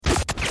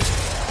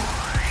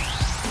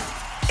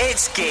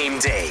It's game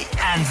day,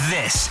 and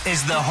this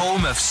is the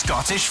home of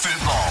Scottish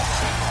football.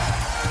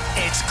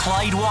 It's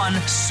Clyde 1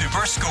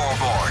 Super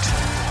Scoreboard.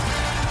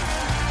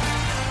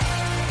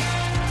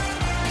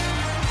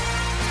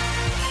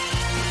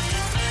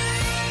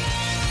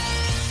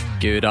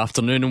 Good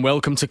afternoon and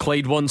welcome to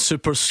Clyde 1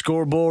 Super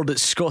Scoreboard.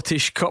 It's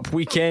Scottish Cup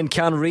weekend.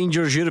 Can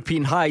Rangers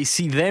European High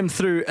see them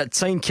through at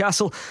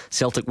Tynecastle?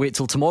 Celtic wait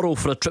till tomorrow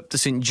for a trip to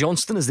St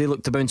Johnstone as they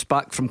look to bounce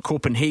back from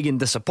Copenhagen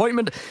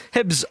disappointment.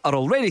 Hibs are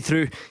already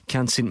through.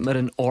 Can St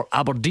Mirren or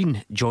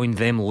Aberdeen join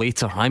them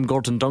later? I'm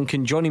Gordon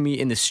Duncan. Joining me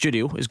in the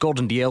studio is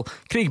Gordon Dalziel,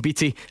 Craig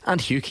Beattie and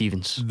Hugh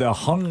Keevans. The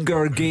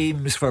Hunger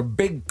Games for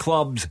big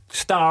clubs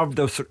starved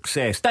of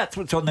success. That's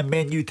what's on the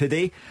menu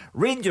today.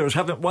 Rangers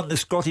haven't won the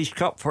Scottish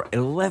Cup for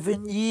 11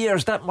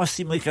 years. That must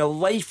seem like a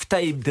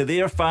lifetime to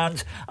their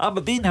fans.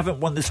 Aberdeen haven't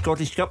won the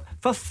Scottish Cup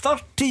for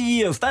 30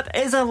 years. That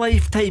is a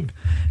lifetime.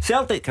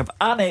 Celtic have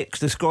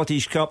annexed the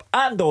Scottish Cup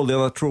and all the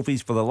other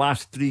trophies for the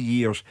last 3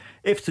 years.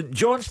 If St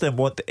Johnstone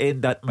want to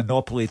end that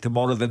monopoly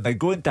tomorrow, then they're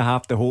going to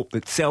have to hope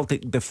that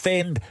Celtic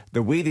defend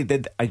the way they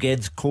did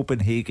against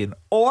Copenhagen,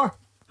 or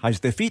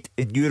has defeat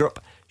in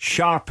Europe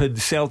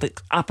sharpened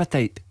Celtic's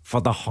appetite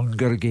for the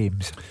Hunger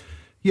Games?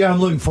 Yeah,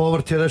 I'm looking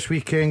forward to this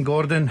weekend,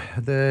 Gordon.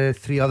 The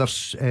three other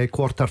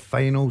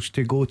quarter-finals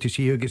to go to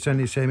see who gets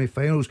into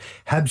semi-finals.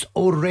 Hibs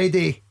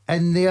already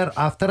in there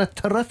after a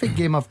terrific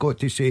game, I've got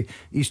to say.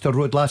 Easter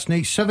Road last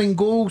night, 7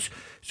 goals.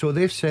 So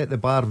they've set the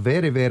bar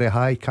very, very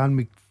high. Can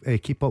we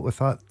keep up with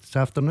that this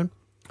afternoon?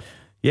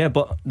 Yeah,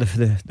 but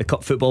the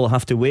cup football will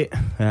have to wait.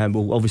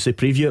 We'll obviously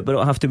preview it, but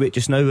it'll have to wait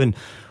just now. And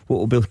what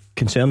will be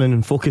concerning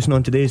and focusing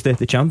on today is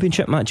the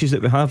championship matches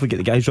that we have. We get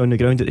the guys round the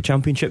ground at the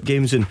championship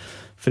games, and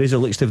Fraser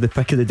looks to have the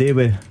pick of the day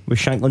with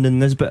Shankland and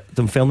Nisbet.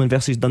 Dunfermline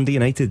versus Dundee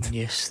United.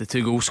 Yes, the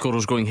two goal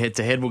scorers going head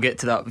to head. We'll get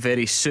to that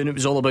very soon. It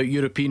was all about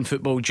European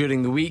football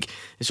during the week.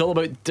 It's all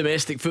about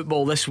domestic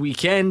football this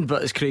weekend,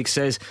 but as Craig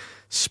says,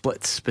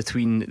 splits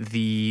between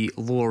the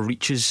lower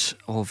reaches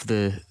of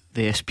the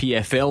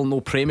SPFL.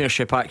 No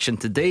Premiership action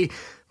today,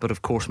 but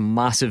of course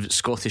massive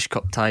Scottish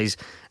Cup ties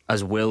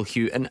as well,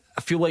 Hugh. And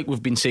I feel like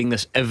we've been saying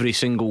this every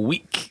single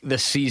week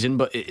this season,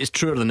 but it is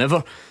truer than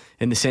ever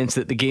in the sense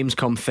that the games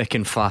come thick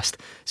and fast.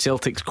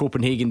 Celtic's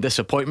Copenhagen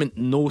disappointment,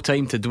 no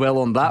time to dwell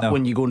on that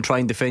when you go and try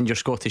and defend your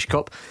Scottish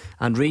Cup.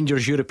 And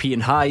Rangers European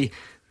High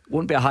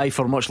won't be a high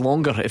for much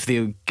longer if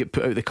they get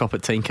put out the cup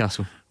at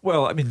Tynecastle.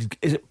 Well, I mean,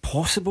 is it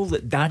possible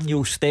that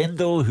Daniel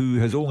Stendel, who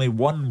has only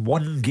won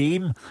one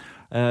game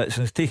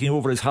since taking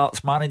over as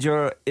Hearts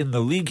manager in the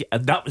league,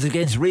 and that was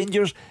against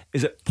Rangers,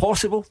 is it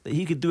possible that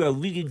he could do a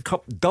League and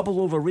Cup double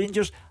over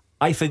Rangers?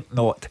 I think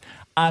not.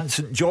 And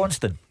St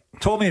Johnstone,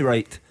 Tommy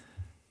Wright,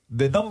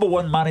 the number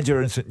one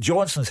manager in St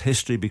Johnstone's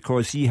history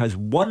because he has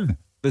won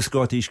the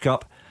Scottish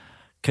Cup,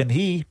 can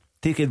he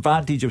take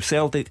advantage of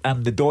Celtic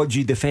and the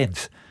dodgy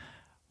defence?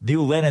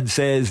 Neil Lennon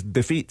says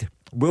defeat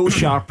will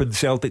sharpen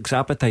Celtic's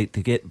appetite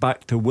to get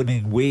back to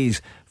winning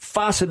ways.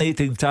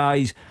 Fascinating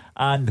ties.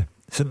 And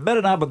St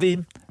Mirren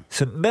Aberdeen,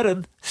 St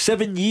Mirren,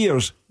 7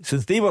 years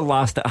since they were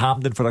last at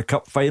Hampden for a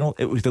cup final.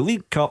 It was the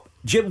League Cup.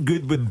 Jim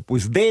Goodwin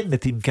was then the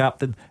team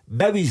captain.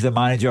 Now he's the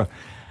manager.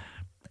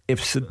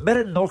 If St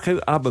Mirren knock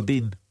out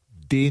Aberdeen,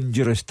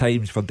 dangerous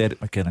times for Derek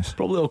McInnes.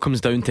 Probably all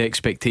comes down to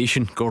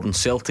expectation. Gordon,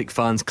 Celtic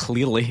fans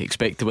clearly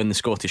expect to win the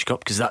Scottish Cup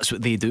because that's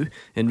what they do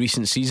in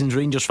recent seasons.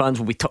 Rangers fans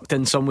will be tucked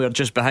in somewhere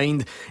just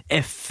behind.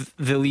 If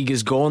the league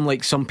is gone,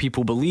 like some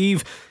people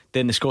believe,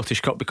 then the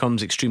Scottish Cup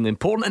becomes extremely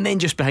important. And then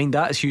just behind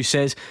that, as Hugh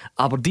says,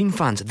 Aberdeen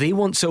fans, they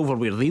want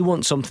silverware, they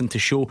want something to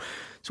show.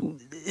 So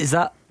is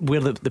that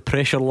where the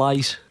pressure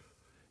lies?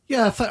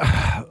 Yeah,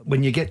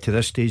 when you get to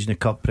this stage in the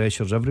cup,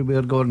 pressure's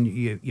everywhere, Gordon.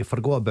 You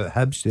forgot about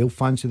Hibs. They'll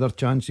fancy their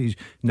chances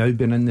now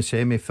being in the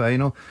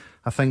semi-final.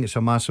 I think it's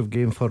a massive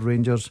game for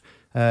Rangers.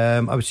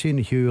 I was saying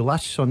to Hugh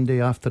last Sunday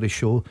after the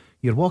show,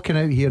 you're walking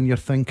out here and you're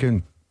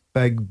thinking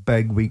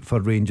big week for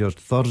Rangers.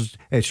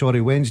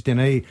 Wednesday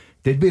night,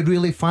 did we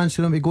really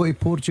fancy them to go to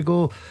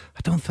Portugal?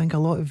 I don't think a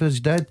lot of us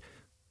did.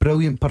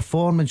 Brilliant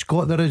performance,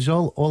 got the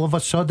result. All of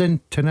a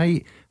sudden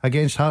tonight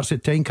against Hearts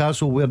at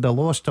Tynecastle, where they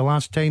lost the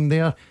last time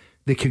there,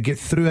 they could get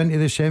through into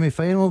the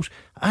semi-finals,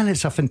 and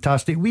it's a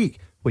fantastic week.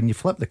 When you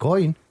flip the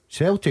coin,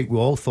 Celtic, we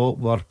all thought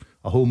were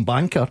a home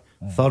banker.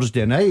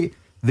 Thursday night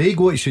they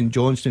go to St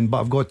Johnstone, but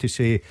I've got to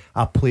say,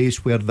 a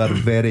place where they're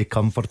very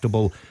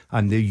comfortable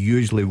and they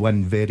usually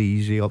win very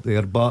easy up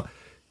there, but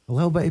a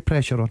little bit of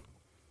pressure on.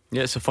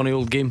 Yeah, it's a funny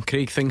old game,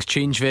 Craig. Things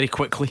change very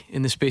quickly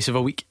in the space of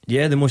a week.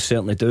 Yeah, they most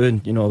certainly do.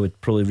 And I would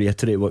probably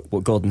reiterate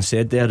what Gordon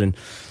said there. And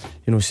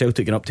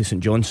Celtic going up to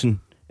St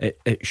Johnstone,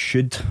 it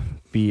should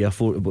be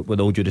with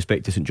all due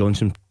respect to St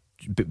Johnstone,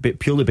 but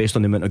purely based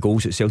on the amount of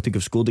goals that Celtic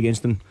have scored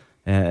against them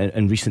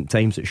in recent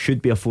times, it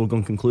should be a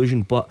foregone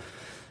conclusion. But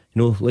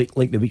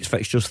like the week's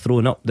fixtures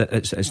throwing up, that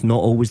it's not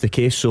always the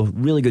case. So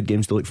really good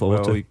games to look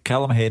forward to.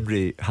 Callum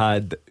Henry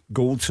had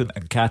Goldson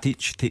and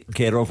Katic taken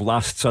care of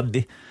last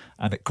Sunday,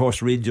 and it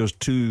cost Rangers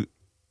 2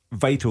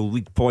 vital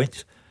league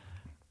points.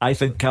 I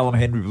think Callum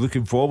Henry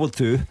looking forward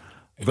to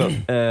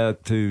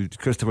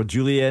Christopher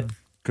Jullien,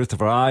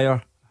 Christopher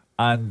Ayer,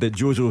 and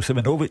Jozo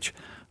Simonovic,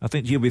 I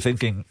think you'll be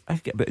thinking, I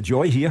get a bit of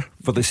joy here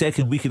for the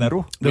second week in a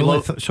row.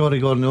 Sorry,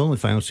 Gordon, the only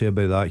thing I'll say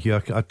about that,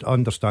 Hugh, I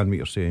understand what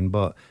you're saying,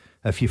 but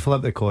if you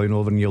flip the coin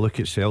over and you look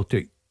at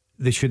Celtic,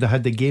 they should have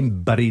had the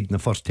game buried in the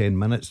first 10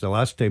 minutes the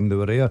last time they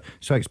were here,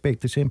 so I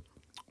expect the same.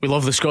 We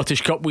love the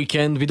Scottish Cup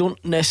weekend. We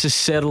don't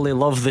necessarily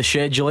love the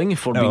scheduling,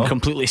 if we're being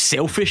completely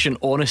selfish and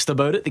honest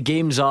about it. The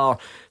games are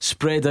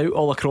spread out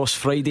all across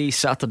Friday,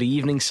 Saturday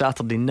evening,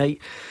 Saturday night,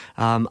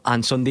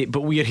 and Sunday.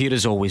 But we are here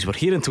as always. We're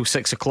here until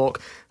 6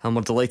 o'clock, and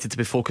we're delighted to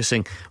be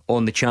focusing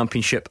on the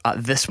Championship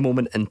at this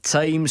moment in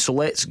time. So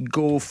let's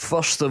go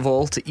first of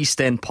all to East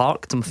End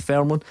Park,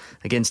 Dunfermline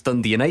against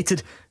Dundee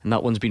United, and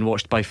that one's been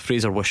watched by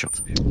Fraser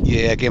Wishart.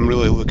 Yeah, again,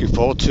 really looking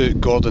forward to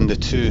it, Gordon. The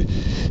two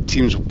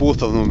teams,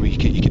 both of them,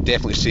 you could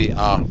definitely say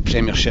are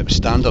Premiership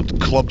standard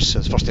clubs.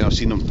 It's the first time I've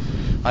seen them,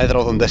 either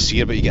of them, this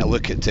year, but you get a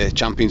look at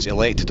champions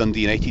elect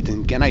Dundee United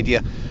and get an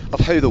idea of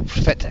how they'll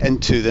fit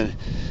into the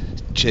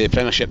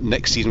Premiership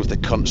next season with the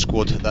current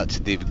squad that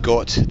they've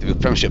got. They've got a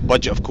Premiership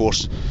budget, of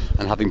course,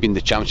 and having been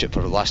the Championship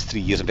for the last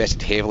 3 years,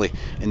 invested heavily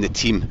in the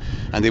team,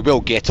 and they will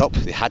get up.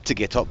 They had to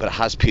get up, but it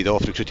has paid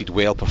off. Recruited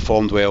well,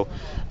 performed well,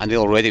 and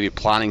they'll already be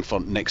planning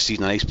for next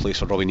season. A nice place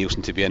for Robbie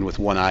Nielsen to be in, with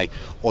one eye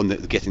on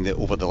getting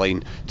over the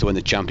line to win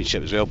the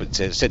Championship as well. But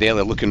as I said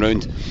earlier, looking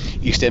round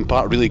East End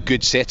Park, really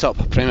good setup,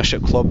 a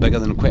Premiership club, bigger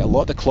than quite a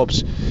lot of the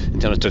clubs in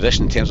terms of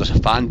tradition, in terms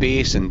of fan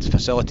base and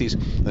facilities,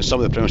 than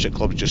some of the Premiership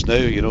clubs just now,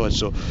 and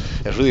so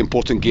it's a really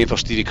important game for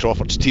Stevie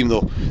Crawford's team,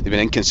 though. They've been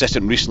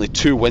inconsistent recently,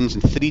 2 wins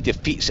and 3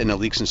 defeats in the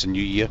league since the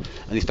new year,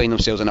 and they find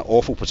themselves in an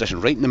awful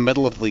position right in the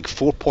middle of the league,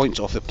 4 points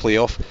off the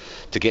playoff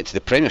to get to the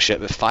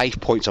Premiership, but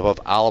 5 points above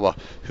Alaba,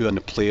 who are in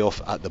the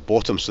playoff at the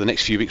bottom. So the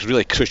next few weeks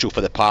really crucial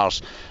for the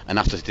Pars, and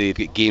after today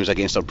they've got games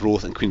against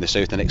Arbroath and Queen of the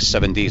South in the next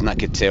 7 days, and that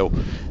could tell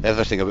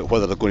everything about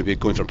whether they're going to be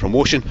going for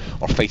promotion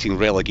or fighting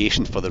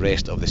relegation for the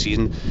rest of the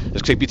season.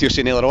 As Craig Beattie was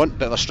saying earlier on,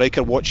 bit of a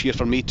striker watch here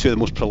for me. 2 of the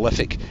most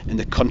prolific in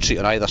the country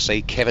on either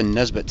side, Kevin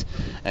Nisbet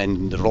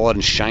and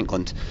Lawrence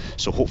Shankland.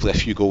 So hopefully a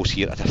few goals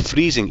here at a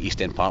freezing East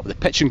End Park. But the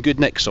pitch in good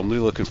nick, so I'm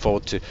really looking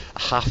forward to a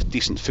half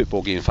decent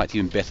football game. In fact,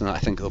 even better than that, I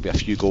think there'll be a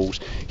few goals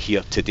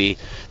here today.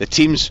 The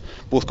teams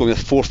both going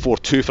with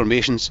 4-4-2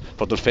 formations.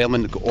 For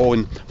Dunfermline, they've got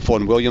Owen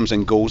Vaughan Williams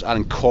in goals,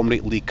 Aaron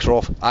Comrie, Lee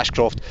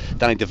Ashcroft,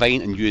 Danny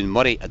Devine and Ewan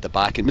Murray at the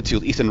back. In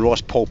midfield, Ethan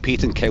Ross, Paul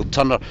Payton, Kyle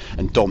Turner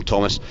and Dom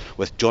Thomas,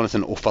 with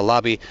Jonathan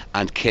Ofalabi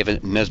and Kevin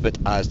Nisbet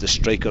as the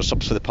strikers.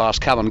 Subs for the Pars: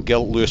 Cameron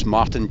Gill, Lewis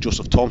Martin,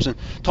 Joseph Thompson,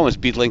 Thomas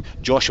Beadling,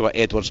 Joshua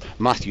Edwards,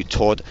 Matthew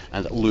Todd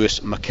and Lewis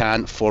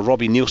McCann. For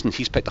Robbie Nielsen,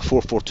 he's picked a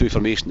 4-4-2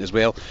 formation as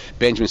well.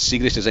 Benjamin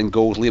Siegrist is in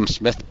goals, Liam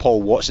Smith,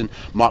 Paul Watson,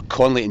 Mark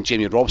Conley and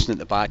Jamie Robson at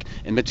the back.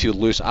 In midfield,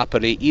 Lewis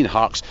Appere, Ian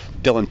Harks,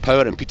 Dylan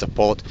Power and Peter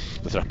Pollitt,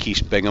 with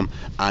Rakesh Bingham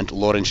and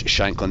Lawrence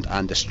Shankland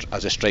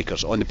as the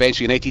strikers. On the bench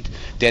for United,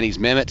 Dennis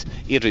Mehmet,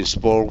 Adrian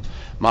Sporl,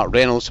 Mark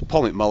Reynolds,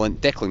 Paul McMullen,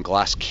 Declan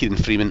Glass, Kieran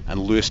Freeman and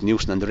Lewis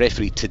Nielsen. And the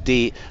referee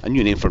today, a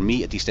new name for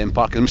me at East End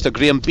Park, is Mr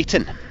Graham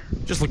Beaton.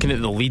 Just looking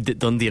at the lead that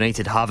Dundee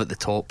United have at the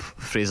top,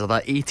 Fraser,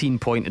 that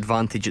 18-point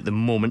advantage at the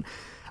moment.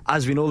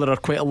 As we know, there are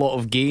quite a lot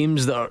of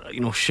games that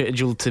are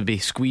scheduled to be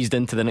squeezed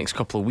into the next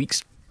couple of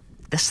weeks.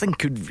 This thing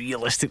could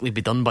realistically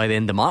be done by the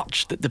end of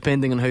March,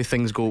 depending on how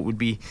things go.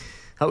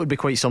 That would be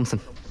quite something.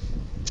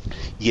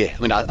 Yeah,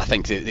 I mean, I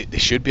think they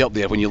should be up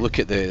there. When you look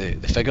at the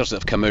figures that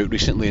have come out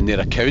recently in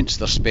their accounts,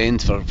 their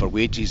spend for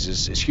wages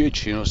is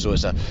huge, so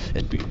it's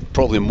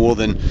probably more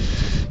than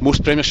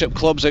most Premiership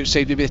clubs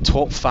outside maybe the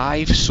top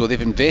 5. So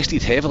they've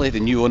invested heavily. The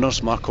new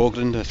owners, Mark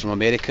Ogren from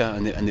America,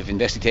 and they've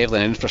invested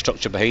heavily in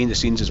infrastructure behind the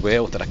scenes as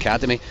well with their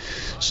academy.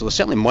 So there's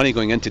certainly money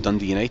going into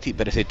Dundee United,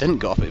 but if they didn't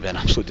get up, it would be an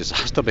absolute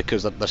disaster,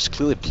 because they're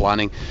clearly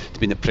planning to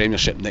be in the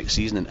Premiership next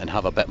season and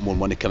have a bit more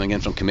money coming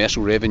in from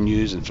commercial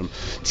revenues and from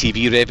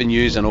TV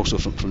revenues, and also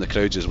from the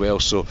crowds as well.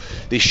 So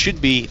they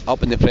should be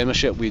up in the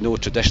Premiership. We know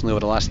traditionally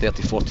over the last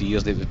 30-40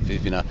 years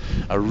they've been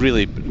a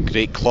really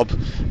great club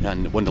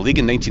and won the league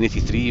in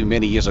 1983,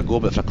 many years ago,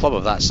 but for a club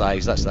of that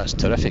size, that's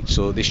terrific.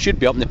 So they should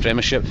be up in the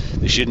Premiership.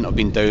 They shouldn't have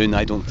been down,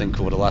 I don't think,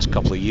 over the last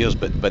couple of years,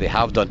 but they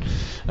have done,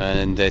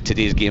 and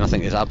today's game I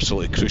think is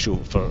absolutely crucial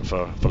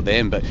for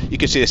them. But you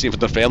could say the same for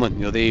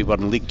Dunfermline. They were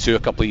in League 2 a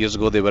couple of years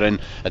ago. They were in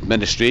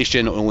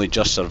administration, only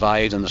just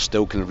survived, and they're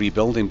still kind of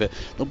rebuilding, but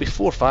there'll be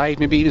 4, 5,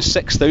 maybe even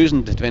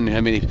 6,000 depending on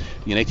how many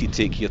United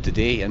take here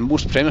today. And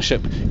most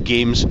Premiership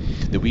games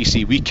that we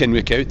see week in,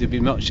 week out, they'd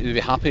be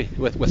happy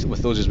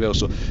with those as well.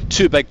 So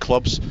 2 big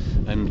clubs,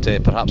 and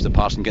perhaps the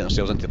Pars can get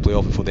themselves into the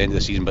playoff before the end of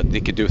the season, but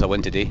they could do with a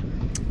win today.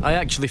 I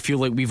actually feel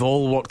like we've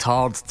all worked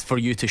hard for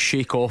you to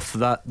shake off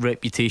that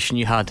reputation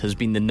you had as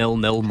being the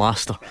 0-0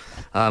 master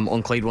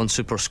on Clyde 1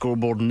 Super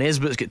Scoreboard.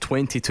 Nesbitt's got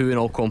 22 in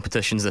all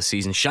competitions this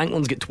season.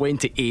 Shankland's got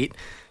 28.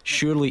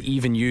 Surely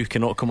even you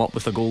cannot come up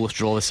with a goalless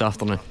draw this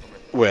afternoon.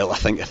 Well, I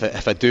think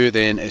if I do,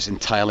 then it's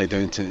entirely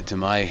down to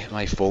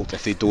my fault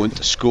if they don't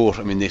score.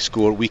 I mean, they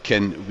score week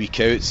in, week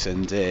out,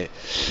 and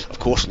of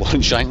course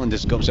Lawrence Shankland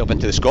has got himself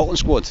into the Scotland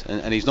squad,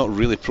 and he's not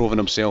really proven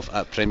himself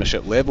at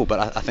Premiership level,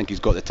 but I think he's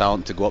got the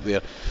talent to go up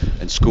there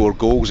and score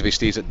goals if he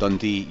stays at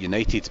Dundee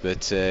United.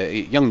 But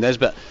young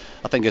Nisbet,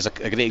 I think is a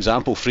great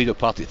example. Freed with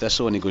Partick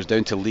Thistle, and he goes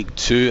down to League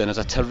 2 and has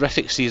a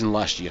terrific season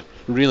last year.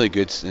 Really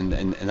good in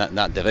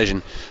that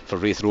division for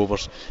Wraith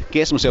Rovers.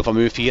 Gets himself a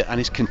move here and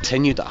he's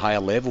continued at a higher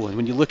level. And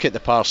when you look at the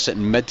players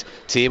sitting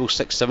mid-table,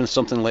 6th, 7th,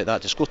 something like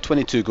that, to score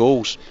 22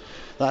 goals,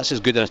 that's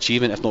as good an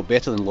achievement, if not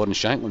better, than Lawrence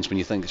Shankland's, when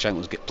you think that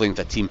Shankland's playing with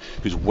a team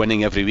who's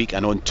winning every week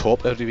and on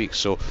top every week.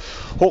 So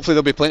hopefully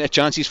there'll be plenty of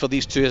chances for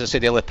these two. As I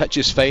said earlier, the pitch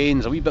is fine,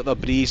 there's a wee bit of a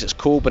breeze, it's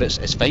cold, but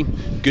it's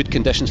fine. Good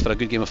conditions for a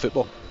good game of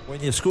football. When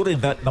you're scoring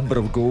that number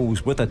of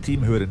goals with a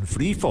team who are in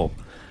free fall,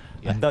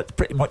 and that's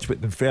pretty much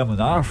what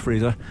Dunfermline are,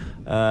 Fraser,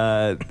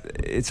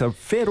 it's a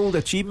fair old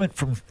achievement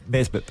from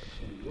Nesbitt.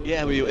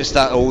 Yeah, well, it's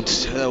that old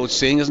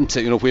saying, isn't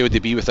it? You know, where would they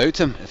be without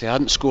him? If they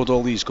hadn't scored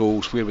all these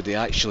goals, where would they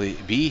actually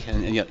be?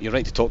 And you're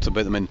right to talk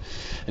about them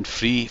in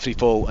free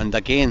fall. And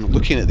again,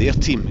 looking at their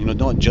team, you know,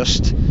 not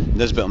just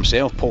Nisbet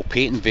himself, Paul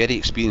Payton, very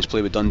experienced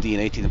player with Dundee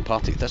United and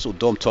Partick Thistle.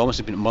 Dom Thomas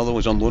has been at Motherwell,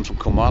 was on loan from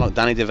Kilmarnock.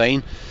 Danny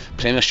Devine,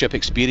 Premiership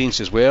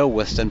experience as well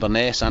with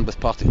Inverness and with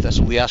Partick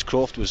Thistle. Lee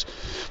Ashcroft was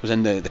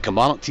in the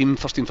Kilmarnock team,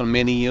 first team for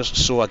many years.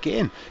 So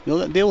again, you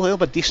know, they'll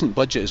have a decent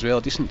budget as well,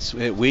 a decent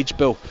wage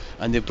bill,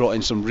 and they've brought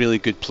in some really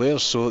good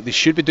players, so they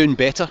should be doing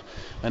better.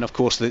 And of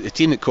course the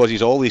team that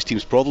causes all these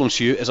teams problems,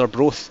 Hugh, is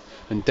Arbroath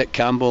and Dick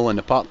Campbell and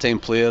the part-time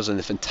players and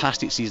the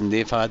fantastic season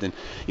they've had, and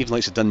even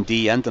like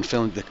Dundee and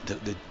Dunfermline.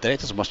 The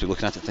directors must be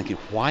looking at it thinking,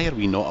 why are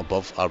we not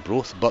above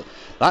Arbroath? But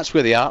that's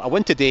where they are. A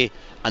win today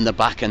and they're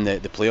back in the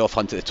playoff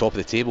hunt at the top of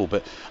the table,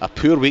 but a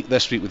poor week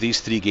this week with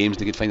these 3 games.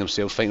 They could find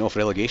themselves fighting off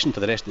relegation for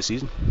the rest of the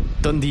season.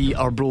 Dundee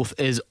Arbroath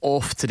is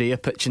off today. A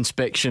pitch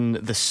inspection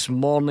this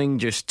morning,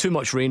 just too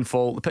much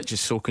rainfall, the pitch is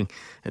soaking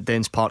at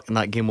Dens Park, and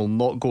that game will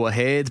not go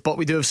ahead. But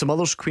we do have some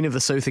others. Queen of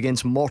the South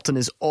against Morton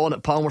is on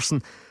at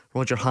Palmerston.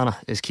 Roger Hannah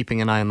is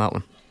keeping an eye on that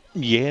one.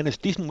 Yeah, and it's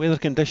decent weather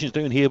conditions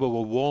down here, but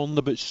we're warned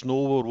about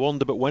snow, we're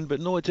warned about wind, but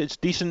no, it's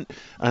decent,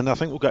 and I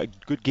think we've got a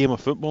good game of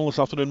football this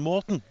afternoon.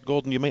 Morton,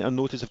 Gordon, you might have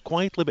noticed, have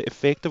quietly but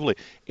effectively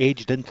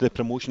edged into the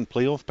promotion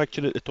playoff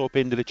picture at the top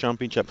end of the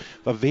Championship.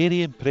 A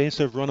very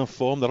impressive run of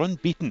form. They're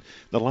unbeaten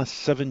the last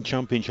 7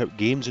 Championship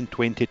games in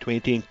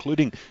 2020,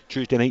 including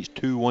Tuesday night's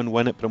 2-1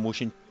 win at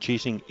promotion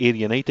chasing Ayr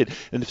United,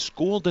 and they've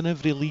scored in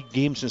every league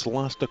game since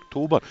last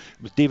October,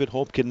 with David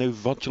Hopkin now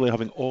virtually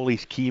having all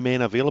his key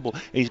men available.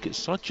 And he's got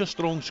such a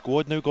strong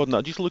squad now, Gordon.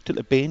 I just looked at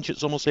the bench at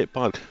Somerset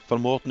Park for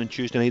Morton on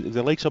Tuesday night.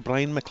 The likes of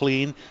Brian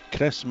McLean,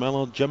 Chris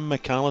Miller, Jim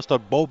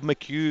McAllister, Bob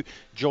McHugh,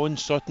 John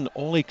Sutton,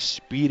 all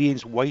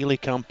experienced, wily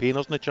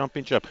campaigners in the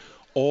Championship,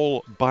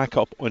 all back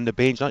up on the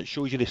bench. That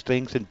shows you the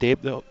strength and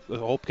depth that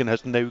Hopkin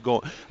has now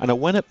got. And a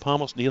win at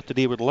Palmerston here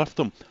today would lift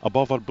them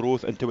above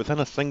Arbroath into within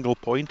a single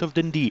point of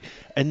Dundee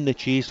in the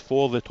chase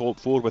for the top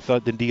 4, with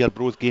that Dundee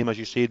Arbroath game, as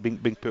you said,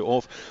 being put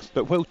off.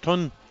 But while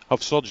Tun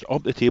have surged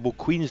up the table,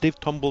 Queens, they've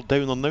tumbled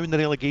down. They're now in the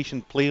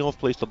relegation playoff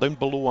place. They're down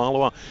below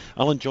Alloa.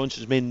 Alan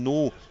Johnson's men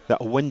know that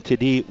a win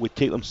today would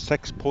take them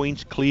 6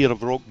 points clear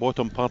of rock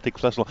bottom Partick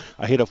Thistle,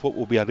 ahead of what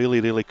will be a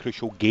really, really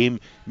crucial game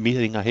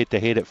meeting a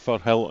head-to-head at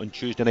Firhill on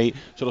Tuesday night.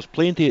 So there's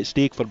plenty at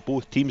stake for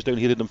both teams down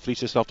here at Dumfries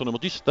this afternoon. We're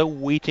just still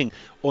waiting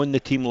on the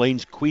team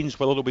lines. Queens,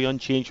 well, it'll be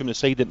unchanged from the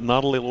side that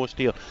narrowly lost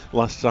here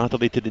last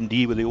Saturday to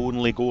Dundee with the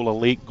only goal, a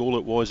late goal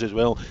it was as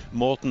well.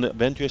 Morton, it'll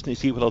be interesting to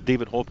see whether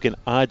David Hopkin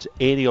adds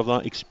any of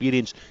that experience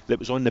that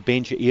was on the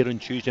bench at Ayr on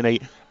Tuesday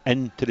night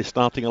into the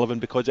starting 11,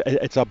 because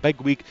it's a big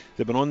week.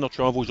 They've been on their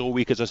travels all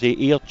week, as I say.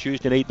 Ayr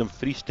Tuesday night,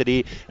 Dumfries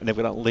today, and they've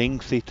got a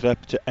lengthy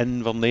trip to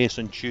Inverness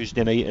on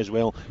Tuesday night as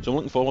well. So I'm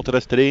looking forward to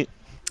this today.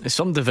 It's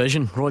some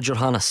division, Roger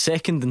Hannah,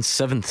 2nd and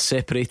 7th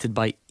separated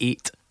by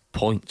 8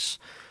 points.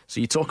 So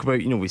you talk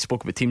about, we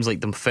spoke about teams like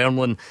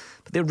Dunfermline,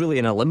 but they're really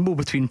in a limbo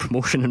between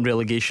promotion and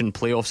relegation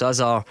playoffs, as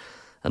are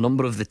a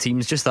number of the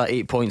teams. Just that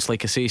 8 points,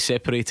 like I say,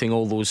 separating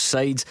all those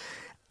sides.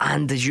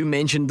 And as you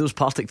mentioned, those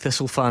Partick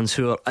Thistle fans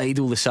who are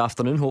idle this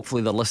afternoon,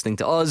 hopefully they're listening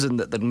to us and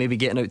that they're maybe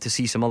getting out to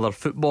see some other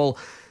football.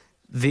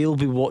 They'll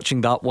be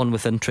watching that one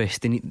with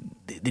interest. They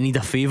need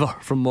a favour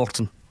from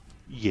Morton.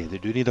 Yeah, they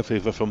do need a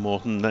favour from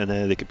Morton, and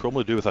they could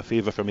probably do with a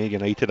favour from Ayr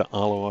United at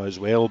Alloa as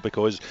well,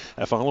 because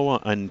if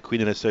Alloa and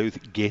Queen of the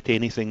South get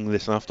anything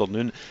this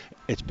afternoon,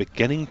 it's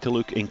beginning to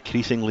look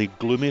increasingly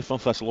gloomy for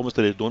Thistle.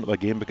 Obviously they don't have a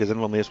game because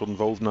Inverness were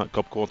involved in that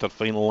cup quarter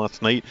final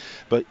last night,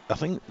 but I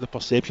think the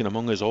perception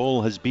among us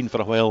all has been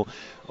for a while,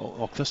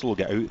 Thistle will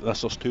get out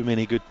this, there's too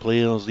many good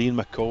players, Ian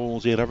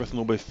McCall's here, everything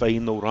will be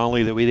fine, they'll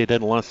rally the way they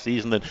did last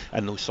season,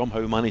 and they'll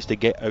somehow manage to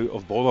get out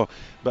of bother.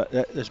 But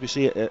as we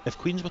say, if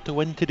Queens were to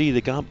win today,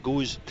 the gap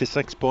goes to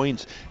 6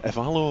 points. If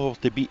Alloa were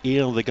to beat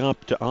Ayr, the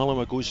gap to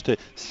Alloa goes to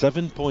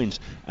 7 points,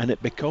 and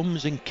it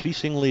becomes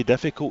increasingly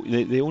difficult.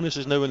 The onus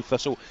is now on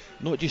Thistle,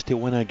 not just to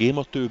win a game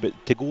or two, but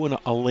to go on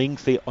a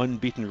lengthy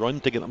unbeaten run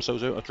to get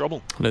themselves out of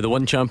trouble. Now, the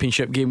one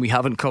Championship game we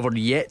haven't covered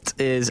yet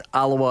is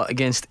Alloa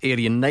against Ayr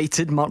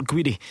United. Mark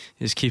Guidi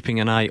is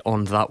keeping an eye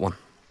on that one.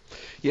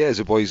 Yeah, as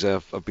the boys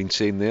have been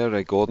saying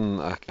there, Gordon,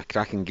 a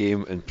cracking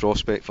game in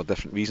prospect for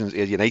different reasons.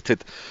 Ayr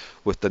United,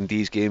 with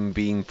Dundee's game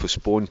being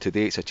postponed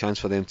today, it's a chance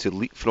for them to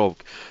leapfrog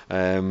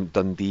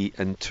Dundee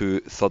into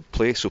third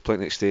place, so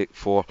plenty at stake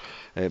for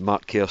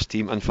Mark Kerr's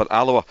team. And for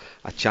Alloa,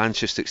 a chance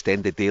just to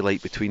extend the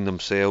daylight between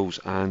themselves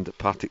and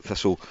Partick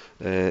Thistle,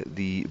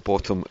 the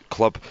bottom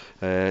club.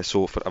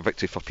 So for a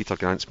victory for Peter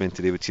Grant's men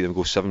today would see them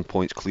go 7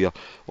 points clear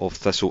of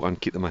Thistle and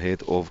keep them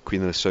ahead of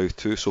Queen of the South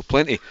too. So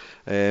plenty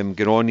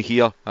going on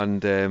here,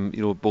 and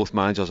both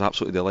managers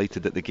absolutely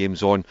delighted that the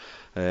game's on,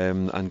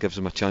 and gives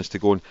them a chance to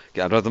go and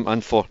get a rhythm.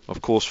 And for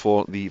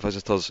the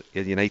visitors,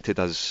 Ayr United,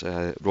 as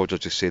Roger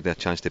just said, their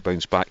chance to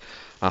bounce back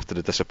after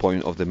the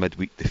disappointment of the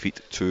midweek defeat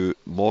to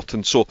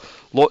Morton. So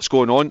lots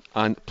going on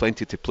and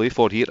plenty to play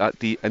for here at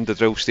the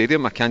Indodrill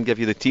Stadium. I can give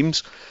you the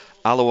teams.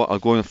 Alloa are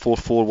going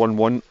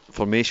 4-4-1-1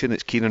 formation.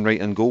 It's Kieran Wright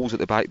in goals. At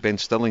the back, Ben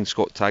Stirling,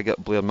 Scott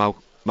Taggart, Blair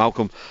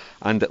Malcolm,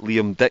 and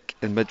Liam Dick.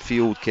 In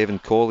midfield, Kevin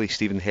Colley,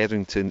 Stephen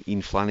Hetherington,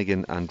 Ian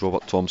Flanagan and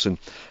Robert Thompson,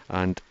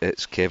 and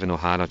it's Kevin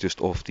O'Hara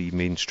just off the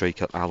main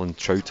striker Alan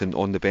Troughton.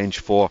 On the bench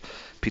for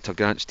Peter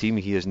Grant's team,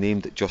 he has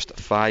named just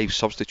 5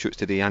 substitutes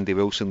today: Andy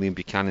Wilson, Liam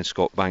Buchanan,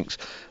 Scott Banks,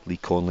 Lee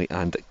Conley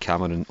and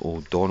Cameron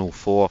O'Donnell.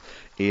 For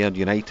Ayr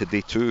United,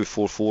 they too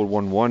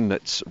 4-4-1-1.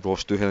 It's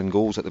Ross Doohan in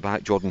goals. At the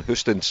back, Jordan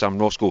Houston, Sam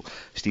Roscoe,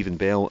 Stephen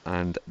Bell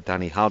and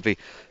Danny Harvey.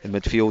 In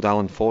midfield,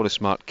 Alan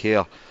Forrest, Mark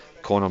Kerr,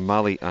 Connor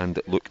Malley and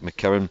Luke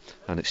McKeown,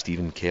 and it's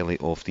Stephen Kelly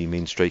off the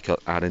main striker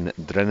Aaron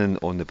Drennan.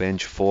 On the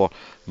bench for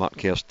Mark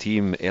Kerr's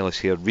team, Ellis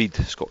Hare-Reid,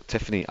 Scott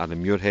Tiffany,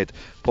 Adam Muirhead,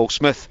 Paul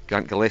Smith,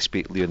 Grant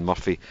Gillespie, Leon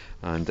Murphy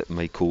and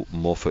Michael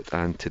Moffat.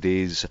 And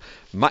today's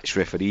match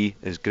referee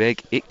is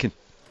Greg Aitken.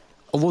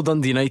 Although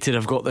Dundee United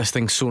have got this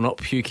thing sewn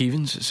up, Hugh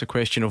Keevins, it's a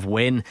question of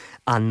when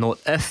and not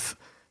if.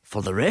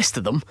 For the rest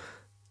of them,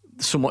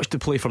 so much to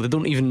play for, they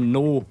don't even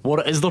know what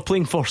it is they're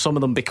playing for, some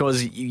of them,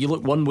 because you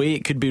look one way,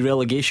 it could be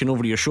relegation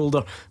over your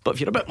shoulder, but if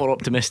you're a bit more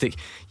optimistic,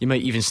 you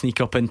might even sneak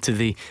up into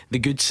the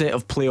good set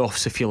of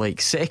playoffs, if you like.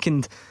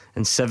 2nd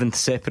and 7th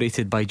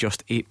separated by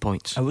just 8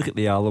 points. I look at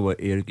the Alloa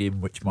Ayr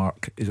game which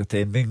Mark is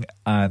attending,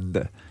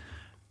 and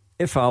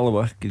if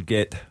Alloa could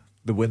get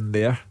the win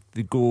there,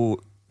 they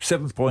go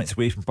 7 points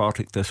away from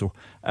Partick Thistle.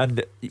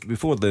 And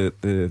before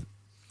the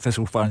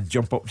Thistle fans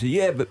jump up and say,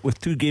 yeah, but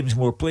with 2 games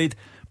more played,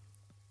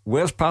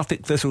 where's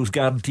Partick Thistle's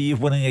guarantee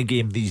of winning a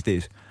game these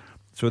days?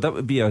 So that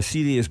would be a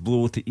serious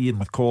blow to Ian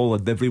McCall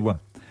and everyone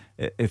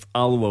if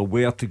Alloa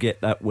were to get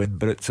that win.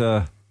 But it's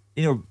for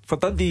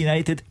Dundee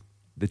United,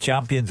 the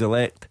champions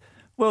elect,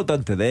 well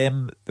done to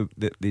them.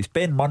 They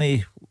spend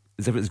money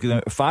as if it's going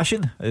out of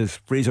fashion, as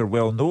Fraser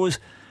well knows.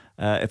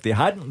 If they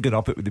hadn't gone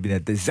up, it would have been a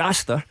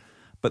disaster,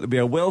 but there'll be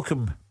a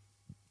welcome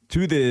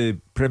to the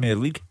Premier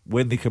League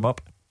when they come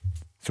up.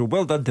 So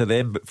well done to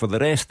them. But for the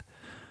rest,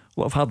 a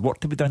lot of hard work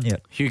to be done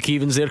yet. Hugh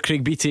Keevins there,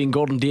 Craig Beattie and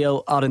Gordon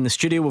Dale are in the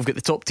studio. We've got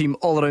the top team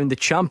all around the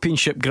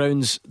Championship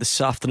grounds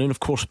this afternoon, of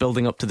course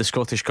building up to the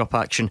Scottish Cup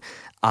action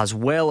as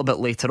well a bit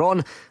later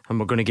on, and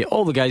we're going to get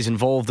all the guys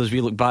involved as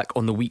we look back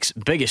on the week's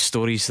biggest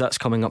stories. That's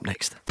coming up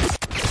next.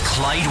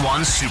 Clyde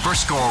One Super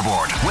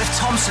Scoreboard with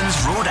Thompson's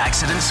Road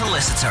Accident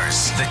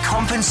Solicitors. The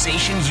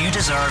compensation you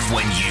deserve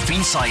when you've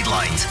been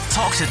sidelined.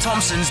 Talk to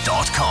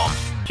Thompsons.com.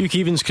 Hugh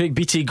Keevins, Craig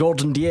Beattie,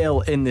 Gordon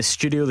Dale in the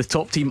studio. The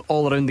top team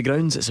all around the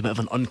grounds. It's a bit of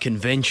an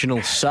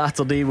unconventional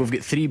Saturday. We've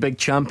got 3 big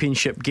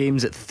Championship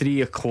games at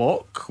 3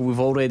 o'clock. We've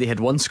already had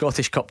 1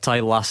 Scottish Cup tie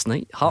last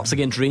night. Hearts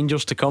against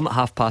Rangers to come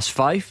at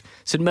 5:30.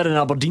 St Mirren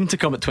Aberdeen to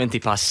come at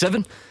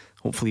 7:20.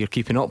 Hopefully you're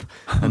keeping up.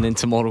 And then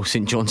tomorrow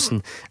St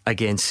Johnstone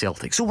against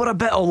Celtic. So we're a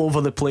bit all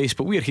over the place,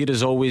 but we're here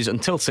as always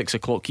until 6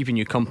 o'clock, keeping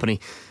you company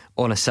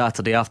on a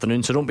Saturday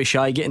afternoon. So don't be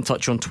shy, get in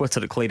touch on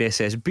Twitter at Clyde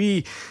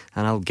SSB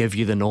and I'll give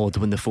you the nod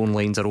when the phone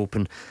lines are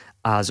open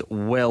as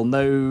well.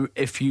 Now,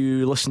 if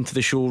you listen to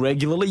the show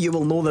regularly, you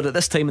will know that at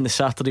this time on the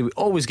Saturday we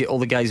always get all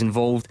the guys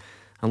involved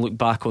and look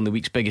back on the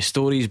week's biggest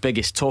stories,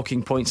 biggest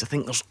talking points. I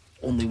think there's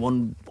only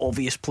one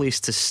obvious place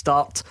to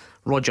start,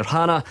 Roger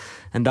Hanna,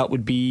 and that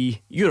would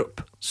be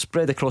Europe,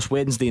 spread across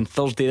Wednesday and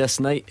Thursday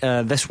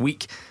this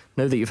week.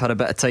 Now that you've had a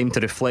bit of time to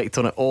reflect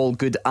on it all,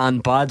 good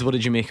and bad, what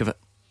did you make of it?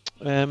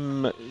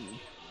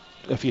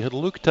 If you had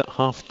looked at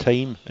half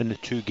time in the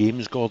 2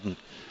 games, Gordon,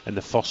 in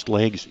the first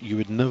legs, you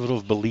would never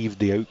have believed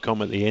the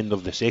outcome at the end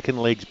of the second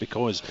legs,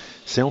 because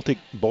Celtic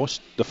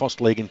bossed the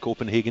first leg in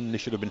Copenhagen. They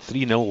should have been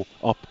 3-0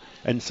 up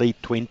inside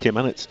 20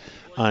 minutes,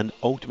 and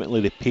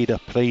ultimately they paid a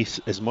price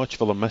as much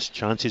for the missed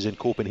chances in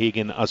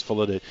Copenhagen as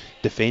for the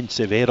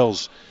defensive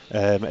errors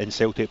in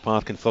Celtic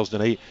Park on Thursday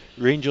night.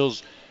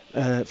 Rangers,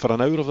 for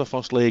an hour of the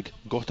first leg,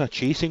 got a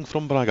chasing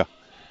from Braga.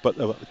 But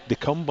the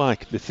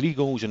comeback, the 3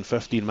 goals in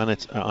 15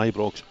 minutes at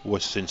Ibrox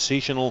was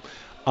sensational,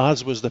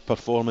 as was the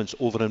performance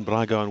over in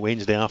Braga on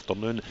Wednesday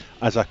afternoon.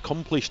 As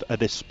accomplished a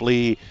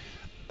display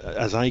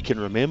as I can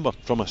remember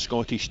from a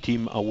Scottish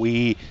team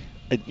away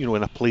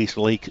in a place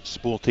like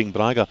Sporting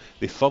Braga.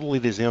 They thoroughly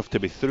deserve to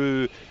be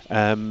through.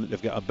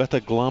 They've got a bit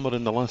of glamour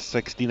in the last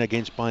 16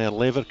 against Bayer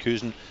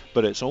Leverkusen,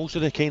 but it's also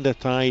the kind of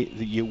tie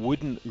that you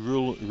wouldn't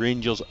rule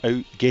Rangers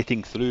out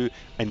getting through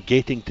and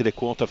getting to the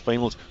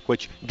quarter-finals,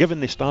 which, given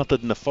they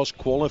started in the first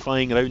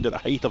qualifying round at the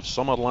height of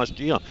summer last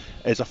year,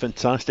 is a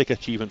fantastic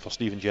achievement for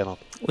Steven Gerrard.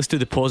 Let's do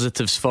the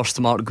positives first.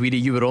 Mark Guidi,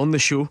 you were on the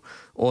show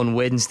on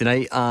Wednesday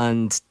night,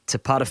 and to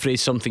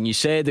paraphrase something you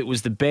said, it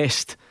was the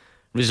best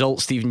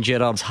result Steven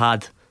Gerrard's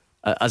had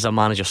as a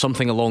manager,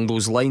 something along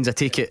those lines. I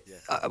take it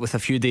with a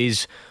few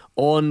days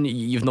on,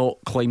 you've not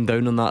climbed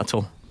down on that at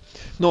all?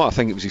 No, I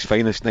think it was his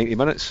finest 90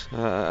 minutes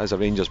as a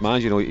Rangers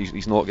manager.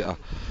 He's not got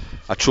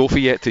a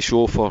trophy yet to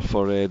show for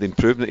the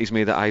improvement he's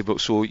made at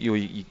Ibrox, so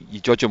you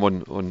judge him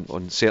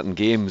on certain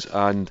games,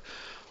 and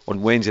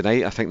on Wednesday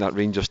night I think that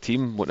Rangers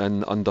team went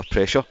in under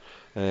pressure.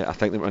 I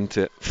think they were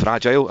into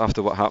fragile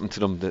after what happened to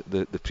them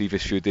the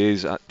previous few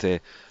days at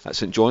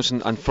St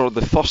Johnstone, and for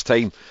the first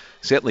time,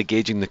 certainly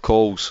gauging the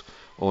calls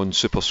on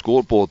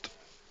Superscoreboard,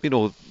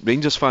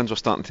 Rangers fans were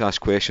starting to ask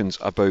questions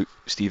about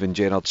Steven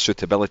Gerrard's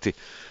suitability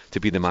to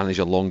be the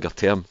manager longer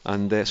term,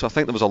 and so I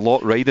think there was a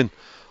lot riding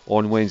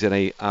on Wednesday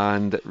night,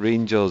 and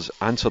Rangers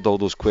answered all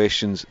those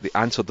questions. They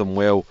answered them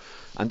well,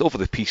 and over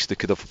the piece they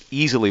could have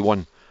easily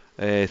won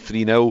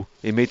 3-0.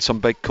 He made some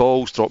big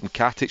calls, dropping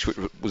Katic, which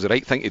was the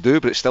right thing to do,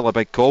 but it's still a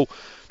big call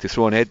to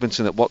throw on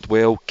Edmondson. It worked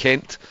well.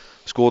 Kent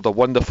scored a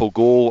wonderful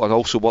goal and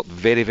also worked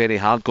very, very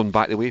hard going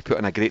back the way, put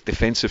in a great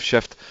defensive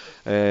shift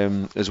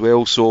as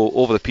well. So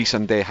over the piece,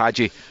 and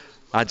Hadji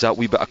adds that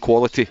wee bit of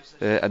quality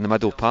in the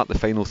middle part, the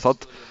final third,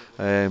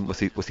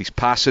 with his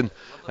passing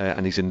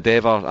and his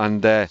endeavour.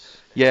 And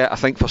I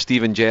think for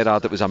Steven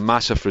Gerrard it was a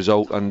massive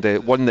result, and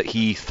one that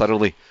he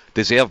thoroughly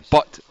deserved.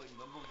 But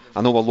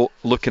I know we're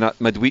looking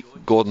at midweek,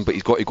 Gordon, but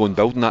he's got to go and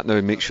build on that now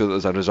and make sure that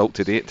there's a result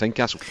today at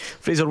Tynecastle.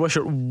 Fraser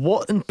Wishart,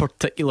 what in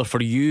particular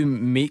for you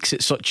makes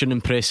it such an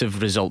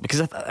impressive result?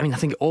 Because I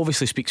think it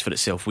obviously speaks for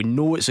itself. We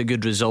know it's a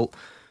good result.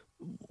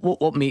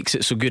 What makes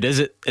it so good? Is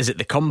it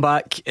the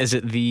comeback? Is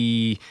it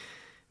the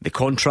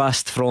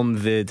contrast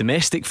from the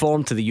domestic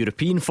form to the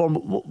European form?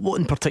 What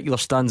in particular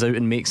stands out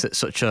and makes it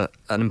such an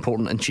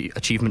important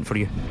achievement for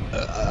you?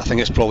 I think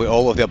it's probably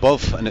all of the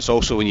above, and it's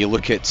also when you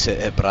look at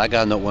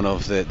Braga, not one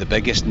of the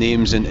biggest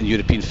names in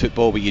European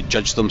football, but you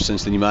judge them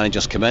since the new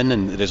manager's come in,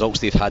 and the results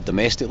they've had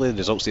domestically, the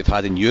results they've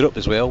had in Europe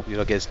as well,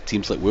 against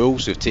teams like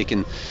Wolves who've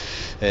taken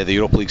the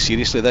Europa League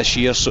seriously this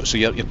year, so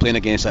you're playing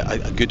against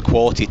a good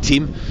quality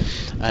team,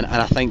 and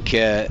I think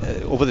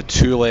over the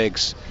two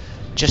legs,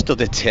 just their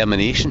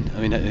determination.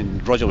 I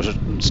mean, Roger was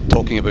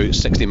talking about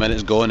 60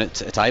 minutes gone at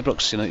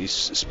Ibrox. He's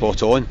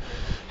spot on.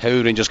 How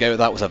Rangers get out of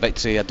that with a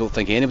victory, I don't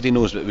think anybody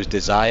knows, but it was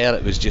desire,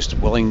 it was just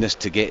willingness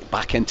to get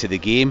back into the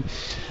game.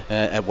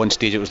 At one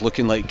stage it was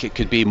looking like it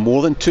could be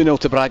more than 2-0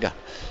 to Braga,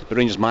 but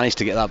Rangers managed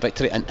to get that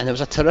victory, and it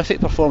was a terrific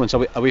performance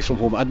away from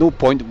home. At no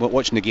point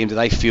watching the game did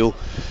I feel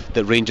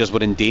that Rangers were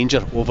in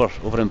danger over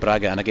in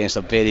Braga and against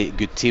a very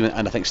good team,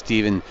 and I think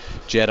Steven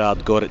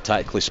Gerrard got it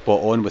tactically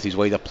spot on with his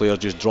wider players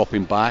just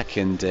dropping back,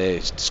 and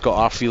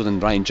Scott Arfield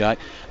and Ryan Jack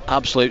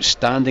absolutely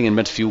outstanding in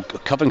midfield,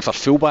 covering for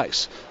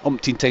fullbacks.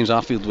 Umpteen times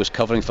Arfield was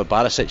covering for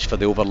Barisic for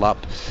the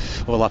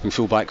overlapping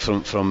fullback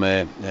from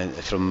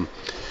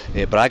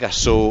Braga.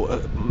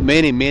 So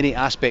many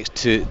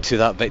aspects to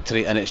that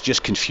victory, and it's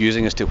just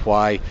confusing as to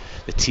why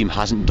the team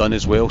hasn't done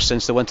as well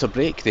since the winter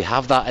break. They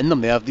have that in them,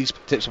 they have these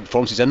types of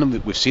performances in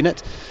them, we've seen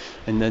it,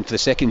 and then for the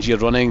second year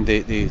running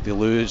they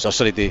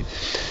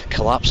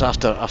collapse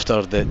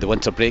after the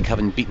winter break,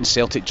 having beaten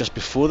Celtic just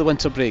before the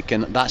winter break.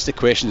 And that's the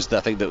questions that I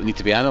think that need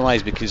to be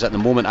analysed, because at the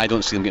moment I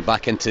don't see them getting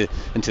back into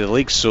the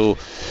league. So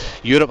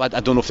Europe, I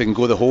don't know if they can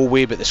go the whole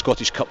way, but the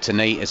Scottish Cup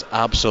tonight is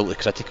absolutely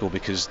critical,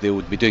 because they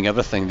would be doing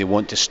everything they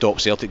want to stop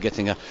Celtic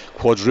getting a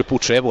quadruple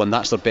treble, and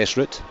that's their best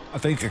route. I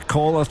think a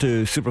caller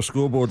to Super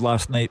Scoreboard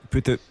last night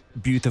put it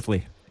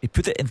beautifully. He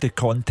put it into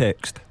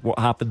context, what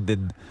happened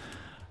in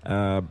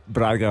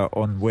Braga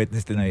on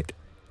Wednesday night.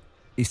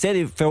 He said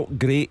it felt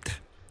great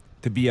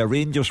to be a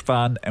Rangers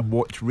fan and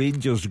watch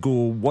Rangers go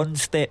one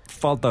step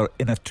further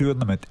in a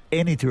tournament,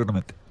 any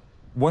tournament,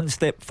 one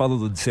step further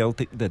than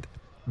Celtic did.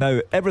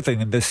 Now, everything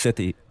in this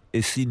city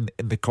is seen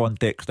in the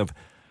context of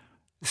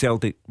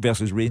Celtic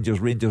versus Rangers,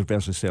 Rangers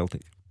versus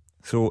Celtic.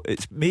 So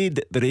it's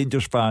made the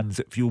Rangers fans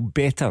feel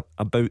better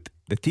about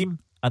the team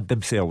and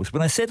themselves.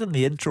 When I said in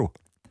the intro,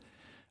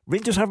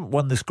 Rangers haven't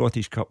won the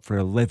Scottish Cup for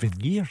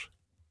 11 years.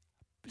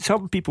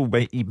 Some people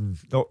might even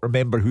not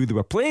remember who they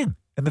were playing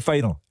in the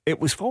final. It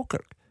was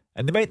Falkirk.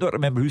 And they might not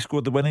remember who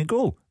scored the winning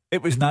goal.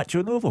 It was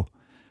Nacho Novo.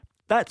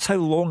 That's how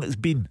long it's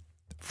been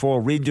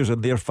for Rangers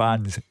and their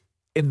fans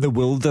in the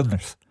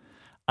wilderness.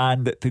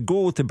 And to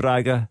go to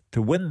Braga,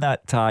 to win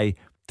that tie,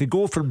 to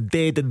go from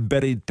dead and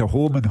buried to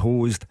home and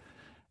hosed,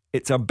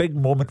 it's a big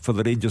moment for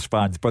the Rangers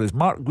fans. But as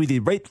Mark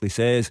Guidi rightly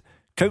says,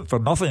 count for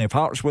nothing if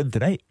Hearts win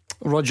tonight.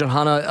 Roger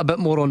Hanna, a bit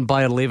more on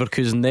Bayer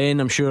Leverkusen then.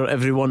 I'm sure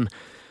everyone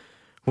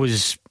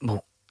was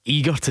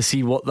eager to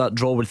see what that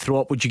draw would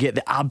throw up? Would you get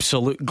the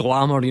absolute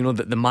glamour,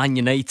 that the Man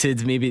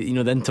United, maybe,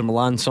 the Inter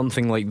Milan,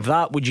 something like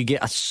that? Would you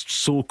get a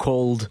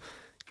so-called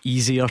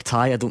easier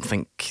tie? I don't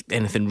think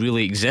anything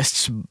really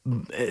exists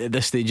at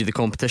this stage of the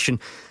competition.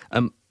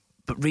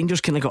 But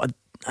Rangers kind of got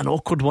an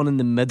awkward one in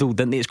the middle,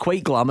 didn't they? It's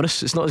quite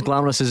glamorous. It's not as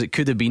glamorous as it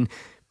could have been,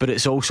 but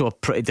it's also a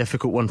pretty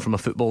difficult one from a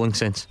footballing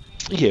sense.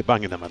 Yeah,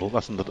 bang in the middle.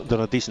 Listen,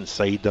 they're a decent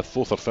side. They're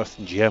 4th or 5th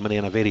in Germany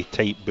in a very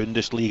tight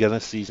Bundesliga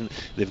this season.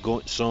 They've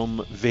got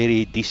some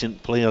very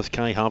decent players.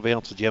 Kai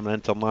Havertz, the German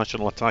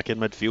international attacking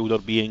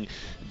midfielder, being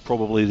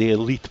probably the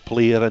elite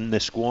player in the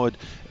squad.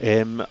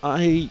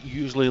 I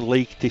usually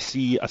like to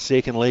see a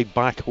second leg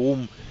back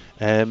home,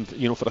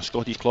 for a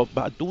Scottish club,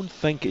 but I don't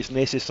think it's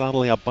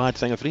necessarily a bad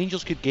thing. If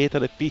Rangers could get a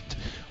repeat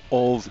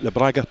of the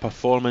Braga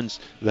performance,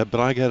 the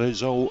Braga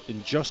result,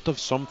 and just have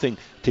something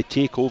to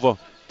take over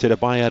to the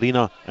Bay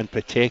Arena and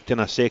protect in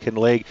a second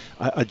leg,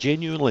 I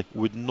genuinely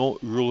would not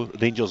rule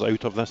Rangers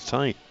out of this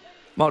tie.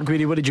 Mark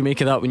Guidi, what did you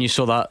make of that when you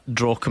saw that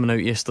draw coming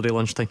out yesterday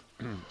lunchtime?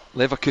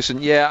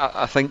 Leverkusen, yeah,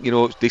 I think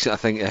it's decent. I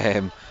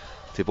think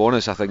to be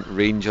honest, I think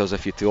Rangers,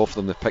 if you to offer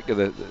them the pick of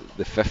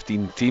the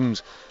 15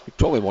 teams, you'd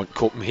probably want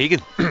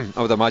Copenhagen.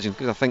 I would imagine,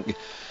 because I think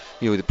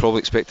they probably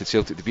expected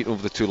Celtic to beat them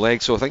over the 2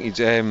 legs. So I think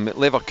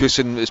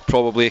Leverkusen is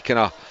probably kind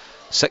of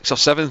 6th or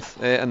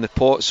 7th in the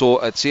pot.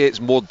 So I'd say it's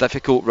more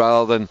difficult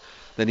rather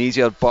than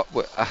easier. But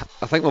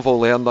I think we've all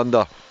learned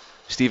under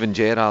Steven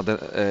Gerrard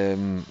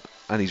and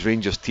his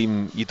Rangers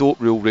team, you don't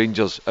rule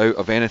Rangers out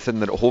of anything.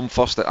 They're at home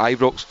first at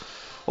Ibrox.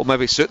 Will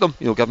maybe suit them,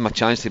 give them a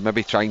chance to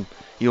maybe try and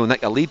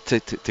nick a lead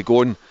to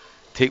go and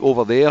take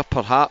over there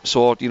perhaps,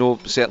 or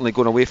certainly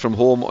going away from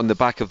home on the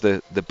back of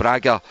the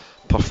Braga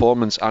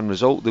performance and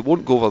result. They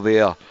won't go over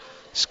there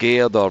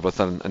scared or with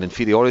an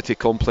inferiority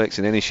complex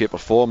in any shape or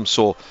form.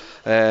 So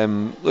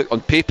look,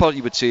 on paper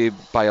you would say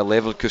Bayer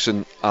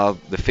Leverkusen are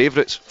the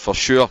favourites for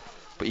sure,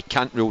 but you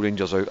can't rule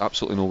Rangers out,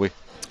 absolutely no way.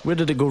 Where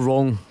did it go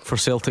wrong for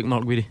Celtic,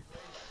 Mark Guidi?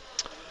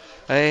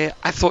 I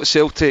thought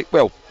Celtic,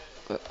 well,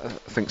 I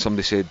think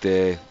somebody said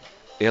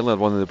earlier,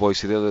 one of the boys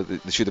said earlier,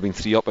 they should have been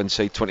 3 up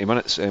inside 20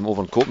 minutes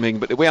over in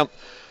Copenhagen, but they weren't,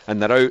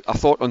 and they're out. I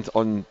thought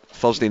on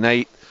Thursday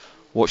night,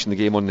 watching the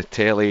game on the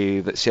telly,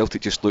 that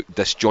Celtic just looked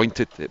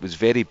disjointed. It was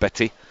very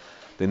bitty.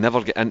 They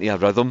never get into a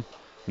rhythm,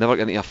 never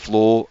get into a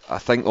flow. I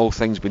think all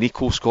things being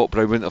equal, Scott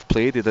Brown wouldn't have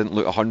played. He didn't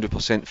look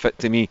 100% fit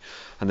to me,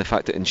 and the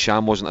fact that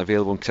Insham wasn't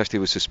available and Christie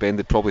was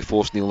suspended probably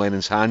forced Neil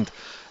Lennon's hand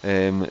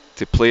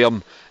to play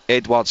him.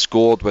 Edouard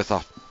scored with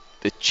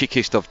the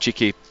cheekiest of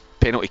cheeky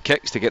penalty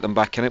kicks to get them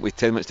back in it with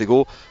 10 minutes to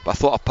go, but I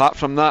thought apart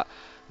from that,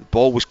 the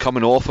ball was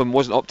coming off him,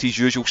 wasn't up to his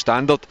usual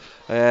standard.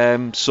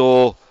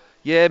 So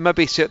yeah,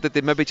 maybe did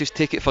they maybe just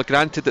take it for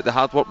granted that the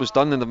hard work was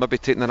done and they've maybe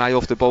taken an eye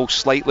off the ball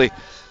slightly?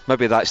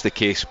 Maybe that's the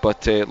case,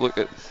 but look,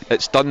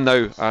 it's done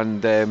now,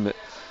 and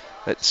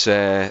it's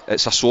a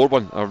sore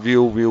one, a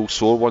real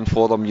sore one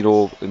for them,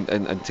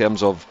 in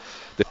terms of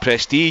the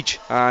prestige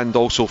and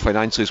also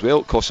financially as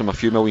well. It cost them a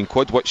few million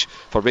quid, which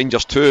for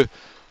Rangers too,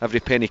 every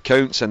penny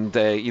counts, and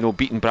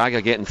beating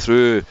Braga, getting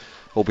through,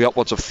 will be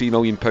upwards of £3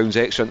 million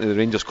extra into the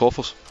Rangers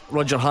coffers.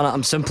 Roger Hannah,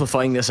 I'm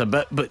simplifying this a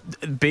bit,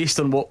 but based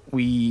on what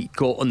we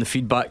got on the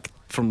feedback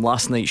from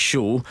last night's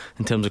show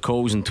in terms of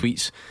calls and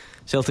tweets,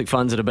 Celtic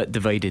fans are a bit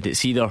divided.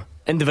 It's either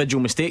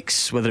individual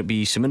mistakes, whether it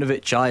be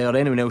Simunovic, Ajer,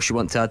 anyone else you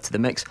want to add to the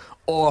mix,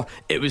 or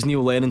it was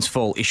Neil Lennon's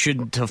fault. He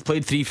should have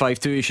played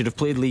 3-5-2, he should have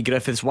played Lee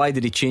Griffiths. Why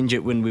did he change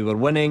it when we were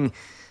winning?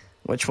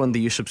 Which one do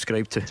you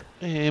subscribe to?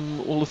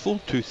 Well, the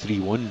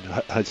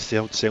 4-2-3-1 has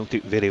served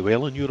Celtic very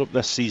well in Europe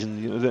this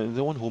season.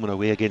 They won home and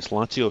away against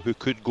Lazio, who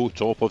could go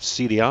top of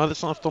Serie A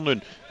this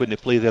afternoon when they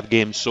play their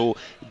games. So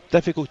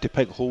difficult to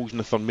pick holes in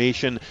the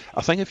formation.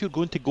 I think if you're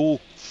going to go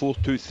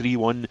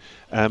 4-2-3-1,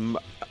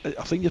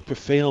 I think your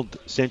preferred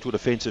central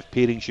defensive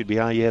pairing should be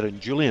Ajer and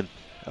Julian.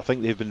 I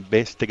think they've been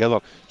best together,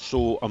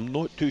 so I'm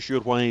not too sure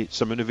why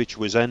Simunovic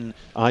was in,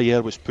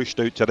 Ajer was pushed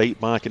out to right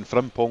back and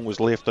Frimpong was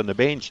left on the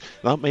bench.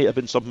 That might have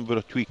been something we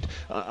were tweaked.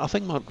 I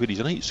think Mark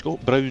Goody's right.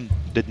 Scott Brown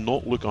did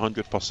not look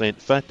 100%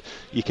 fit.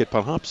 You could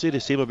perhaps say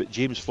the same about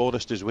James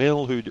Forrest as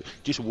well, who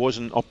just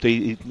wasn't up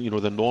to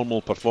the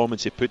normal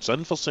performance he puts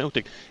in for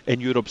Celtic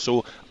in Europe.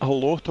 So a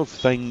lot of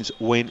things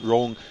went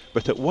wrong,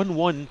 but at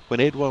 1-1,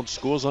 when Edouard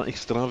scores that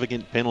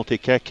extravagant penalty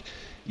kick,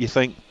 you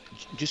think,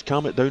 just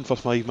calm it down for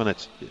 5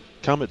 minutes.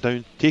 Calm it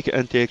down, take it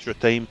into extra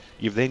time.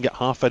 You've then got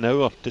half an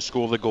hour to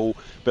score the goal,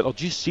 but there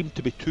just seemed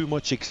to be too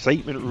much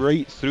excitement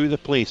right through the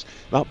place.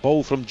 That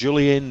ball from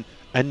Julian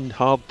in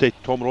hard to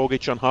Tom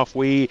Rogic on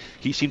halfway,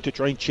 he seemed to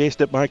try and chest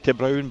it back to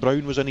Brown.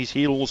 Brown was on his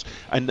heels,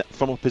 and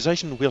from a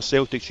position where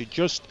Celtic should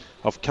just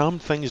have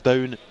calmed things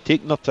down,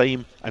 taken their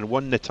time and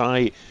won the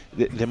tie,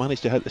 they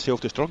managed to hit the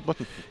self-destruct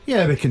button.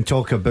 Yeah, we can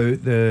talk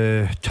about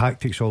the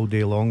tactics all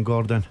day long,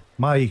 Gordon.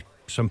 My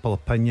simple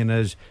opinion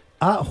is,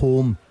 at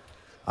home,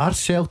 are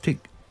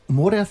Celtic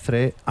more a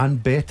threat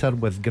and better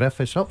with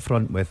Griffiths up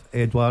front with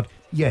Edouard?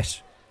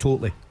 Yes,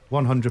 totally,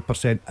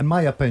 100% in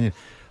my opinion.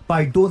 But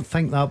I don't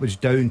think that was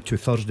down to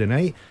Thursday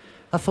night.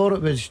 I thought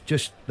it was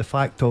just the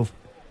fact of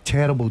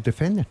terrible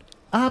defending,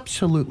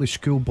 absolutely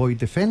schoolboy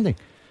defending.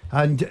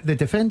 and the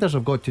defenders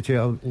have got to take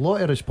a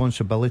lot of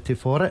responsibility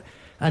for it.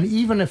 And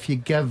even if you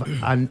give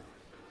an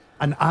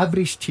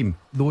average team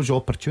those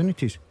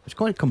opportunities, it's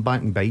going to come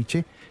back and bite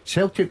you.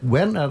 Celtic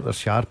weren't at their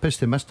sharpest.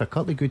 They missed a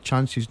couple of good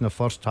chances in the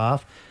first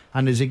half,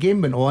 and as the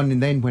game went on,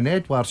 and then when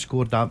Edouard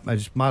scored that,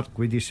 as Mark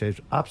Guidi says,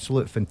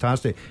 absolute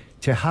fantastic.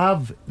 To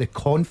have the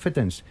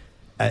confidence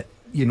at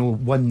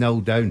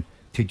 1-0 down,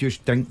 to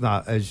just think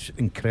that is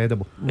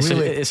incredible.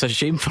 Really, it's a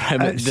shame for him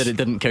that it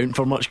didn't count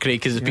for much, Craig,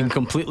 because it's been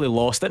completely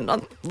lost. And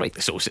right,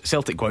 so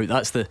Celtic go out,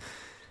 that's the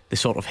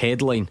sort of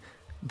headline.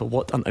 But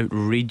what an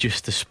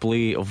outrageous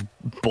display of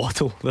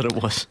bottle that it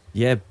was.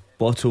 Yeah,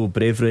 bottle,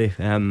 bravery,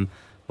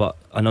 but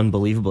an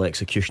unbelievable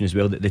execution as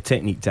well. The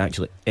technique to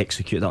actually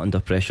execute that under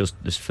pressure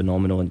is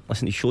phenomenal. And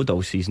listen, he showed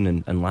all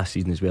season and last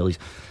season as well.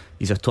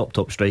 He's a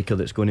top striker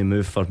that's going to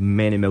move for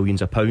many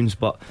millions of pounds.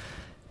 But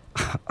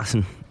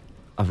listen,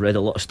 I've read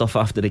a lot of stuff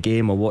after the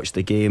game. I watched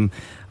the game.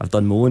 I've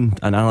done my own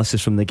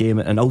analysis from the game,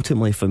 and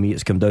ultimately for me,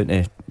 it's come down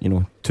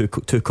to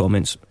two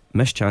comments: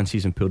 missed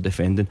chances and poor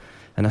defending.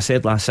 And I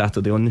said last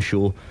Saturday on the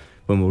show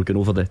when we were going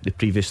over the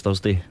previous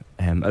Thursday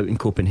out in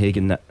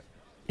Copenhagen that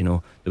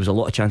there was a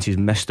lot of chances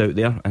missed out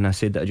there, and I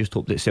said that I just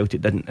hope that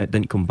Celtic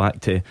didn't come back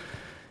to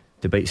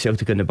bite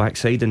Celtic on the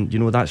backside, and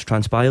that's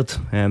transpired.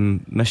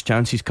 Missed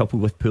chances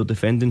coupled with poor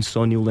defending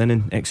saw Neil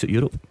Lennon exit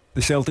Europe.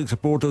 The Celtic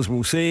supporters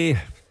will say,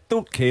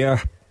 don't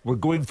care, we're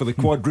going for the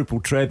quadruple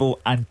treble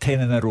and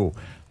 10 in a row.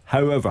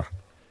 However,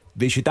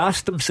 they should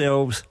ask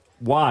themselves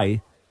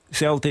why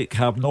Celtic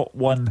have not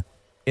won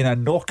in a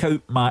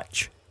knockout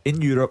match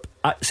in Europe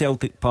at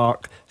Celtic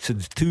Park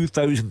since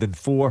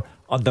 2004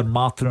 under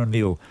Martin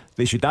O'Neill.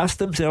 They should ask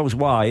themselves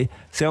why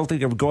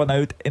Celtic have gone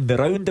out in the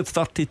round of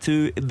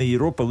 32 in the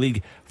Europa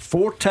League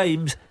 4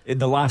 times in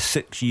the last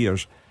 6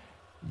 years.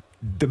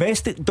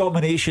 Domestic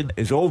domination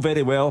is all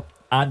very well,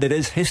 and it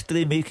is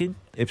history making.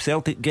 If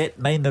Celtic get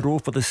 9 in a row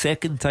for the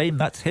second time,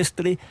 that's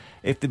history.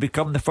 If they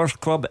become the first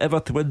club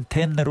ever to win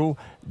 10 in a row,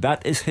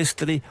 that is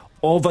history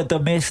of a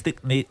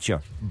domestic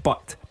nature.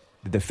 But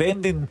the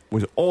defending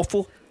was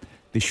awful.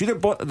 They should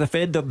have bought a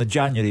defender in the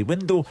January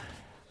window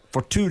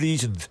for 2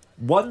 reasons.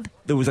 One,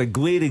 there was a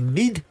glaring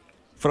need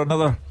for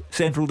another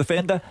central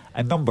defender,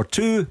 and number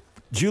 2,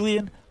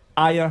 Julian,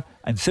 Ayer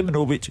and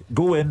Simonovic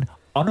go in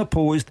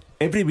unopposed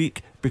every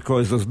week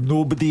because there's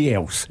nobody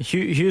else.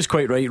 Hugh's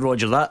quite right,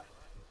 Roger. That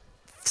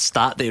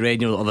stat that you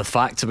read, or the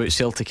facts about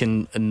Celtic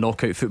in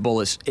knockout football,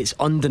 it's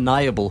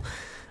undeniable.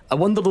 I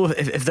wonder though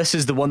if this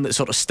is the one that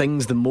sort of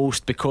stings the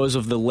most because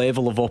of the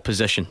level of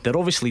opposition. They're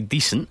obviously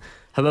decent,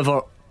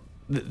 however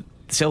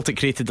Celtic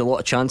created a lot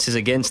of chances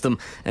against them,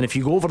 and if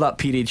you go over that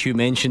period Hugh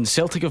mentioned,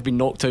 Celtic have been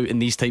knocked out in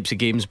these types of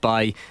games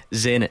by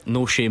Zenit,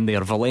 no shame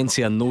there,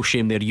 Valencia, no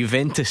shame there,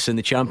 Juventus in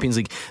the Champions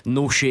League,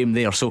 no shame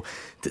there. So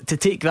to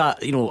take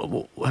that,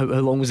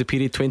 how long was the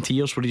period? 20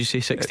 years? What did you say?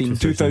 16?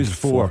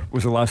 2004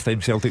 was the last time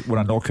Celtic won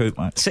a knockout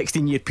match.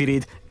 16-year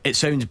period. It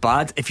sounds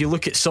bad. If you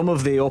look at some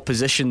of the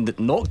opposition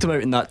that knocked them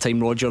out in that time,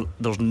 Roger,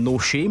 there's no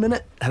shame in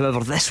it. However,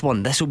 this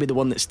will be the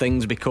one that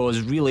stings, because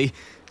really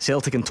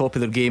Celtic on top of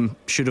their game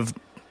should have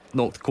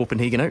knocked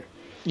Copenhagen out.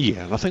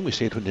 Yeah, and I think we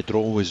said when the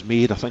draw was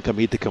made, I think I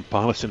made the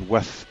comparison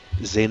with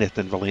Zenit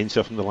and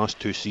Valencia from the last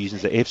 2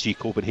 seasons, that FC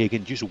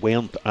Copenhagen just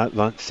weren't at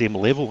that same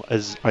level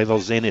as either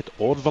Zenit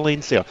or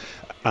Valencia.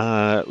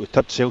 We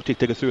tipped Celtic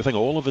to go through. I think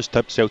all of us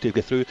tipped Celtic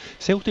to go through.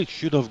 Celtic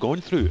should have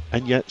gone through,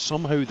 and yet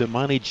somehow they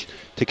managed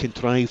to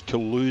contrive to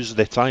lose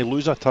a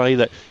tie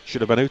that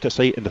should have been out of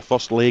sight in the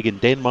first leg in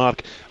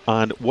Denmark.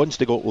 And once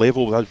they got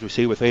level, as we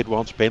say, with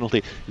Edouard's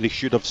penalty, they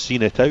should have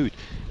seen it out.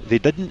 They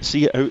didn't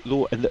see it out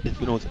though, and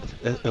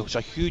it was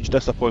a huge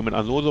disappointment.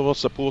 I know there were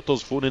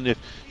supporters phoning the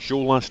show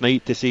last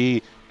night to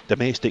say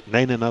domestic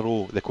 9 in a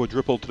row, the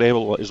quadruple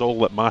treble is all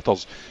that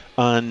matters,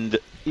 and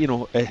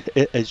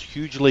it is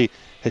hugely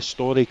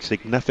historic,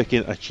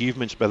 significant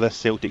achievements by this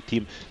Celtic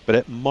team, but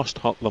it must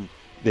hurt them,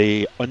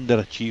 the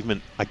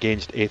underachievement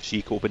against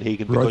FC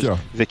Copenhagen, because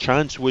Roger, the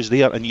chance was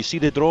there. And you see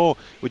the draw.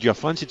 Would you have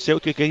fancied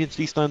Celtic against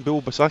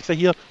Istanbul Basaksehir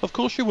here? Of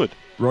course you would.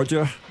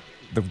 Roger,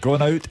 they've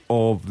gone out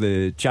of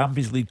the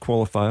Champions League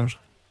qualifiers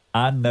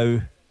and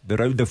now the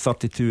round of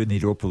 32 in the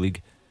Europa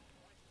League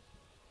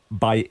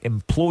by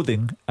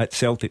imploding at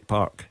Celtic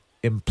Park,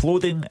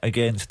 imploding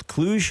against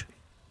Cluj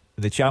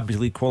in the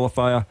Champions League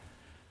qualifier.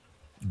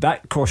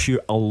 That costs you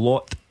a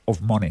lot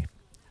of money,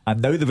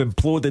 and now they've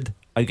imploded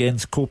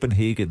against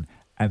Copenhagen,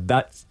 and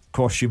that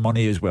costs you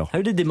money as well.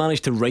 How did they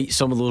manage to right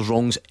some of those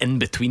wrongs in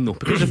between though?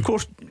 Because of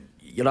course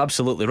you're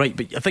absolutely right,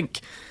 but I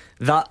think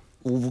that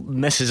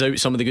misses out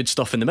some of the good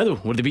stuff in the middle,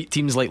 where they beat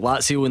teams like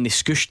Lazio and they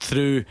scooshed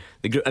through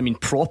the group. I mean,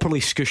 properly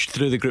scooshed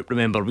through the group.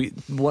 Remember, we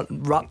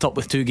wrapped up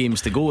with 2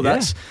 games to go.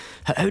 That's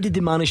how did they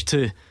manage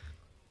to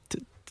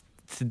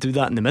do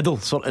that in the middle,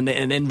 and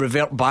then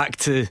revert back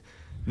to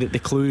the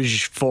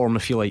Cluj form,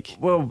 if you like?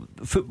 Well,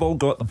 football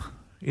got them.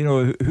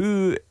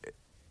 Who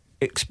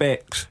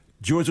expects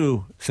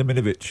Jozo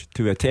Simonovic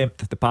to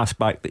attempt the pass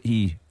back that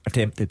he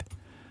attempted?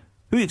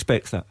 Who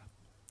expects that?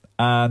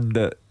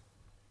 And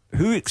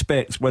who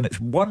expects when it's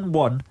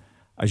 1-1,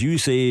 as you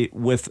say,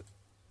 with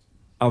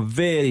a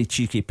very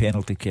cheeky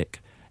penalty kick.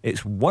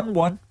 It's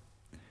 1-1.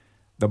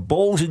 The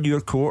ball's in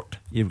your court.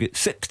 You've got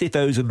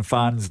 60,000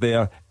 fans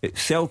there.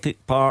 It's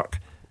Celtic Park.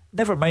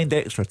 Never mind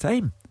extra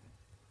time.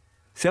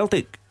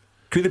 Celtic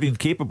could have been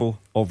capable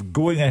of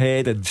going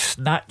ahead and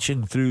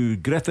snatching through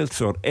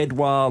Griffiths or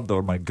Edward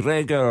or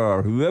McGregor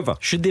or whoever.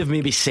 Should they have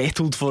maybe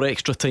settled for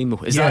extra time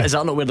though? Is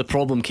that not where the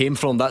problem came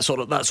from? That sort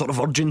of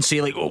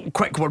urgency, like, oh,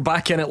 quick, we're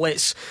back in it.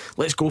 Let's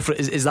go for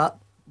it. Is that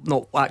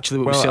not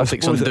actually what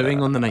Celtic's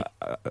undoing on the night?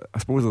 I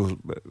suppose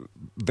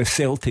the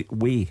Celtic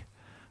way,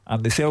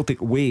 and the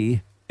Celtic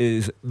way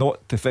is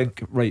not to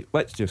think, right,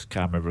 let's just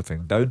calm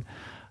everything down.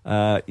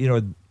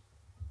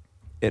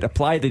 It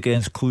applied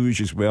against Cluj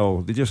as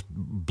well. They just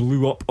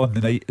blew up on the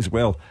night as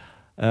well.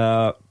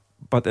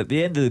 But at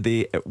the end of the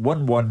day, at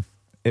 1-1,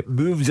 it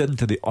moves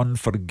into the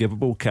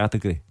unforgivable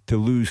category to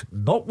lose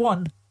not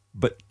one,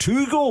 but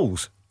 2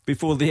 goals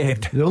before the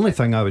end. The only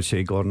thing I would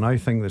say, Gordon, I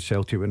think that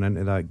Celtic went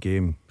into that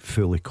game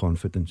fully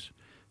confidence.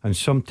 And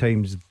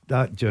sometimes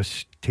that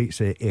just takes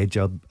the edge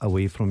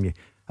away from you.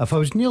 If I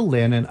was Neil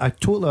Lennon, I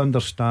totally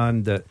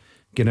understand that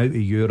going out of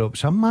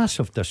Europe's a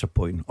massive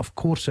disappointment. Of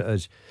course it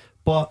is.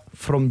 But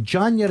from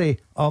January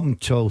up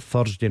until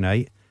Thursday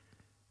night,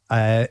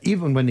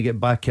 even when they get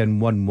back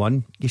in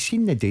 1-1, you've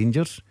seen the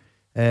dangers.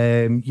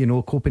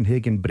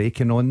 Copenhagen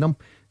breaking on them.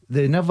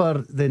 They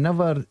never.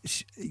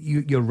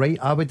 You're right.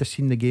 I would have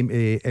seen the game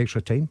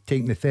extra time,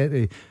 taking the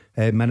 30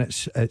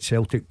 minutes at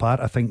Celtic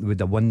Park. I think they would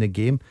have won the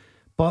game.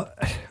 But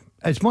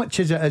as much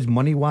as it is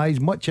money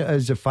wise, much as it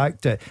is the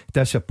fact that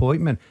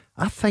disappointment,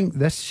 I think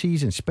this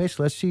season,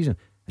 especially this season,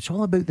 it's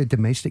all about the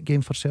domestic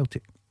game for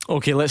Celtic.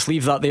 Okay, let's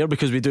leave that there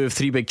because we do have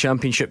 3 big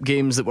championship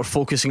games that we're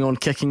focusing on,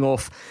 kicking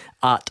off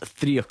at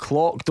 3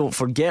 o'clock. Don't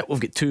forget,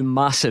 we've got 2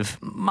 massive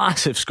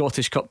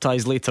Scottish Cup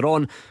ties later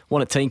on.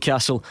 One at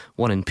Tynecastle,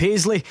 one in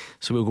Paisley.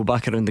 So we'll go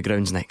back around the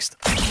grounds next.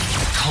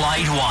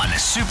 Clyde One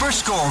Super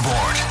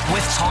Scoreboard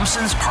with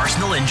Thompson's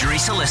personal injury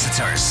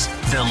solicitors,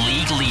 the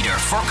league leader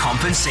for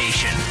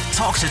compensation.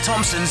 Talk to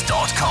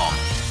Thompsons.com.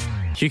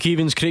 Hugh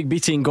Keevins, Craig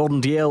Beattie and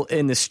Gordon Dalziel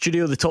in the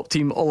studio. The top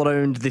team all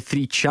around the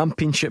 3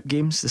 championship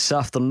games this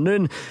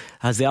afternoon.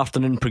 As the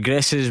afternoon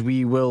progresses,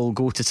 we will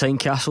go to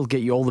Tynecastle,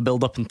 get you all the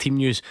build up and team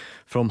news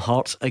from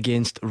Hearts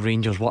against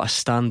Rangers. What a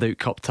standout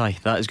cup tie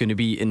that is going to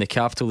be in the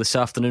capital this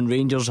afternoon.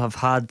 Rangers have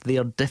had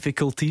their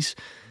difficulties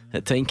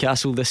at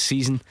Tynecastle this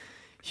season,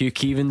 Hugh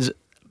Keevins,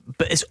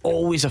 but it's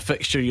always a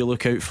fixture you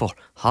look out for.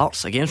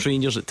 Hearts against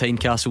Rangers at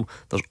Tynecastle,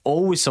 there's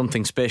always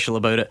something special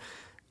about it.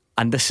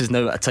 And this is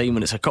now at a time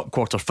when it's a cup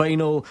quarter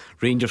final.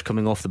 Rangers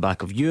coming off the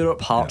back of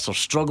Europe. Hearts are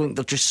struggling.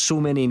 There are just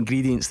so many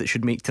ingredients that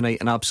should make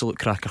tonight an absolute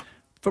cracker.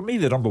 For me,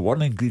 the number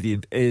one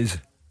ingredient is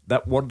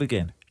that word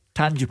again,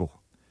 tangible.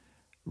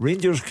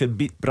 Rangers can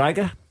beat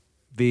Braga.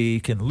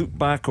 They can look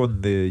back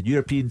on the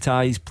European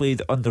ties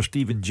played under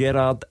Steven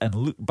Gerrard and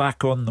look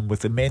back on them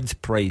with immense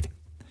pride.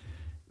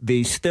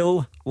 They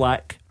still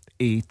lack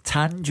a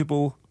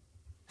tangible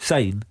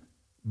sign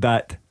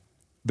that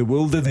the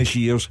wilderness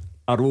years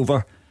are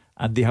over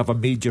and they have a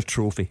major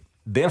trophy.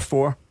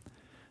 Therefore,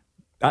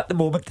 at the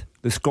moment,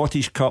 the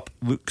Scottish Cup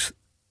looks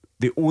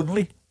the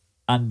only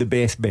and the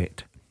best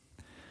bet.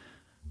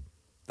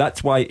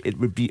 That's why it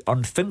would be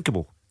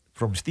unthinkable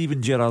from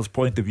Steven Gerrard's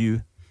point of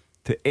view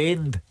to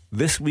end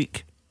this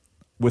week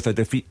with a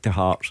defeat to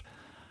Hearts.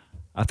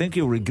 I think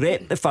he'll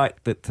regret the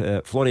fact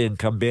that Florian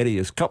Kamberi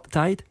is cup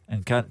tied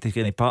and can't take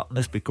any part in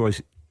this,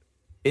 because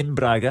in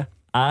Braga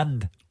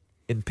and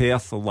in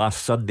Perth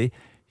last Sunday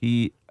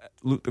he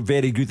looked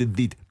very good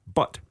indeed.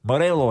 But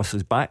Morelos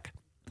is back,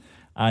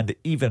 and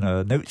even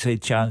an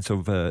outside chance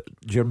of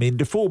Jermaine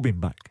Defoe being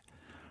back.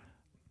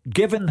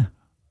 Given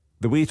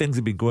the way things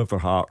have been going for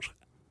Hearts,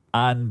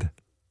 and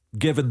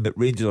given that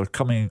Rangers are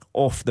coming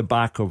off the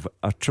back of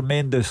a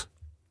tremendous,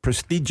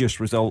 prestigious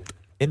result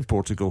in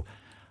Portugal,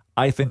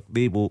 I think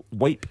they will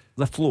wipe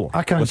the floor.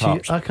 I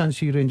can't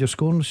see Rangers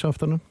scoring this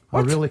afternoon.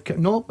 What? I really can't.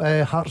 No,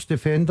 Hearts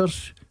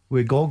defenders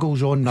with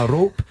goggles on a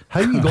rope. How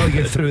are you going to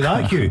get through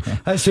that, Hugh?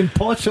 It's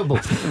impossible.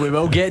 We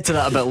will get to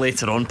that a bit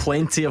later on.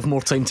 Plenty of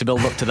more time to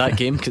build up to that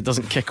game, because it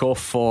doesn't kick off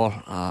for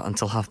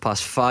until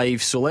 5:30.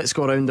 So let's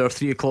go around our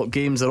 3 o'clock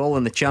games. They're all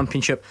in the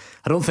Championship.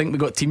 I don't think we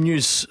got team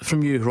news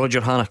from you,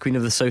 Roger Hannah, Queen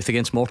of the South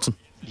against Morton.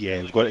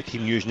 Yeah, we've got a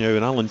team news now,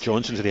 and Alan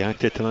Johnson's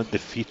reacted to that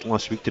defeat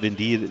last week to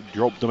Dundee that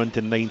dropped them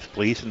into 9th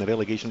place in the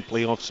relegation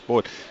playoff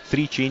spot.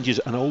 3 changes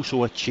and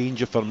also a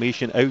change of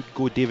formation. Out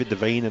go David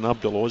Devine and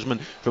Abdul Osman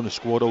from the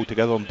squad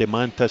altogether.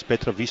 Demantas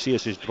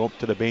Petrovicius is dropped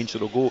to the bench, so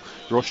they'll go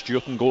Ross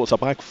Stewart and goal. It's a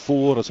back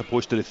 4 as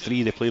opposed to the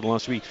 3 they played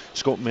last week.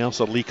 Scott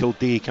Mercer, Lee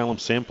Kildare, Callum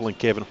Semple and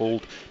Kevin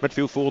Holt.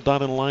 Midfield 4,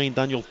 Darren Lyon,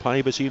 Daniel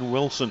Pybus, Ian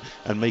Wilson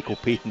and Michael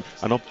Payton.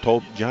 And up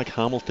top, Jack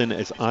Hamilton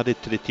is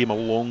added to the team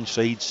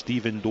alongside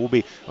Stephen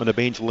Dobie. On the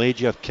bench, bench,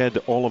 Ledger,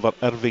 Kidd, Oliver,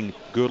 Irving,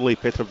 Gourley,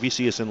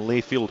 Petrovicius and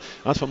Layfield.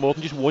 As for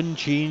Morton, just one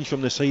change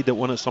from the side that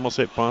won at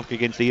Somerset Park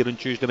against Ayr on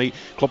Tuesday night.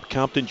 Club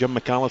captain Jim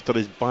McAllister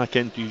is back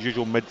into his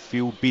usual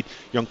midfield beat.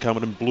 Young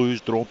Cameron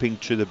Blues dropping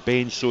to the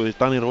bench. So there's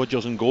Danny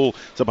Rogers in goal.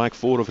 It's a back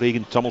four of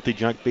Regan Tumulty,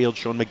 Jack Baird,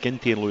 Sean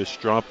McGinty and Lewis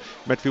Strapp.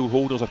 Midfield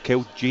holders are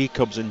Kel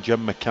Jacobs and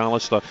Jim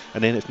McAllister.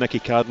 And then it's Nicky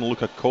Cadden,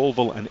 Luca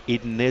Colville and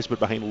Aidan Nesbitt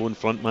behind lone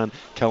frontman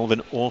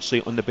Calvin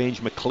Orsay. On the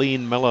bench,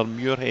 McLean, Miller,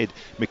 Muirhead,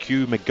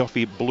 McHugh,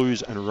 McGuffey,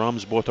 Blues and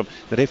Ramsbottom.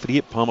 The referee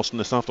at Palmerston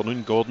this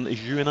afternoon, Gordon,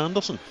 is Ewan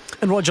Anderson.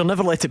 And Roger,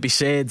 never let it be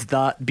said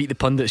that Beat the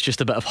Pundit's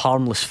just a bit of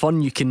harmless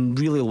fun. You can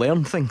really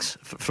learn things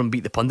from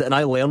Beat the Pundit, and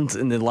I learned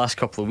in the last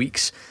couple of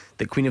weeks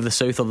that Queen of the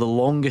South are the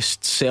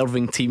longest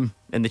serving team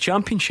in the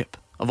Championship.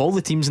 Of all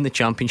the teams in the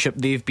Championship,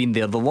 they've been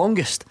there the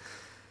longest.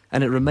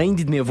 And it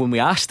reminded me of when we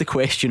asked the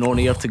question on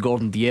air to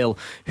Gordon Dalziel,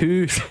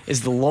 who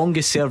is the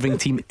longest serving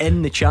team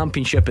in the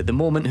Championship at the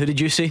moment? Who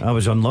did you say? I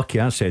was unlucky,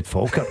 I said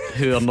Falkirk.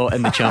 Who are not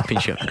in the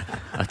Championship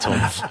at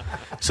all.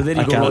 So there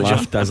you go, Roger.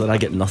 Roger. Dazzler, I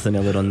get nothing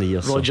earlier on the year.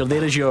 Roger,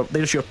 so.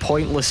 there's your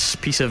pointless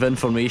piece of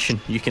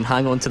information. You can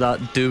hang on to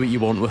that, do what you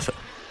want with it.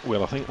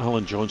 Well, I think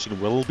Alan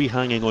Johnson will be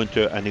hanging on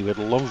to it, and he would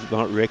love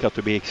that record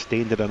to be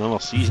extended another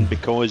season,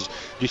 because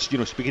just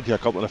speaking to a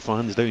couple of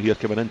fans down here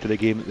coming into the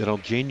game, there are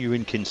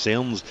genuine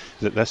concerns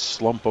that this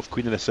slump of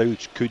Queen of the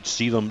South could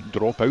see them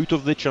drop out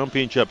of the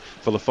Championship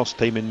for the first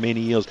time in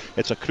many years.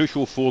 It's a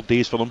crucial 4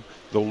 days for them.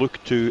 They'll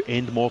look to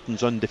end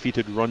Morton's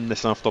undefeated run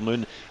this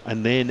afternoon,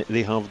 and then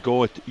they have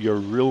got your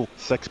real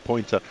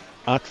 6-pointer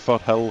at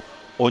Firhill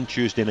on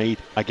Tuesday night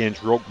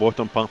against rock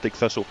bottom Partick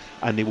Thistle,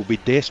 and they will be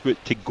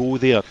desperate to go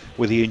there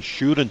with the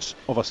insurance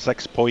of a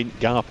 6-point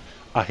gap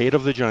ahead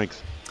of the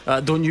Jags.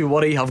 Don't you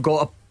worry, I've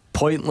got a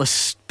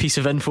pointless piece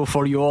of info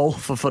for you all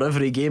for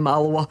every game.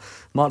 Alloa,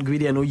 Mark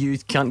Guidi, I know you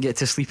can't get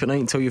to sleep at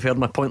night until you've heard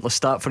my pointless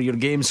stat for your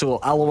game. So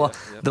Alloa,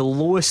 the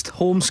lowest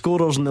home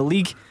scorers in the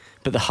league,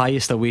 but the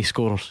highest away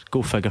scorers.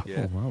 Go figure.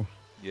 Oh wow.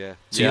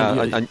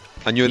 So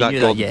I knew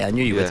that. Yeah, I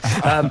knew you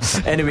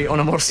would. Anyway, on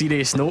a more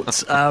serious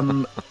note,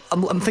 I'm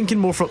thinking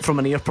more from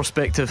an Ayr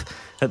perspective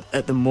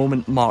at the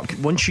moment, Mark.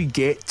 Once you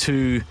get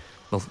to,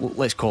 well,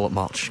 let's call it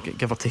March,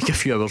 give or take a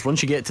few hours.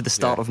 Once you get to the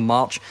start of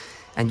March,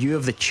 and you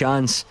have the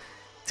chance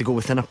to go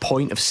within a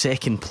point of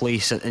second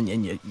place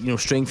and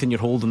strengthen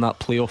your hold in that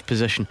playoff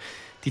position, do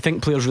you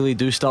think players really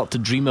do start to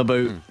dream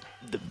about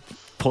the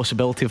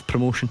possibility of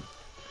promotion?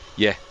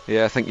 Yeah,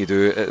 I think you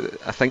do.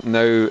 I think now,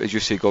 as you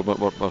say, Gordon,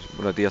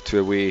 we're a day or two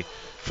away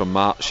from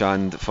March,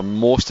 and for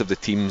most of the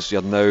teams,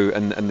 you're now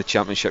in the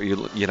Championship,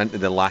 you're into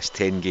the last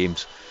 10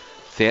 games.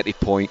 30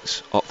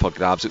 points up for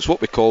grabs. It's what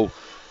we call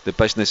the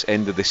business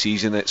end of the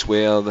season. It's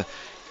where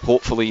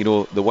hopefully,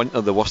 the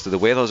winter, the worst of the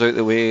weather's out of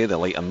the way, the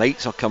lighter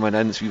nights are coming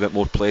in, it's a wee bit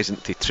more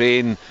pleasant to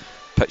train,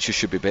 pitches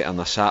should be better on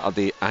a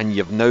Saturday, and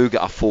you've now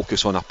got a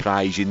focus on a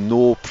prize. You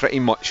know pretty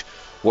much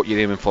what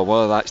you're aiming for,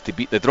 whether that's to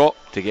beat the drop,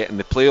 to get in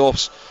the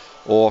playoffs,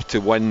 or to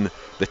win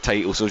the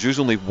title. So there's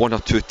usually 1 or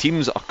 2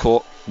 teams that are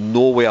caught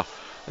nowhere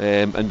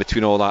in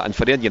between all that. And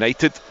for Ayr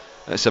United,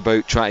 it's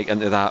about trying to get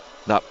into that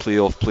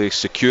playoff place,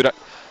 secure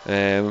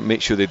it,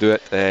 make sure they do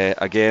it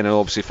again. And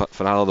obviously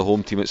for our the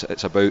home team,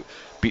 it's about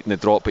beating the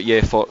drop. But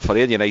yeah, for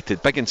Ayr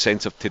United, big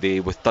incentive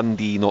today with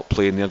Dundee not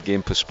playing their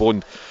game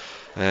postponed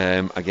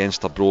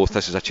against Arbroath.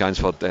 This is a chance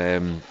for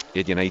Ayr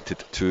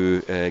United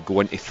to go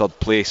into third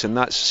place, and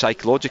that's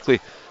psychologically,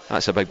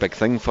 that's a big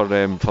thing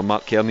for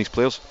Mark Kearney's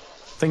players.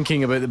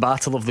 Thinking about the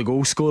battle of the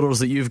goal scorers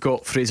that you've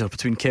got, Fraser,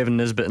 between Kevin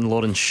Nisbet and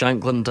Lawrence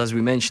Shankland, as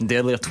we mentioned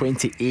earlier,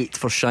 28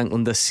 for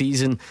Shankland this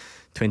season,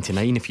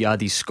 29 if you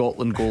add his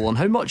Scotland goal on.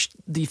 How much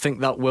do you think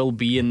that will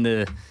be in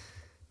the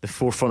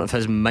forefront of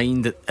his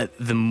mind at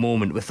the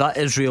moment, with that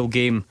Israel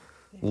game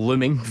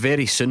looming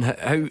very soon?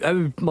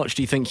 How much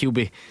do you think he'll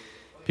be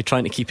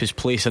trying to keep his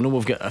place? I know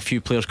we've got a few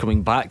players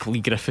coming back, Lee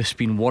Griffiths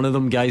being one of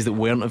them, guys that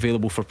weren't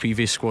available for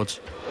previous squads.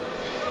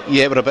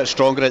 Yeah, we're a bit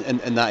stronger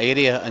in that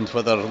area, and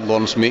whether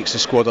Lawrence makes the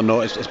squad or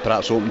not is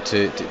perhaps open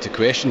to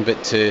question.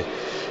 But to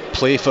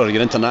play for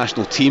your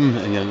international team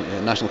and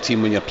your national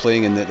team when you're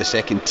playing in the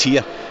second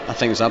tier, I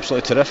think is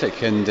absolutely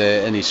terrific.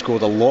 And he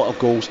scored a lot of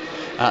goals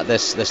at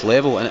this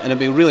level, and it'll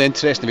be really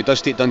interesting if he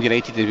does take Dundee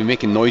United. He'll be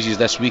making noises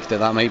this week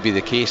that might be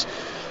the case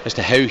as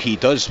to how he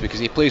does, because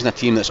he plays in a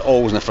team that's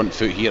always in the front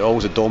foot here,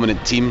 always a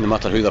dominant team no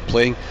matter who they're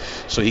playing,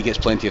 so he gets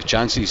plenty of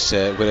chances,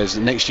 whereas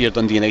next year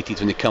Dundee United,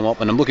 when they come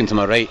up, and I'm looking to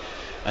my right,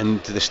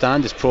 and the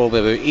stand is probably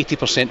about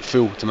 80%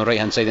 full to my right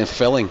hand side and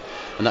filling,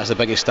 and that's the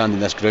biggest stand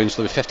in this ground,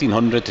 so there'll be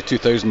 1,500 to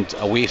 2,000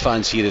 away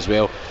fans here as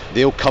well.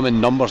 They'll come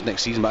in numbers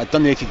next season, but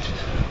Dundee United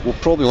will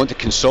probably want to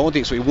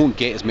consolidate, so he won't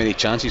get as many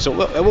chances.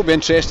 So it will be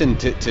interesting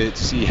to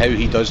see how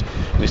he does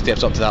when he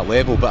steps up to that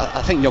level. But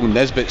I think young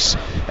Nisbet's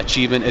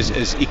achievement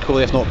is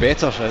equally, if not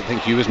better. I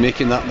think Hugh was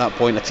making that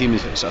point. A team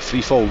is a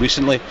free fall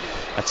recently,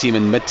 a team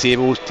in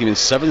mid-table, a team in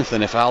 7th,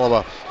 and if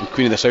Alloa and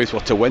Queen of the South were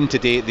to win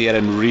today, they are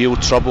in real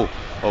trouble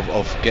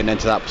of getting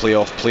into that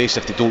playoff place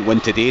if they don't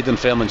win today,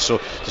 Dunfermline. So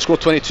to score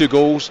 22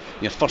 goals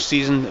in your first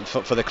season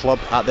for the club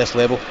at this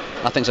level,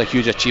 I think it's a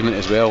huge achievement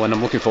as well, and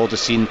I'm looking forward to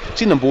seeing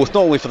them both,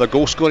 not only for their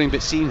goal scoring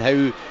but seeing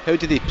how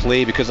do they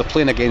play, because they're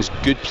playing against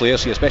good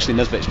players here, especially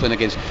Nisbet's playing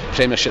against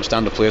Premiership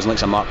standard players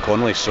like Mark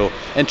Connolly. So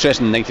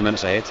interesting 90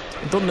 minutes ahead.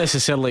 I don't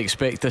necessarily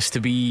expect this to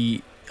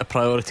be a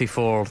priority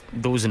for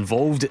those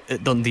involved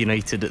at Dundee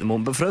United at the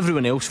moment, but for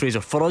everyone else, Fraser,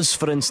 for us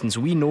for instance,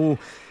 we know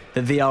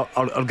that they are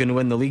going to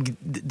win the league.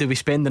 Do we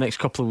spend the next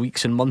couple of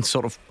weeks and months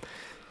sort of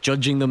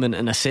judging them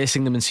and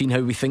assessing them and seeing how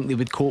we think they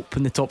would cope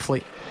in the top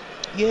flight?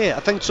 Yeah, I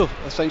think so.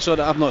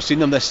 I've not seen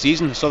them this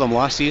season. I saw them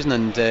last season,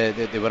 and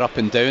they were up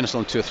and down. I saw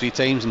them 2 or 3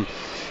 times, and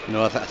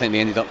I think they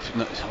ended up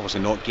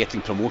obviously not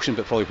getting promotion,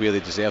 but probably where they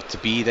deserved to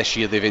be. This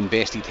year they've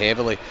invested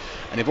heavily,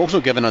 and they've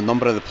also given a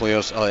number of the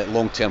players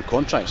long-term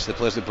contracts. The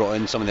players they brought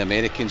in, some of the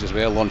Americans as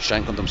well, Lon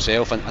Shankland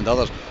himself and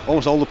others.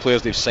 Almost all the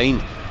players they've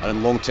signed are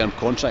in long-term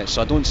contracts,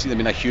 so I don't see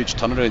them in a huge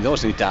turnaround. They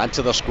also need to add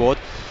to their squad,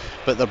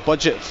 but their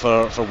budget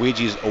for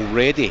wages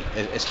already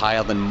is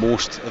higher than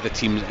most of the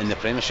teams in the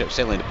Premiership,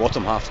 certainly in the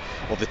bottom half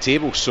of the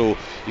table. So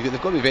they've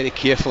got to be very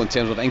careful in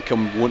terms of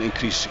income won't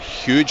increase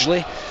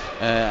hugely,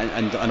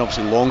 and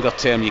obviously longer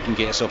term you can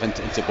get yourself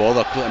into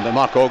bother. And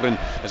Mark Ogren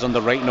is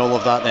underwriting all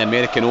of that, the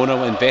American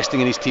owner,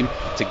 investing in his team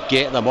to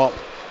get them up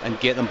and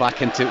get them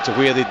back into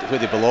where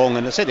they belong.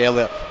 And I said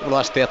earlier, over the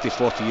last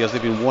 30-40 years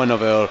they've been one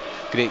of our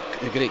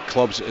great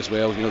clubs as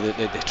well.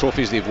 The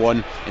trophies they've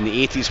won in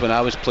the 80s when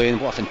I was playing,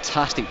 what a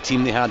fantastic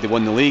team they had. They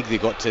won the league, they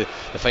got to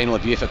the final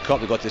of the UEFA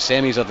Cup, they got to the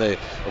semis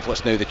of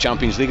what's now the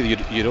Champions League,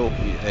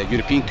 the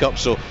European Cup.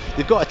 So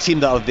they've got a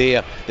team that are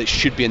there that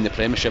should be in the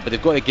Premiership, but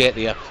they've got to get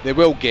there. They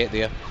will get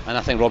there, and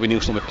I think Robbie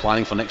Neilson will be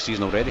planning for next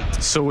season already.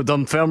 So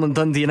Dunfermline,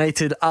 Dundee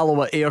United,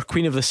 Alloa, Ayr,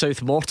 Queen of the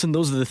South, Morton,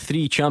 those are the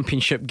 3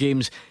 Championship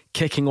games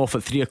kicking off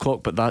at 3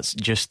 o'clock, but that's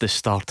just the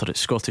starter. It's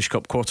Scottish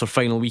Cup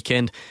quarter-final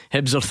weekend.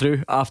 Hibs are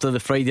through after the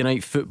Friday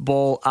night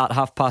football at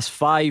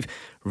 5:30.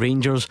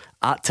 Rangers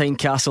at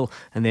Tynecastle,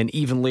 and then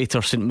even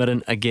later St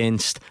Mirren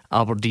against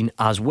Aberdeen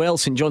as well.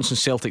 St Johnstone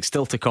Celtic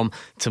still to come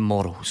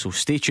tomorrow, so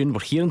stay tuned.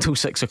 We're here until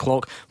 6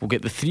 o'clock. We'll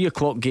get the 3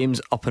 o'clock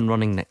games up and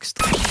running next.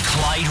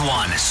 Clyde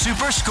One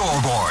Super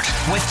Scoreboard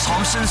with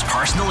Thompson's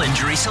personal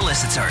injury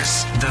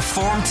solicitors, the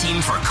form team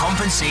for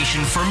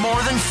compensation for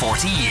more than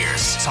 40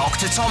 years. Talk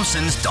to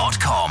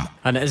Thompsons.com.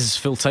 And it is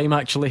full time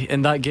actually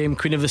in that game.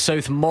 Queen of the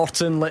South,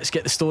 Morton. Let's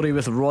get the story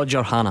with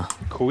Roger Hanna.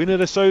 Queen of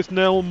the South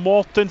 0,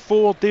 Morton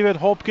 4. David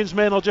Hopkins'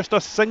 men are just a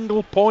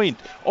single point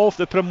off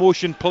the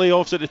promotion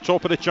playoffs at the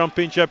top of the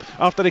Championship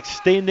after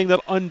extending their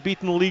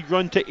unbeaten league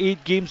run to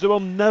 8 games. They were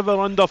never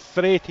under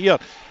threat here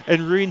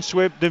in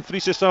rain-swept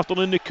Dumfries this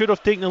afternoon. They could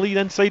have taken the lead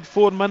inside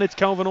 4 minutes.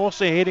 Calvin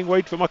Orsay heading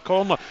wide from a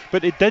corner,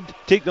 but they did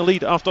take the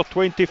lead after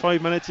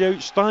 25 minutes. The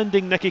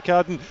outstanding Nicky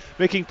Cadden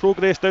making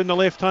progress down the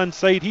left-hand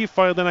side. He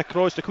fired in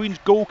across. The Queen's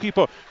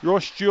goalkeeper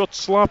Ross Stewart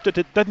slapped it.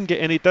 It didn't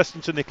get any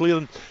distance in the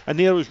clearance, and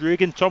there was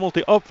Reagan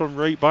Tumulty up from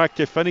right back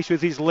to finish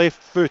with his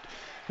left foot.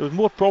 There was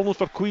more problems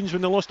for Queens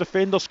when they lost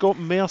defender Scott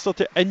Mercer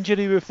to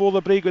injury before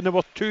the break when they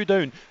were 2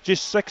 down,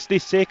 just 60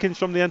 seconds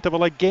from the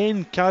interval.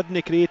 Again, Cadden,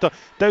 the creator,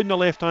 down the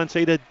left hand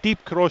side, a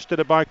deep cross to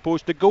the back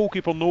post, the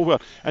goalkeeper nowhere,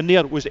 and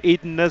there was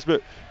Aidan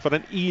Nisbet for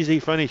an easy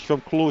finish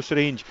from close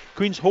range.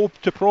 Queens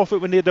hoped to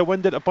profit when they had the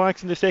wind at the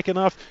backs in the second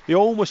half. They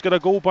almost got a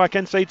goal back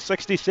inside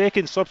 60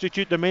 seconds.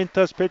 Substitute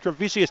Dementas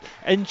Petrovicius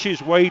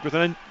inches wide with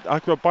an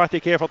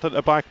acrobatic effort at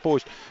the back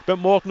post. But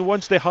Morton,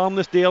 once they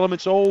harnessed the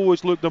elements,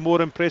 always looked the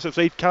more impressive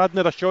side. Cadden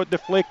had a shot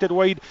deflected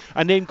wide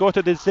and then got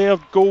a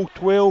deserved goal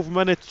 12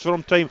 minutes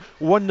from time.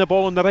 Won the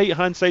ball on the right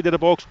hand side of the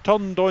box,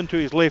 turned onto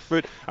his left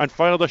foot and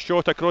fired a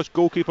shot across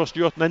goalkeeper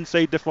Stewart and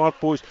inside the far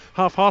post.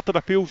 Half-hearted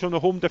appeals from the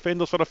home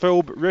defenders for a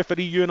foul, but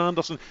referee Ewan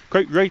Anderson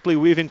quite rightly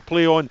waving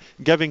play on,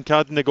 giving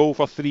Cadden the goal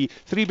for 3.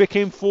 3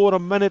 became 4 a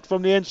minute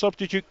from the end.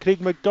 Substitute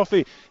Craig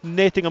McDuffie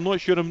netting. I'm not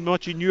sure how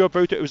much he knew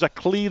about it. It was a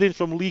clearance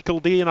from Lee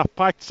Kildare in a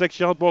packed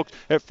 6-yard box.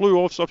 It flew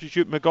off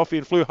substitute McGuffie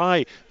and flew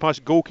high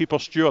past goalkeeper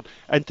Stewart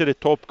into the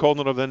top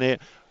corner of the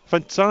net.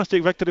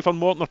 Fantastic victory for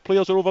Morton. Our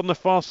players are over on the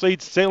far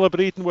side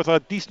celebrating with a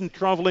decent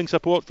travelling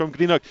support from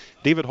Greenock.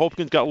 David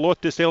Hopkins got a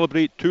lot to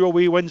celebrate. 2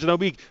 away wins in a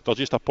week. They're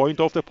just a point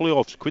off the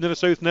playoffs. Queen of the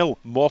South 0,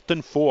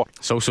 Morton 4.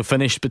 It's also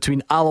finished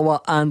between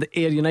Alloa and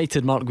Ayr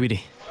United. Mark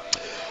Guidi.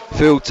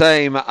 Full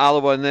time,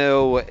 Alloa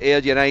 0, Ayr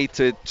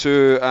United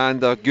 2,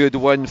 and a good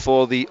win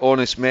for the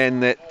Honest Men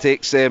that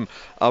takes them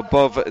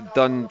above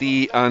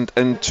Dundee and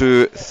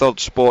into 3rd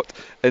spot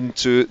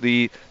into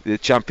the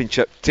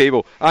Championship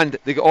table. And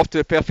they got off to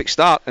a perfect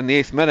start in the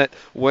 8th minute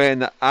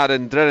when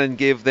Aaron Drinnan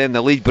gave them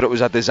the lead, but it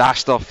was a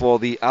disaster for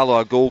the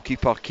Alloa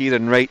goalkeeper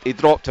Kieran Wright. He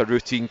dropped a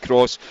routine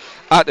cross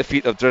at the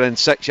feet of Drinnan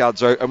 6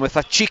 yards out, and with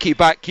a cheeky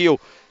back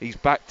heel, he's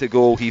back to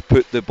goal. He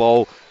put the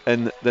ball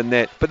in the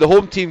net. But the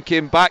home team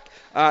came back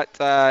at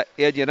Ayr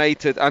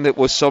United, and it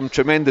was some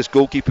tremendous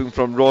goalkeeping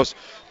from Ross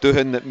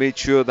Doohan that made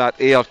sure that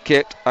Ayr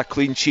kept a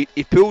clean sheet.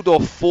 He pulled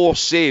off 4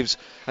 saves,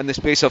 in the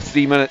space of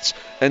 3 minutes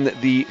in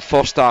the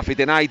first half. He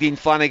denied Ian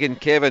Flanagan,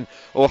 Kevin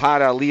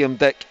O'Hara, Liam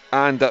Dick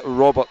and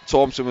Robert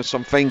Thompson with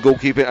some fine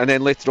goalkeeping, and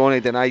then later on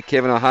he denied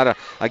Kevin O'Hara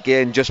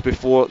again just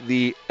before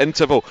the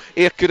interval.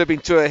 Ayr could have been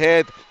 2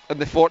 ahead in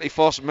the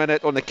 41st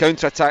minute. On the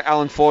counter-attack,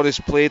 Alan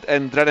Forrest played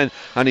in Drennan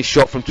and his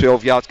shot from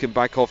 12 yards came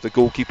back off the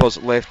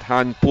goalkeeper's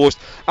left-hand post.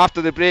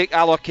 After the break,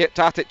 Alloa kept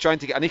at it, trying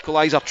to get an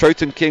equaliser.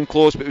 Troughton came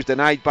close but was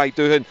denied by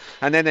Doohan,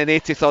 and then in the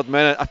 83rd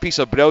minute, a piece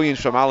of brilliance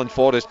from Alan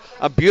Forrest,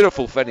 a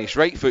beautiful finish,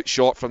 right foot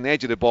shot from the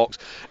edge of the box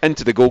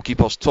into the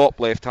goalkeeper's top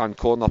left-hand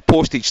corner,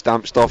 postage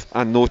stamp stuff,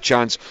 and no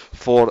chance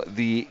for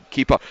the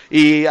keeper.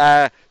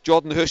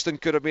 Jordan Houston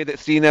could have made it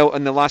 3-0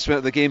 in the last minute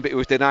of the game, but he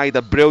was denied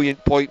a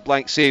brilliant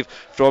point-blank save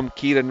from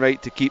Kieran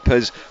Wright to keep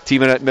his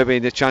team in it, maybe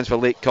in the chance for a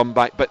late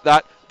comeback, but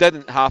that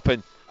didn't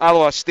happen.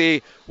 Alloa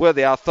stay where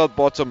they are, third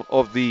bottom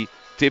of the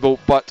table,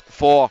 but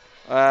for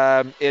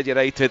Ayr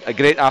United, a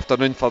great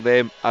afternoon for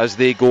them as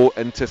they go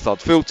into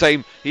third. Full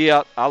time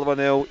here, Alloa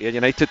 0, Ayr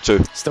United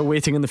 2. Still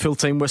waiting on the full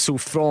time whistle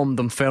from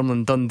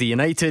Dunfermline Dundee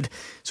United.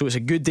 So it's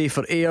a good day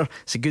for Ayr,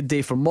 it's a good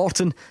day for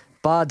Morton,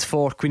 bad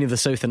for Queen of the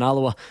South and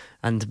Alloa,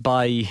 and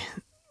by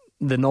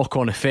the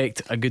knock-on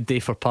effect, a good day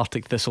for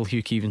Partick Thistle,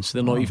 Hugh Keevins.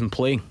 They're not even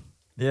playing.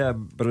 Yeah,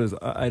 but as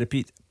I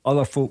repeat,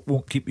 other folk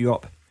won't keep you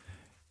up.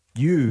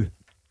 You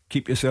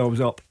keep yourselves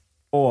up,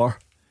 or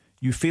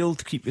you fail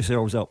to keep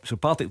yourselves up. So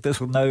Partick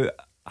Thistle now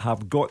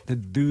have got to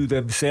do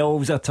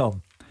themselves a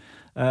turn.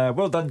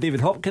 Well done,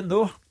 David Hopkin,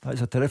 though.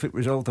 That's a terrific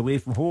result away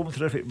from home,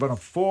 terrific run of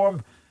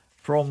form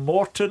from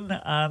Morton,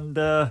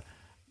 and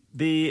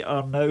they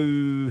are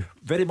now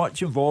very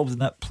much involved in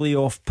that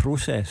playoff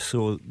process,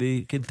 so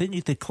they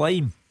continue to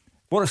climb.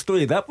 What a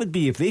story that would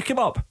be if they came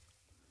up.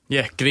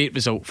 Yeah, great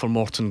result for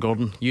Morton,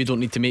 Gordon. You don't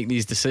need to make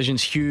these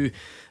decisions. Hugh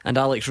and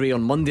Alex Ray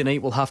on Monday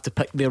night will have to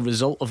pick their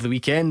result of the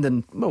weekend,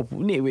 and well,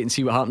 we need to wait and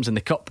see what happens in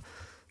the Cup,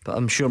 but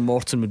I'm sure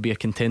Morton would be a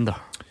contender.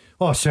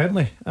 Oh,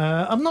 certainly.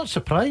 I'm not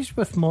surprised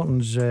with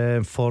Morton's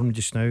form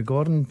just now,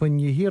 Gordon. When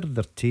you hear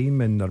their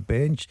team and their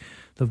bench,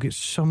 they've got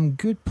some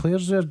good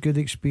players there, good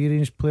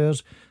experienced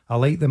players. I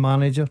like the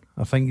manager.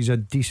 I think he's a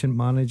decent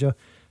manager.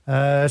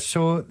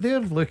 So they're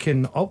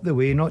looking up the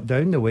way, not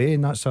down the way,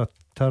 and that's a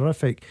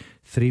terrific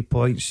 3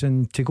 points.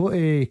 And to go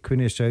to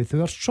Queen of South,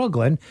 who are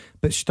struggling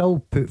but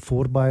still put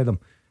 4 by them,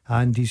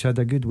 and he's had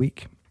a good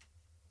week.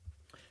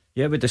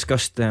 Yeah, we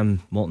discussed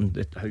Morton,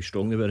 how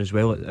strong they were as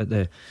well.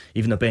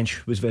 Even the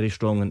bench was very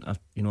strong, and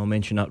I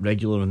mention that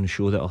regular on the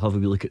show, that I'll have a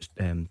wee look at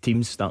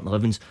teams starting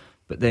 11s.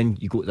 But then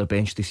you go to their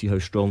bench to see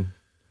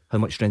how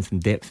much strength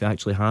and depth they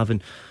actually have.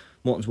 And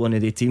Morton's one of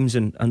the teams,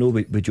 and I know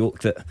we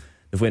joked that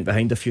they've went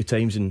behind a few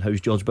times, and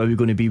how's George Bowie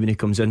going to be when he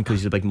comes in, because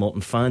he's a big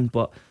Morton fan.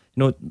 But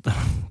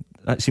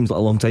that seems like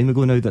a long time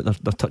ago now that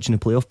they're touching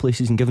the playoff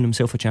places and giving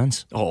himself a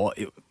chance. Oh,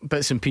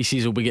 bits and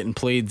pieces will be getting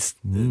played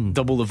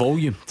double the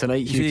volume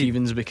tonight, Hugh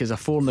Keevins, because a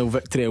 4-0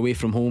 victory away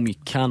from home, you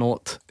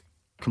cannot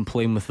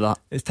complain with that.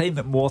 It's time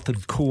that Morton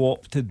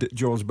co-opted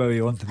George Bowie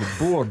onto the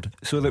board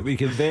so that we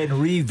can then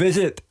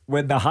revisit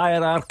when the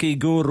hierarchy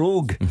go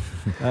rogue.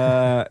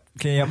 Can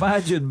you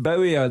imagine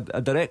Bowie a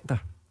director?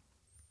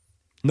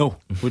 No,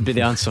 would be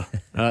the answer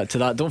to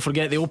that. Don't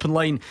forget, the open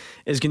line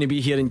is going to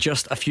be here in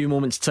just a few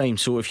moments' time.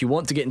 So if you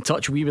want to get in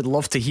touch, we would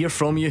love to hear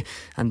from you.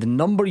 And the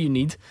number you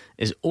need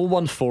is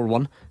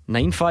 0141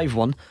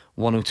 951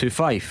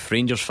 1025.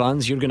 Rangers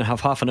fans, you're going to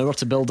have half an hour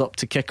to build up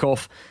to kick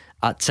off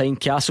at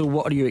Tynecastle.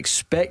 What are you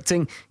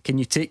expecting? Can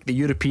you take the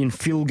European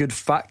feel-good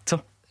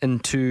factor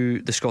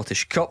into the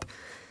Scottish Cup?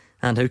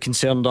 And how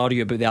concerned are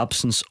you about the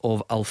absence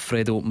of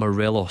Alfredo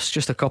Morelos?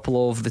 Just a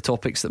couple of the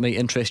topics that might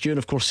interest you. And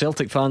of course,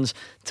 Celtic fans,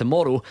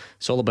 tomorrow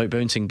it's all about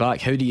bouncing back.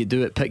 How do you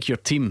do it? Pick your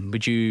team.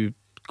 Would you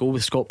go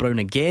with Scott Brown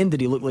again?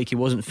 Did he look like he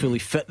wasn't fully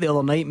fit the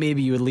other night?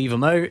 Maybe you would leave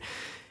him out.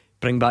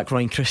 Bring back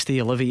Ryan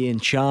Christie, Olivier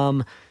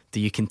Ncham. Do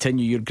you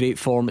continue your great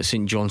form at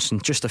St Johnstone?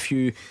 Just a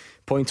few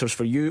pointers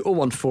for you.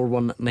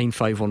 0141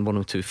 951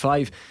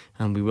 1025.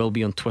 And we will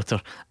be on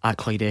Twitter at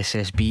Clyde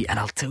SSB. And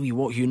I'll tell you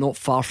what, you're not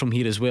far from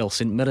here as well.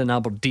 St Mirren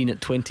Aberdeen at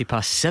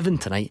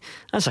 7:20 tonight.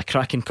 That's a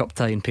cracking cup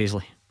tie in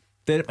Paisley.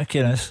 Derek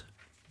McInnes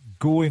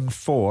going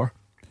for,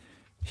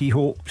 he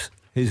hopes,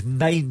 his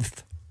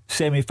 9th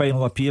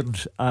semi-final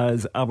appearance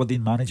as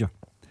Aberdeen manager.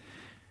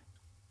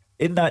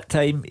 In that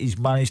time he's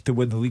managed to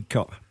win the League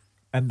Cup,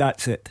 and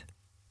that's it.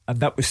 And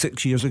that was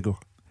 6 years ago.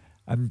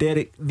 And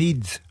Derek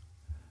needs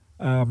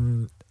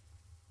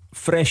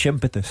fresh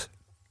impetus.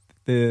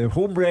 The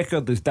home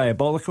record is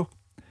diabolical.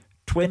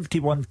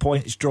 21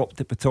 points dropped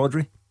at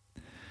Pittodrie,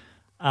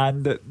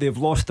 and they've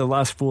lost the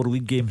last 4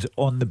 league games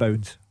on the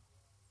bounce.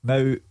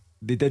 Now,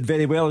 they did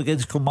very well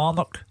against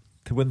Kilmarnock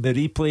to win the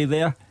replay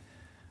there,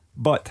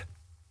 but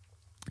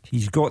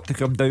he's got to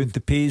come down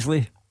to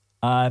Paisley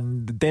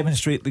and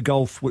demonstrate the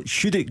gulf which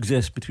should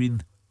exist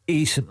between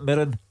a St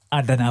Mirren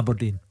and an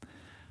Aberdeen.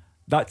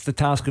 That's the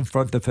task in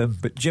front of him.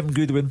 But Jim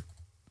Goodwin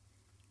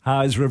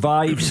has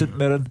revived St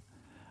Mirren,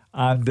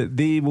 and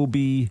they will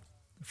be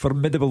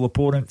formidable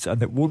opponents,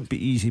 and it won't be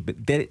easy.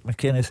 But Derek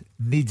McInnes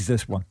needs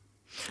this one.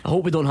 I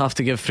hope we don't have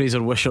to give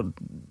Fraser Wishart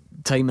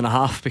time and a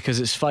half, because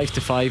it's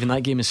 5-5 and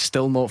that game is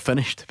still not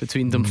finished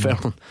between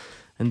Dunfermline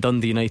and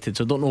Dundee United.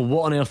 So I don't know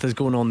what on earth is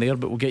going on there,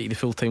 but we'll get you the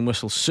full time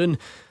whistle soon.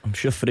 I'm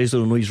sure Fraser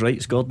will know his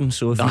rights, Gordon.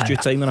 So if he's due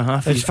time and a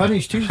half, it's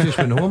finished. He's just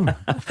went home.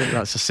 I think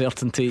that's a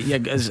certainty. Yeah,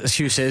 as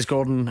Hugh says,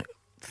 Gordon,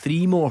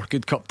 3 more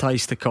good cup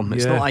ties to come.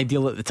 It's not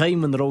ideal at the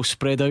time when they're all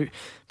spread out,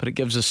 but it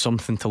gives us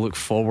something to look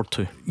forward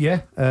to.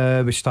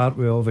 We start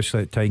with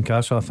obviously at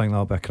Tynecastle. I think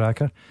that'll be a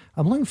cracker.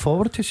 I'm looking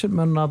forward to St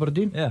Mirren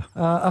Aberdeen.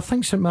 I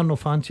think St Mirren will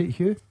fancy it,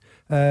 Hugh.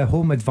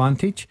 Home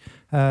advantage,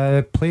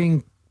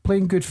 playing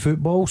good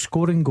football,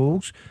 scoring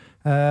goals.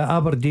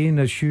 Aberdeen,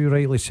 as Hugh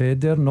rightly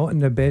said, they're not in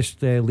the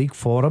best league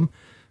form,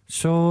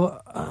 so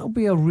it'll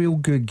be a real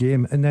good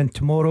game. And then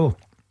tomorrow,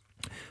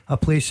 a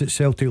place that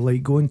Celtic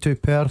like going to,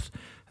 Perth,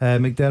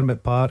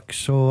 McDermott Park.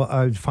 So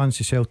I'd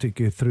fancy Celtic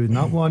go through in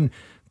that one.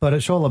 But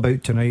it's all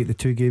about tonight, the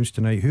 2 games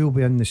tonight. Who will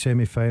be in the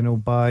semi-final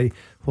by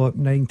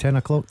 9-10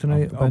 o'clock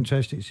tonight? I'm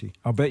interested to see.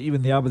 I'll bet you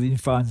when the Aberdeen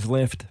fans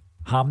left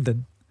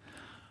Hampden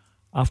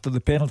after the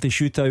penalty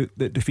shootout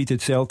that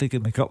defeated Celtic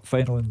in the cup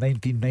final in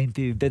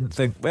 1990, didn't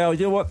think, well,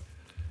 you know what,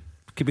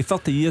 it could be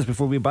 30 years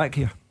before we're back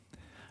here,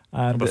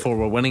 and before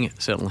we're winning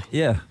it, certainly.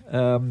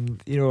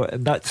 And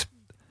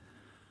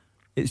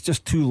it's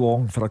just too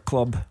long for a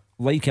club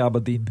like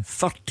Aberdeen,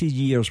 30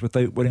 years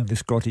without winning the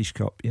Scottish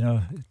Cup.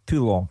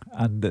 Too long.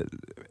 And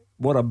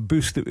what a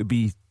boost it would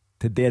be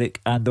to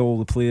Derek and all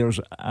the players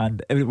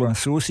and everyone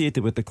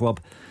associated with the club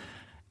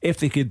if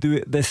they could do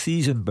it this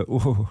season. But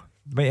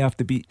might have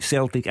to beat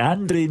Celtic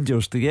and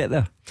Rangers to get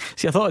there.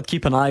 See, I thought I'd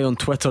keep an eye on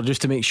Twitter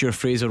just to make sure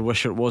Fraser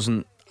Wishart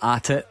wasn't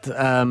at it,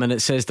 and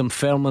it says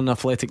Dunfermline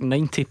Athletic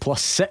 90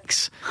 plus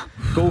 6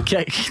 goal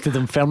kick to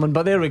Dunfermline.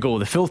 But there we go,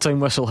 the full time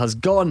whistle has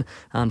gone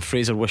and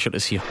Fraser Wishart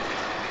is here.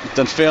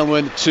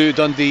 Dunfermline 2,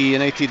 Dundee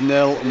United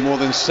 0. More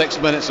than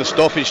 6 minutes of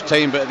stoppage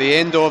time, but at the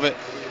end of it,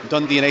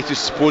 Dundee United's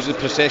supposed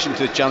procession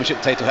to the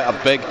Championship title hit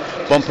a big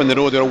bump in the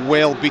road. They were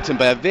well beaten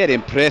by a very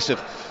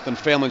impressive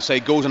Dunfermline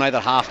side. Goals in either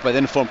half by the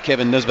informed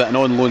Kevin Nisbet and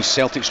on loan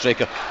Celtic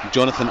striker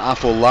Jonathan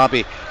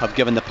Afolabi have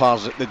given the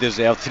Pars the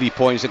deserved 3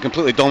 points. They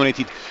completely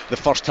dominated the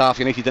first half.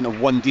 United didn't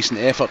have one decent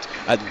effort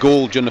at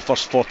goal during the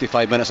first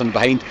 45 minutes, and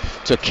behind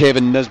to a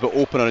Kevin Nisbet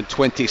opener in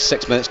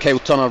 26 minutes. Kyle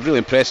Turner really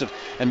impressive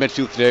in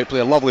midfield throughout play.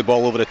 A lovely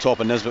ball over the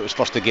top, and Nisbet was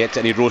first to get it,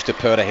 and he rose to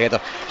power a header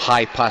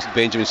high past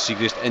Benjamin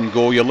Siegrist in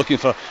goal. You're looking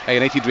for a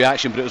United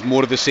reaction, but it was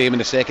more of the same in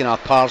the second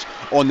half. Pars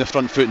on the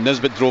front foot.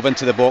 Nisbet drove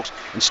into the box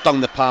and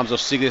stung the palms of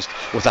Siegrist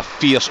with a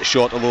fierce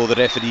shot, although the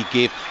referee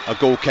gave a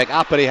goal kick.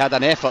 Apare had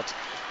an effort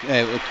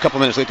a couple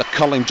of minutes later,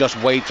 curling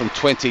just wide from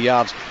 20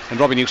 yards, and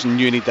Robbie Nielsen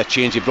knew he needed a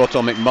change. He brought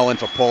on McMullen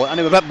for Paul, and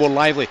he was a bit more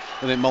lively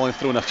with McMullen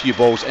throwing a few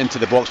balls into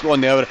the box. But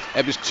on the hour,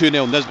 it was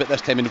 2-0 Nisbet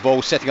this time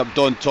involved, setting up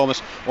Don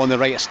Thomas on the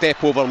right. A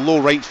step over,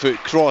 low right foot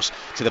cross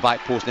to the back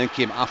post, and then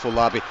came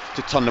Afolabi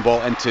to turn the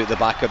ball into the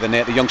back of the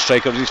net. The young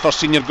striker, it was his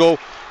first senior goal.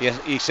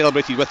 He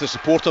celebrated with the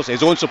supporters,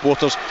 his own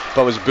supporters,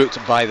 but was booked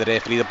by the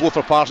referee. The blow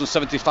for Parsons,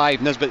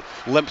 75. Nisbet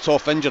limped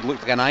off injured,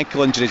 looked like an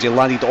ankle injury as he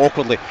landed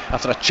awkwardly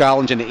after a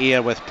challenge in the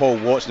air with Paul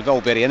Watson.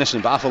 All very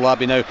innocent, but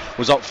Afolabi now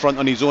was up front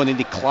on his own, and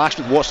he clashed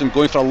with Watson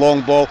going for a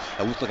long ball.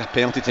 It looked like a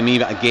penalty to me,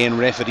 but again,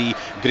 referee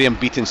Graham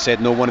Beaton said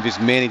no. One of his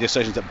many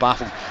decisions that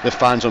baffled the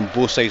fans on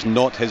both sides.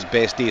 Not his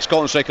best day.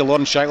 Scotland striker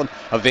Lawrence Shackland,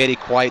 a very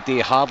quiet day,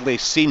 hardly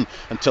seen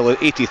until the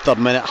 83rd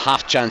minute,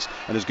 half chance,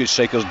 and as good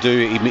strikers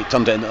do, he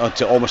turned it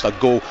into almost a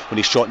goal when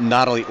he shot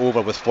narrowly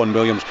over with Fon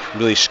Williams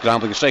really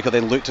scrambling. The striker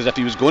then looked as if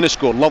he was going to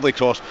score. Lovely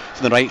cross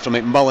to the right from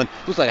McMullen.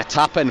 Looked like a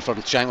tap in for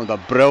Shankland, but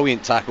a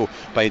brilliant tackle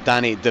by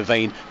Danny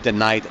Devine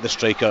denied the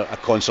striker a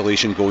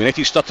consolation goal.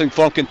 United's stuttering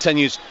form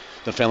continues.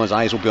 Dunfermline's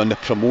eyes will be on the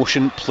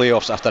promotion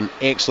playoffs after an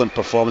excellent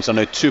performance. They're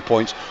now 2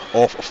 points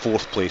off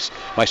 4th place.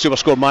 My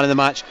Superscore man of the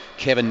match,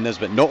 Kevin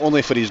Nisbet, not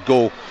only for his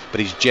goal but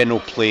his general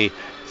play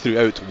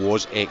throughout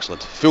was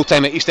excellent. Full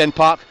time at East End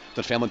Park,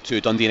 Dunfermline 2,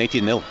 Dundee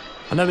United 0.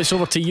 And now it's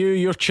over to you,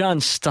 your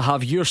chance to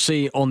have your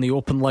say on the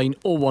open line.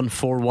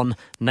 0141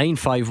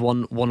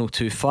 951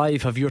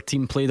 1025. Have your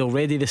team played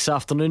already this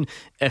afternoon?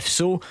 If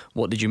so,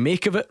 what did you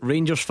make of it?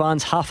 Rangers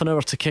fans, half an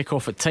hour to kick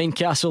off at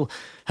Tynecastle.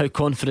 How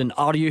confident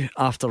are you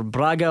after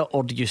Braga,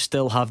 or do you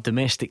still have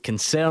domestic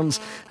concerns?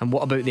 And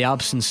what about the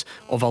absence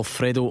of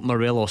Alfredo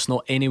Morelos,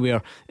 not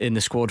anywhere in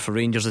the squad for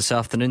Rangers this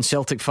afternoon?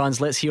 Celtic fans,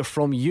 let's hear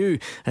from you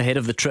ahead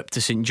of the trip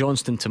to St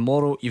Johnstone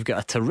tomorrow. You've got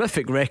a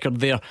terrific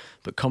record there,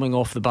 but coming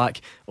off the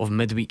back of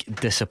midweek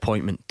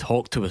disappointment.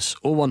 Talk to us.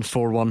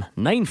 0141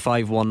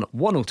 951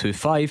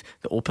 1025.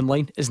 The open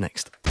line is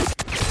next.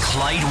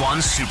 Clyde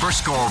One Super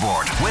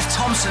Scoreboard with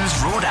Thompson's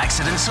Road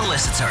Accident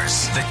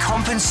Solicitors. The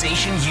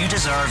compensation you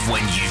deserve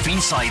when you've been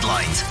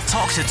sidelined.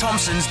 Talk to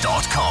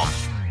Thompsons.com.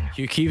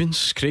 Hugh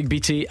Keevins, Craig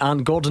Beattie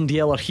and Gordon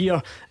Dalziel are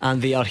here,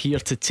 and they are here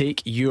to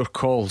take your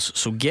calls.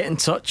 So get in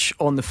touch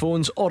on the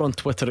phones or on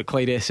Twitter at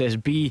Clyde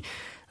SSB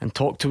and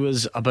talk to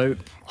us about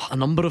a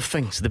number of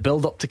things. The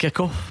build up to kick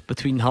off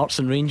between Hearts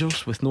and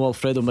Rangers with no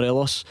Alfredo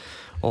Morelos,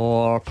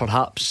 or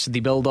perhaps the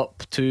build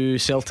up to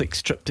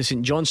Celtic's trip to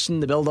St Johnstone,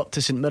 the build up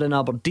to St Mirren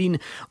Aberdeen,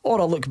 or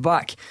a look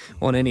back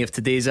on any of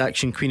today's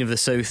action. Queen of the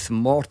South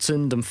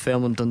Morton,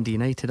 Dunfermline Dundee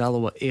United,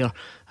 Alloa Ayr.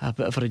 A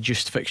bit of a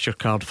reduced fixture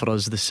card for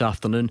us this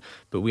afternoon,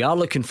 but we are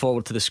looking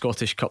forward to the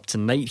Scottish Cup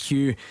tonight,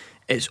 Hugh.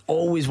 It's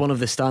always one of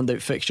the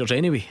standout fixtures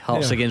anyway.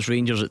 Hearts against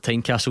Rangers at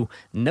Tynecastle.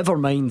 Never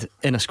mind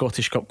in a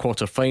Scottish Cup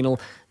quarter-final.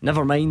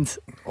 Never mind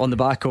on the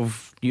back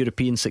of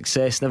European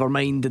success. Never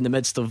mind in the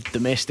midst of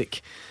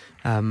domestic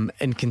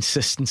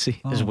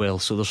inconsistency as well.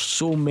 So there's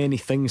so many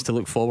things to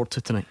look forward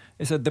to tonight.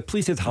 It's a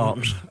depleted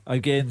Hearts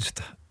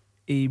against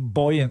a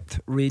buoyant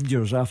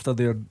Rangers after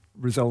their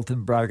result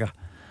in Braga.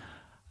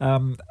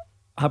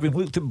 Having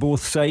looked at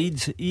both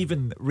sides,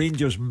 even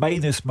Rangers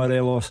minus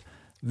Morelos,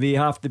 they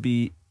have to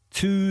be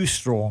too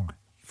strong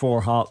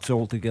for Hearts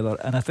altogether.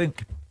 And I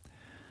think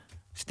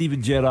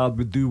Steven Gerrard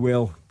would do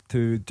well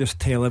to just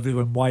tell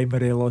everyone why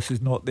Morelos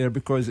is not there,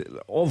 because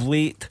of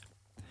late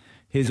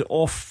his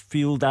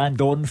off-field and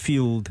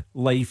on-field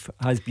life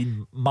has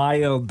been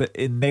mired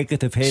in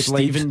negative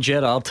headlines. Steven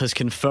Gerrard has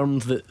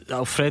confirmed that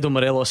Alfredo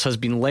Morelos has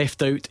been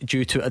left out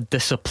due to a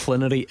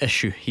disciplinary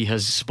issue. He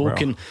has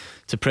spoken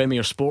to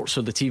Premier Sports,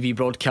 or the TV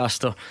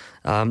broadcaster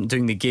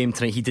doing the game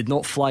tonight. He did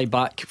not fly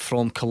back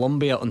from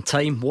Colombia on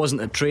time,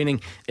 wasn't at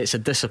training. It's a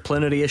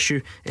disciplinary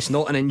issue. It's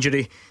not an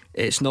injury.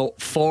 It's not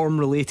form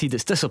related,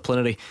 it's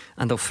disciplinary,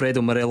 and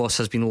Alfredo Morelos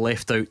has been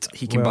left out.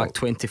 He came back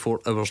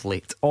 24 hours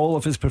late. All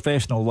of his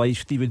professional life,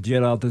 Steven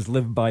Gerrard has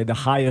lived by the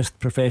highest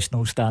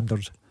professional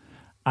standards,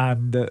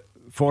 and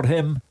for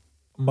him,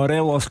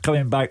 Morelos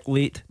coming back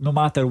late, no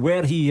matter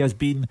where he has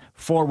been,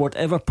 for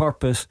whatever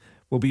purpose,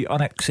 will be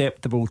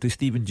unacceptable to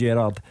Steven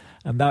Gerrard.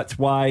 And that's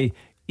why,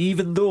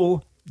 even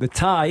though the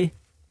tie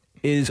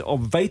is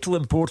of vital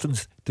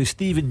importance to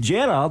Steven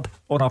Gerrard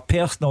on a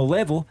personal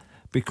level,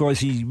 because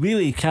he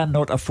really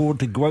cannot afford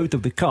to go out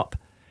of the cup,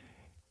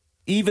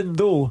 even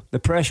though the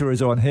pressure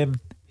is on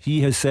him,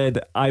 he has said,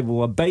 I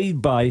will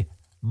abide by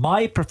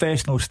my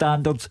professional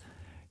standards.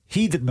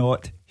 He did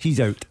not.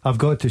 He's out. I've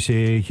got to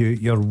say, Hugh,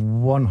 you're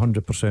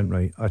 100%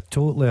 right. I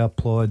totally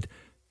applaud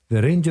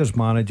the Rangers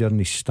manager and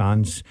his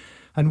stance.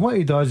 And what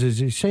he does is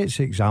he sets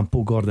the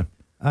example, Gordon.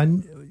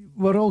 And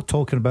we're all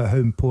talking about how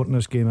important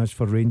this game is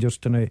for Rangers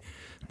tonight,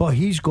 but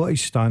he's got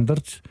his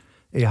standards.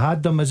 He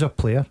had them as a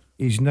player.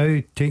 He's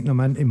now taking them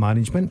into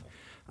management,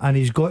 and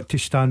he's got to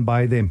stand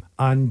by them.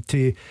 And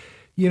to,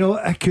 you know,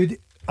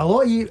 a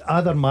lot of you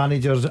other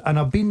managers, and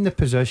I've been in the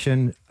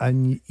position,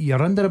 and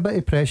you're under a bit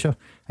of pressure,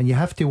 and you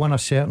have to win a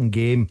certain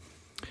game,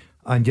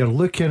 and you're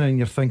looking and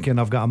you're thinking,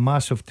 I've got a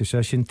massive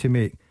decision to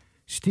make.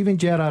 Steven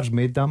Gerrard's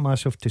made that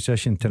massive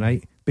decision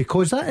tonight,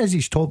 because that is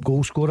his top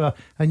goal scorer.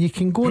 And you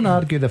can go and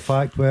argue the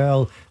fact,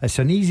 well, it's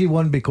an easy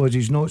one because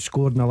he's not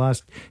scored in the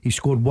last, he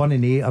scored 1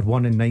 in 8 or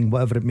 1 in 9,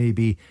 whatever it may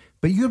be.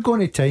 But you're going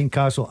to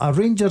Tynecastle. Are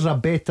Rangers a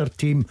better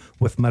team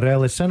with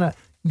Morelos in it?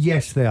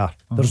 Yes, they are.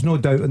 There's no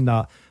doubt in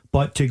that.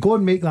 But to go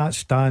and make that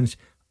stance,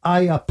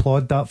 I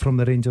applaud that from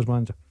the Rangers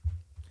manager.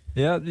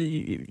 Yeah,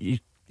 you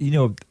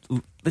know,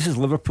 this is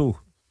Liverpool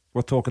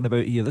we're talking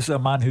about here. This is a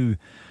man who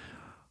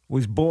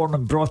was born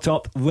and brought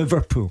up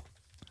Liverpool,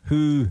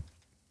 who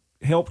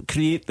helped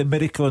create the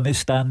miracle in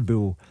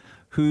Istanbul,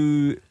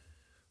 who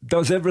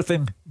does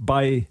everything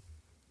by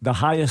the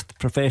highest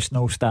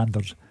professional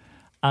standards.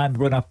 And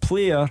when a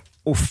player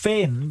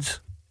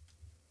offends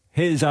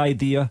his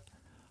idea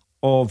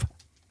of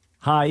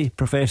high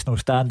professional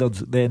standards,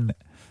 then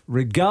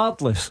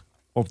regardless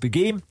of the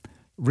game,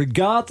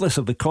 regardless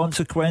of the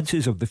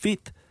consequences of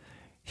defeat,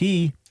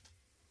 he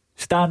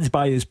stands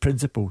by his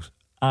principles.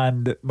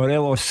 And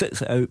Morelos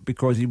sits it out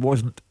because he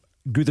wasn't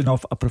good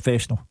enough a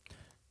professional.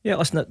 Yeah,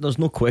 listen, there's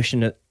no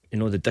question that, you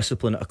know, the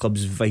discipline at a club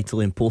is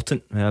vitally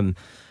important.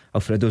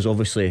 Alfredo's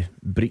obviously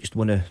breached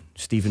one of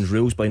Steven's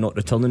rules by not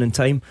returning in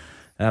time.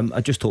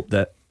 I just hope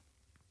that,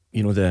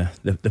 you know,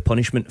 the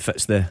punishment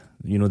fits the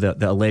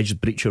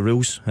alleged breach of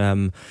rules.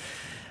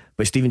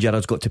 But Steven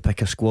Gerrard's got to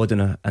pick a squad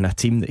and a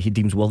team that he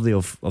deems worthy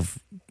of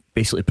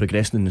basically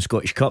progressing in the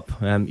Scottish Cup.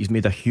 He's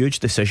made a huge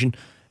decision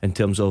in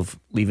terms of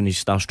leaving his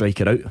star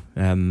striker out.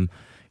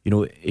 You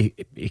know,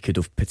 he could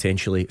have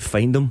potentially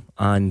fined him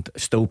and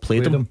still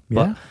played him.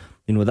 But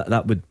you know,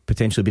 that would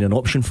potentially been an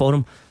option for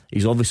him.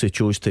 He's obviously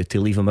chose to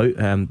leave him out.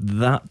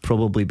 That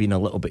probably been a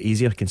little bit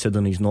easier,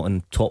 considering he's not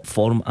in top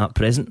form at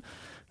present.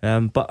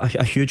 But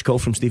a huge call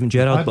from Steven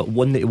Gerrard, but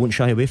one that he won't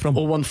shy away from.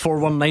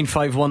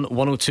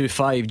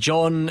 01419511025.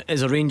 John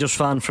is a Rangers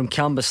fan from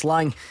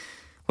Cambuslang.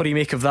 What do you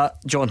make of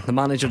that, John? The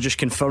manager just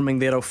confirming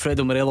there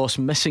Alfredo Morelos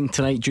missing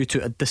tonight due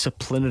to a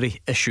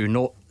disciplinary issue,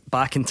 not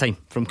back in time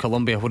from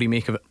Colombia. What do you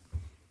make of it?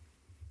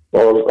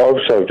 Well,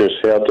 obviously I've just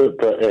heard it,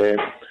 but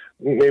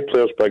no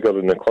player's bigger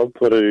than the club,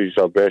 whether he's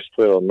our best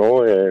player or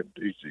not.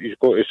 He's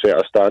got to set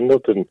a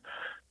standard, and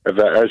if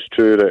it is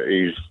true that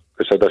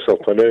it's a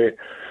disciplinary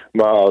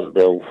matter,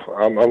 well,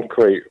 I'm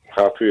quite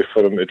happy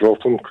for him to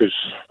drop him, because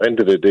at the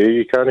end of the day,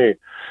 you can't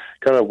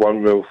have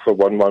one rule for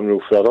one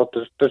rule for the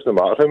other. It doesn't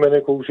matter how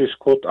many goals he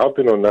scored. I've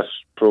been on this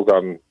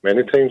programme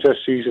many times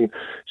this season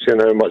saying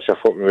how much I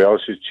thought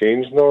Morelos has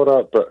changed and all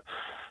that, but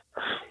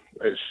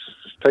it's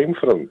time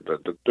for him.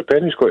 The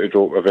penny's got to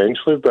drop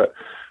eventually, but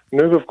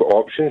now we've got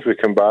options with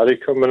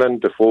Kambari coming in,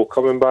 Defoe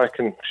coming back,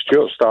 and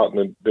Stewart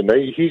starting the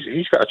night.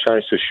 He's got a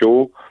chance to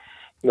show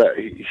that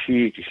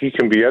he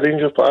can be a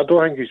Rangers, but I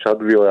don't think he's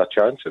had really a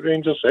chance at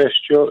Rangers,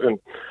 Stewart, and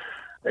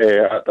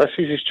this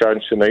is his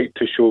chance tonight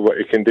to show what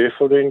he can do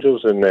for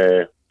Rangers. And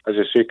as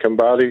I say,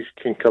 Kambari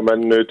can come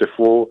in now,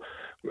 Defoe.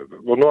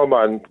 We're not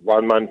a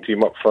one-man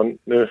team up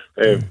front now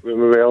with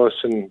Morelos,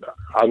 and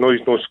I know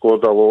he's not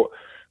scored a lot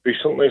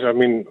recently. I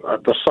mean,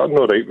 there's something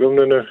not right with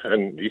him now,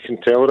 and you can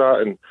tell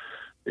that, and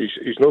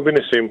he's not been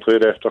the same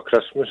player after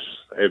Christmas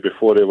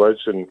before he was,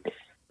 and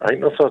I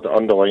think there's an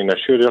underlying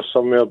issue there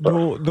somewhere.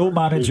 But no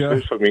manager,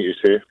 it's for me to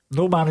say.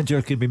 No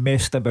manager can be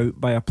messed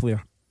about by a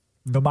player,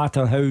 no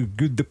matter how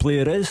good the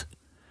player is,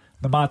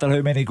 no matter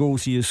how many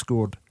goals he has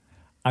scored.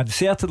 And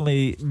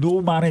certainly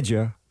no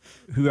manager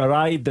who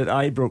arrived at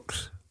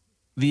Ibrox,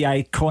 the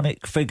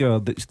iconic figure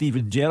that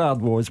Steven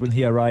Gerrard was when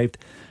he arrived,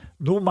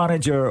 no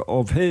manager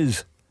of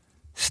his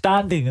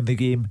standing in the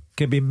game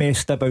can be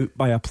messed about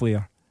by a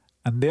player.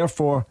 And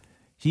therefore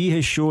he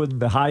has shown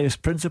the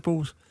highest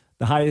principles,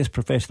 the highest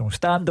professional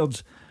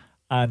standards,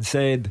 and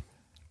said,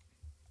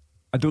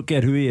 I don't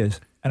care who he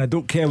is, and I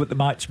don't care what the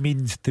match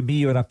means to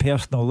me on a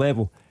personal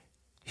level.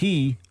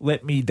 He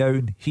let me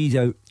down, he's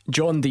out.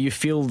 John, do you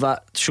feel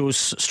that shows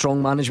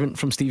strong management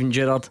from Steven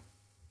Gerrard?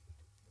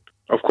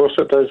 Of course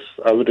it does.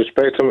 I would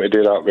expect him to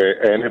do that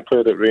with any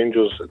player at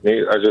Rangers. As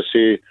I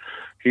say,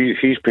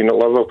 he's been at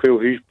Liverpool.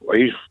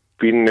 He's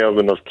been there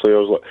when there's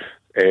players like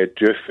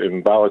Diouf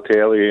and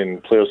Balotelli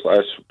and players like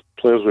this,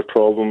 players with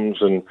problems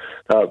and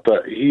that.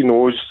 But he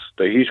knows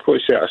that he's got to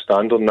set a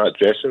standard in that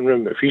dressing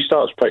room. If he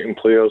starts picking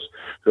players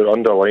who are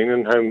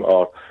underlining him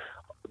or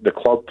the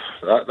club,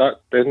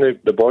 then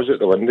the ball's at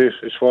the window.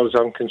 As far as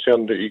I'm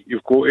concerned,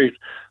 you've got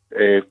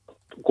to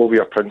go with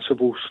your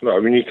principles. I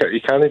mean, you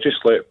can't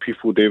just let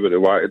people do what they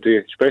want to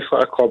do, especially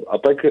at a club, a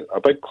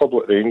big club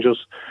like Rangers.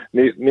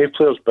 No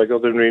player's bigger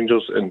than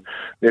Rangers, and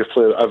no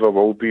player ever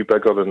will be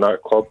bigger than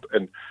that club.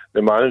 And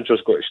the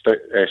manager's got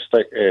to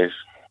stick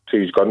to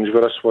his guns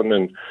with this one,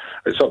 and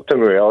it's up to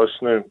Morelos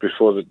now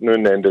before the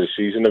end of the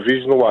season. If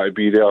he's not want to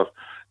be there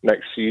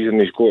next season,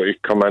 he's got to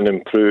come in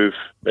and prove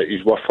that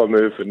he's worth a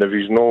move. And if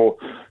he's not,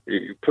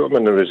 you put him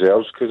in the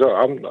reserves, because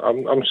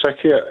I'm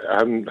sick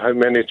of him, how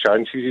many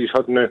chances he's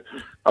had now.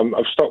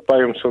 I've stuck by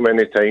him so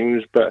many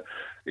times, but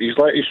he's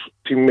let his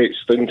teammates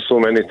down so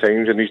many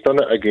times, and he's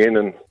done it again.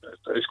 And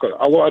it's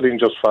got a lot of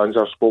Rangers fans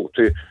I've spoke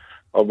to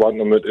I want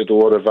them out the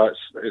door if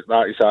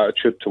that is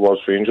attitude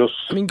towards Rangers.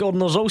 I mean,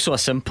 Gordon, there's also a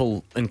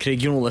simple, and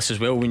Craig, you know this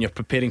as well when you're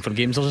preparing for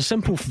games, there's a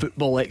simple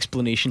football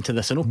explanation to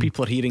this. I know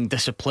people are hearing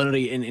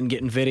disciplinary and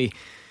getting very,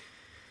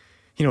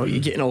 you're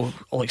getting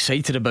all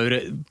excited about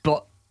it,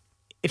 but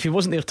if he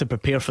wasn't there to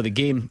prepare for the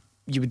game,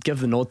 you would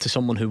give the nod to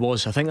someone who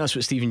was. I think that's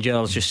what Steven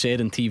Gerrard's just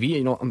said on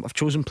TV. I've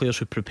chosen players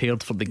who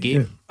prepared for the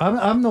game. Yeah.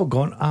 I'm not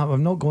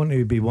going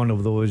to be one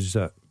of those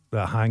that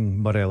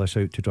hang Morelos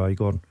out to dry,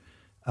 Gordon.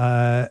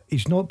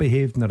 He's not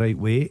behaved in the right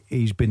way.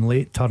 He's been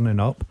late turning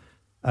up,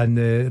 and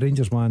the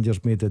Rangers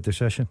manager's made a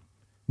decision.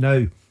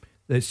 Now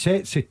it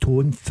sets a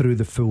tone through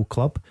the full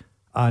club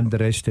and the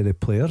rest of the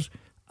players,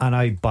 and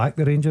I back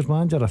the Rangers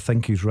manager. I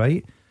think he's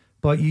right,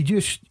 but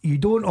you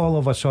don't all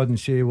of a sudden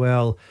say,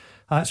 well,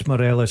 that's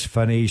Morelos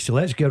finished, so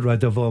let's get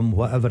rid of him,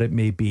 whatever it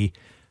may be.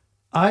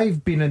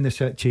 I've been in the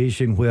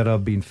situation where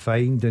I've been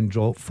fined and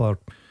dropped for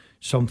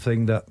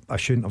something that I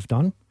shouldn't have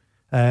done.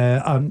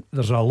 And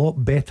there's a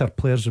lot better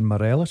players than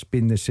Morelos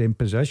being in the same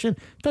position.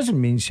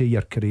 Doesn't mean say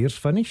your career's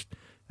finished.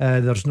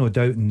 There's no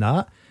doubt in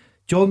that.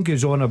 John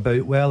goes on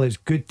about, well, it's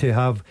good to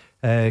have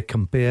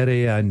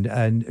Kambari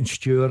and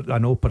Stewart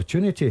an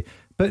opportunity,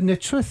 but the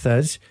truth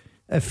is,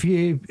 if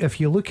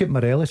you look at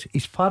Morelos,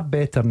 he's far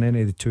better than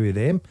any of the two of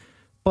them.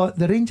 But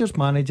the Rangers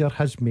manager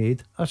has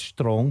made a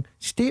strong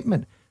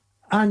statement,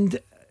 and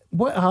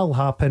what will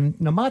happen,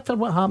 no matter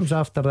what happens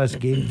after this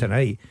game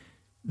tonight,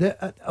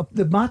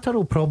 the matter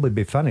will probably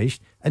be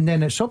finished, and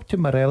then it's up to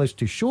Morelos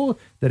to show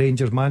the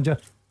Rangers manager,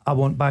 I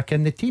want back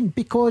in the team,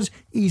 because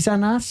he's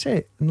an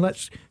asset, and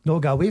let's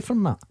not get away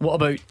from that. What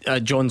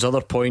about John's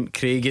other point,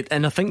 Craig?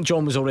 And I think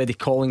John was already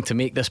calling to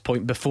make this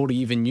point before he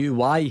even knew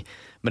why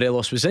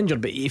Morelos was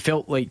injured, but he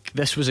felt like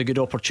this was a good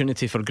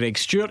opportunity for Greg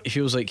Stewart. He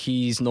feels like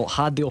he's not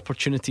had the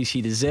opportunities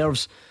he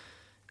deserves.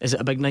 Is it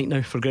a big night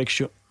now for Greg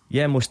Stewart?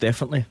 Yeah, most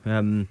definitely.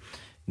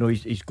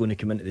 He's going to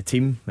come into the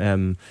team.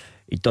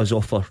 He does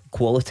offer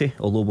quality,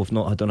 although we've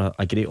not had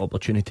a great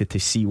opportunity to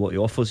see what he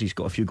offers. He's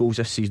got a few goals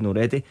this season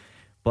already,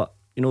 but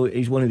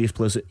he's one of these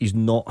players that he's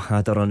not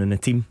had a run in the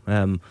team,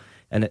 and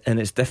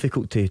it's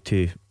difficult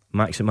to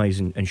maximise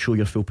and show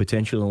your full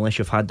potential unless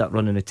you've had that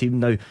run in the team.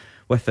 Now,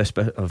 with this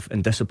bit of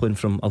indiscipline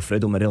from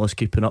Alfredo Morelos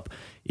keeping up,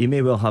 he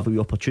may well have the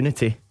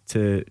opportunity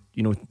to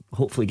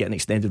hopefully get an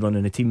extended run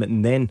in the team,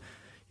 and then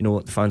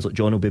fans like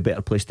John will be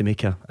better placed to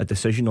make a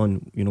decision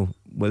on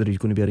whether he's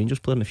going to be a Rangers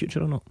player in the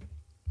future or not.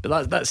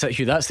 But that's it,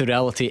 Hugh. That's the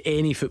reality.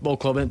 Any football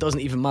club, and it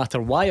doesn't even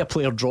matter why a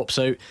player drops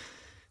out.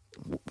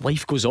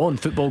 life goes on,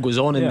 football goes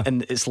on,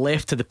 and it's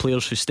left to the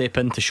players who step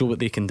in to show what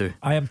they can do.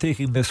 I am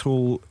taking this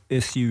whole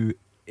issue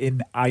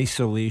in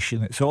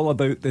isolation. It's all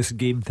about this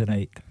game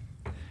tonight.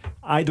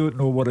 I don't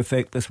know what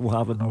effect this will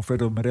have on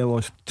Alfredo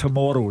Morelos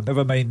tomorrow,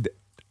 never mind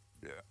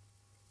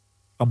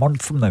a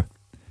month from now.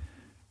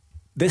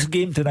 This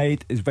game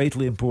tonight is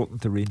vitally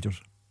important to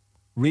Rangers.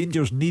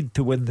 Rangers need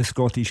to win the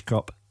Scottish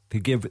Cup to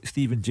give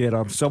Steven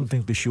Gerrard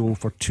something to show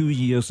for 2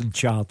 years in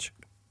charge.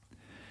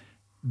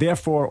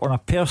 Therefore, on a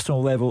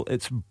personal level,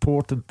 it's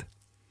important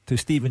to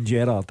Steven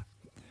Gerrard.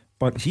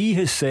 But he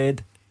has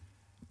said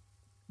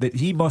that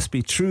he must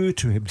be true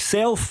to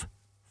himself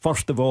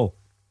first of all,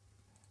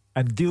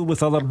 and deal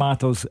with other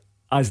matters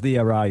as they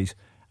arise.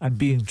 And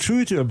being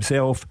true to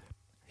himself,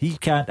 he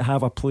can't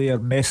have a player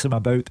mess him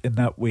about in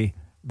that way.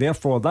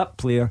 Therefore, that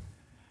player,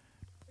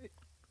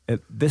 at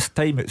this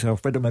time it's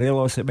Alfredo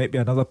Morelos, it might be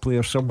another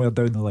player somewhere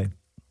down the line,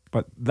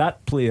 but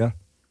that player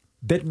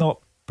did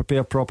not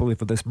prepare properly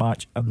for this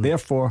match, and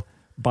therefore,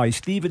 by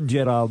Steven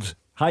Gerrard's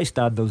high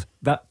standards,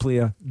 that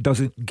player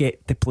doesn't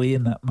get to play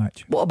in that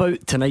match. What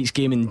about tonight's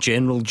game in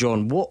general,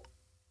 John? What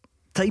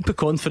type of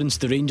confidence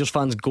do Rangers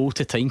fans go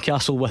to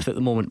Tynecastle with at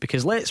the moment?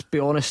 Because let's be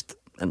honest,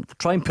 and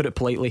try and put it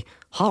politely,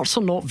 Hearts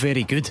are not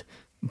very good,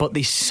 but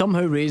they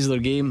somehow raise their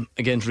game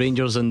against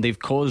Rangers, and they've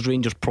caused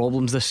Rangers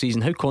problems this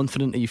season. How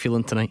confident are you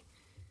feeling tonight?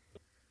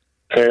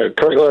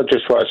 Quickly, I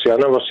just want to say, I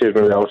never said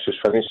Morelos is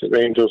finished at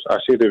Rangers. I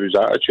said his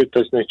attitude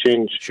doesn't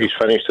change. Sure. He's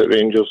finished at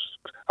Rangers.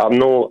 I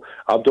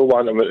don't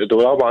want him at the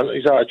door. I want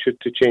his attitude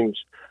to change.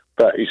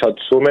 But he's had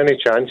so many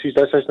chances.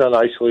 This isn't an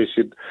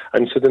isolated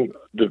incident.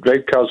 The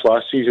red cards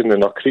last season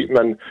and are creeping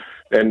in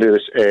the end of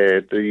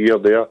the year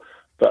there.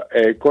 But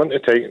going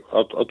to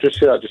I'll just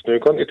say that just now.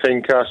 Going to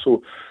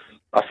Tynecastle,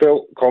 I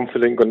felt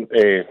confident going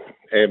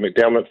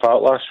McDermott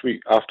Park last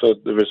week after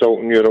the result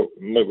in Europe.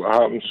 Look what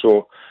happened.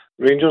 So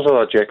Rangers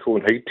are a Jekyll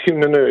and Hyde team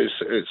now.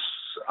 It's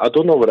I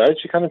don't know what it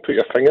is. You can't put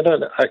your finger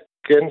in it.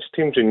 Against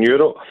teams in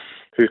Europe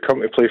who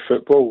come to play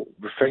football,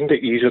 we find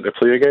it easier to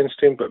play against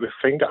them, but we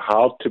find it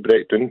hard to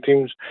break down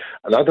teams.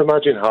 And I'd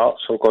imagine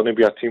Hearts are going to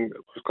be a team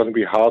that's going to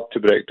be hard to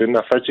break down.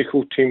 A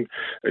physical team.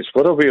 It's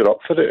whether we're up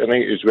for it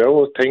tonight as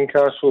well.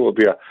 Tynecastle will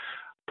be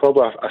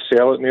probably a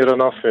sell it near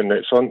enough, and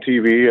it's on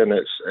TV, and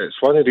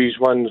it's one of these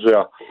ones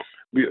where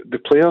the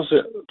players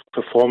that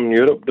perform in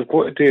Europe, they've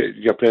got to do it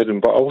your bread and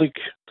butter league.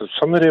 There's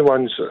some of the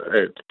ones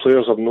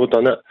players have not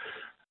done it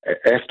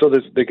after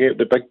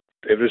the big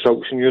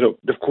results in Europe.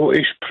 They've got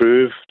to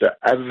prove that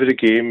every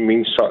game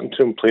means something to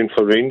them playing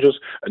for Rangers,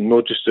 and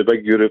not just the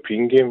big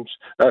European games.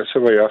 That's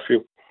the way I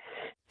feel.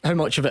 How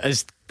much of it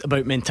is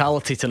about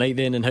mentality tonight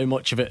then, and how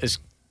much of it is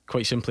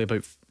quite simply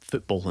about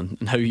football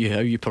and how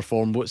you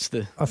perform?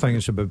 I think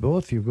it's about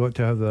both. You've got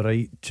to have the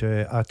right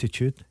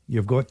attitude.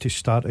 You've got to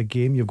start a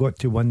game. You've got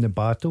to win the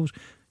battles.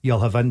 You'll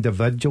have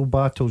individual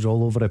battles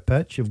all over the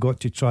pitch. You've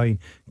got to try and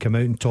come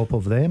out on top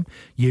of them.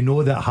 You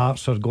know that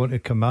Hearts are going to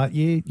come at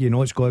you. You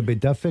know it's going to be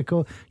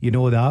difficult. You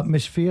know the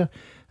atmosphere.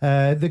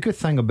 The good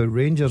thing about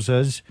Rangers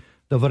is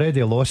they've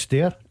already lost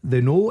there. They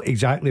know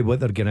exactly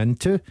what they're getting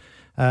into.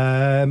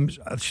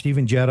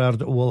 Steven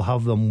Gerrard will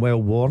have them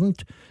well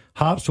warned.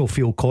 Hearts will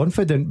feel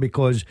confident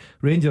because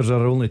Rangers are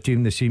the only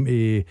team they seem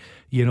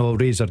to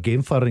raise their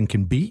game for and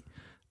can beat.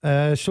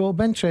 So it'll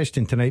be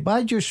interesting tonight. But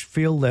I just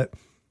feel that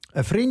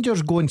if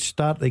Rangers go and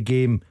start the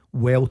game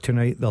well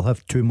tonight, they'll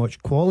have too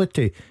much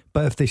quality.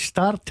 But if they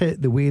start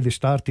it the way they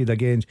started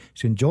against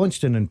St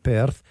Johnstone and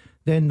Perth,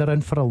 then they're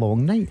in for a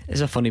long night.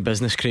 It's a funny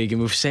business, Craig,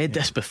 and we've said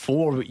this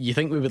before. You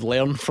think we would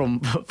learn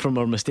from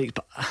our mistakes,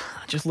 but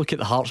just look at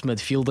the Hearts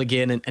midfield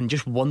again and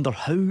just wonder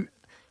how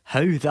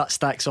that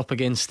stacks up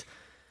against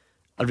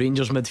a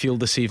Rangers midfield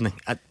this evening.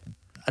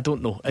 I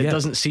don't know. It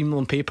doesn't seem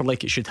on paper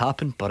like it should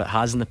happen, but it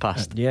has in the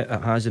past. It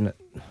has, and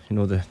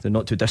the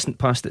not too distant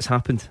past it's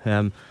happened.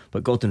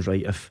 But Gordon's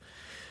right.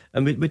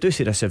 And we do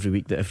say this every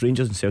week, that if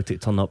Rangers and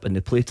Celtic turn up and they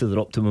play to their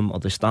optimum or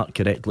they start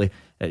correctly,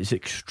 it's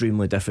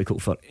extremely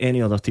difficult for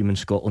any other team in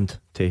Scotland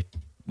to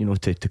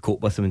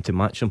cope with them and to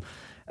match them.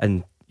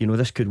 And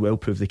this could well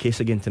prove the case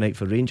again tonight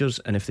for Rangers.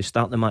 And if they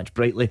start the match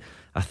brightly,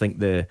 I think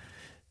the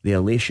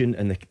elation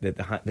and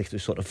the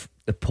sort of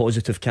the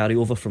positive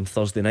carryover from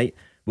Thursday night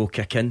will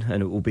kick in,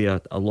 and it will be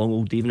a long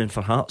old evening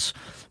for Hearts.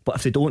 But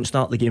if they don't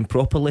start the game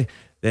properly,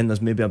 then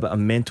there's maybe a bit of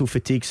mental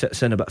fatigue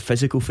sits in, a bit of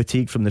physical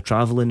fatigue from the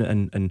travelling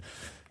and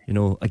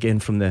again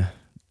from the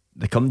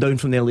come down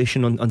from the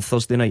elation on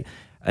Thursday night,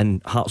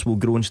 and Hearts will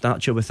grow in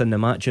stature within the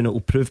match, and it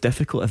will prove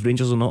difficult if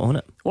Rangers are not on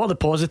it. What are the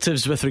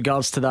positives with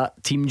regards to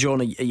that team,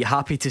 John? Are you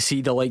happy to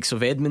see the likes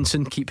of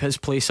Edmondson keep his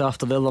place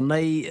after the other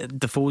night?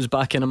 Defoe's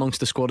back in amongst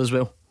the squad as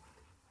well.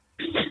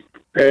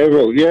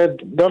 The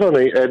other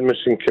night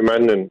Edmondson came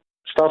in and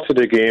started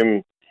the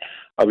game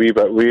a wee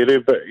bit weary,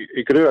 but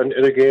he grew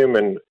into the game.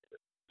 And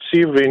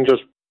see Rangers,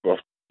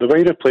 the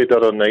way they played the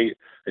other night,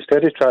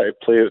 instead of trying to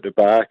play out the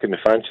back and the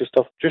fancy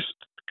stuff, just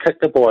kick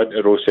the ball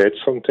into Ross Ed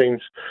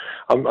sometimes.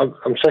 I'm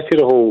sick of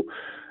the whole,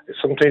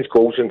 sometimes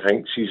goals and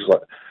thinks he's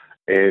like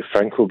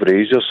Franco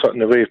Brazier sitting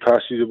the way he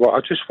passes the ball. I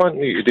just want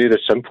you to do the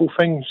simple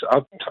things.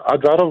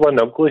 I'd rather win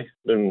ugly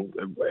than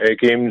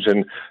games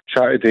and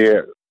try to do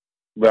it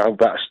with a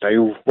bit of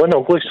style. Win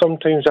ugly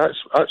sometimes.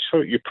 That's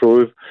what you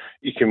prove.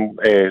 You can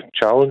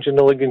challenge in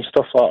the league and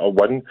stuff like that, or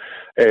win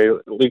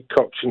League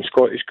Cups and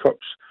Scottish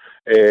Cups.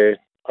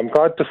 I'm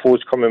glad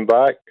Defoe's coming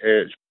back.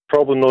 It's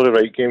probably not the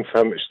right game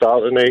for him to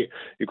start tonight.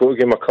 You've got to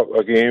give him a couple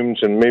of games,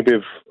 and maybe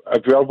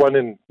if we are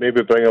winning,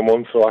 maybe bring him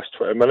on for the last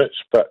 20 minutes.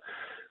 But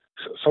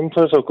some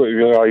players have got to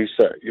realise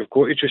that you've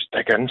got to just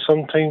dig in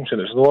sometimes,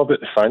 and it's not about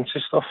the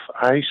fancy stuff.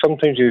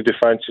 Sometimes you do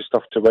fancy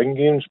stuff to win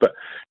games, but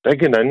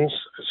digging in,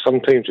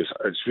 sometimes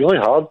it's really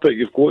hard, but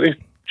you've got to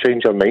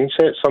change your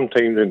mindset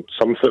sometimes in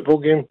some football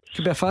game. It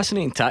could be a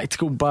fascinating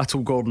tactical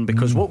battle, Gordon,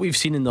 because what we've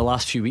seen in the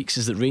last few weeks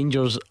is that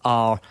Rangers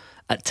are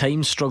at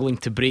times struggling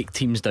to break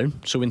teams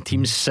down. So when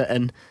teams sit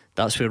in,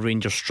 that's where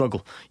Rangers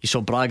struggle. You saw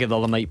Braga the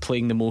other night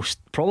playing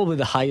probably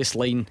the highest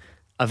line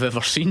I've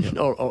ever seen,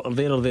 or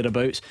there or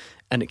thereabouts,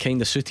 and it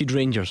kind of suited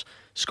Rangers.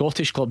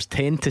 Scottish clubs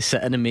tend to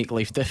sit in and make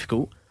life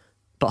difficult,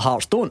 but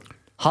Hearts don't.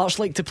 Hearts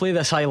like to play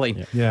this high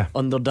line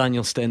under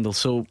Daniel Stendhal.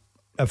 So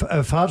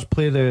if Hearts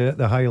play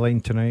the high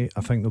line tonight,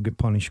 I think they'll get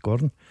punished,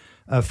 Gordon.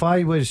 If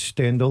I was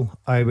Stendhal,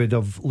 I would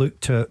have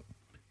looked at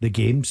the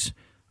games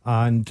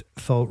and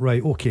thought,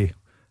 right, okay,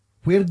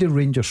 where do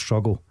Rangers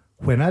struggle?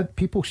 When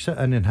people sit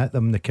in and hit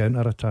them in the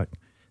counter attack,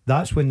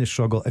 that's when they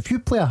struggle. If you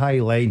play a high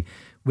line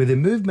with the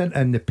movement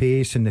and the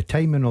pace and the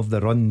timing of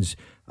the runs,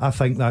 I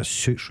think that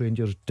suits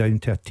Rangers down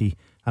to a T,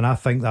 and I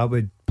think that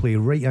would play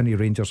right into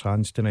Rangers'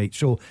 hands tonight.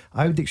 So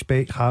I would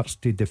expect Hearts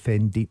to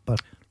defend deeper.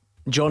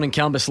 John and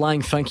Cambus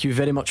Lang, thank you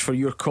very much for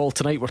your call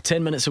tonight. We're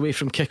 10 minutes away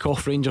from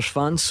kick-off, Rangers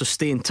fans, so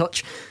stay in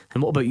touch.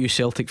 And what about you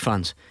Celtic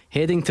fans?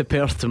 Heading to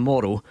Perth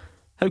tomorrow,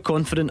 how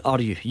confident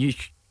are you? You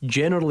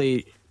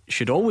generally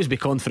should always be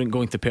confident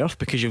going to Perth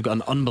because you've got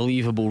an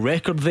unbelievable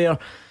record there.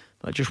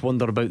 I just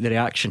wonder about the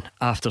reaction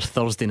after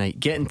Thursday night.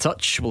 Get in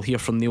touch, we'll hear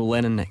from Neil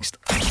Lennon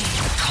next.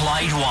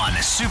 Clyde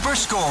One Super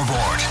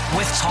Scoreboard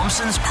with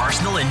Thompson's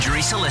personal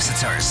injury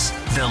solicitors,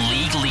 the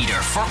league leader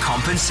for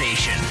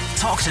compensation.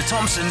 Talk to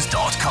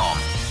Thompsons.com.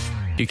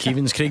 Hugh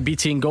Keevins, Craig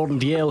Beattie and Gordon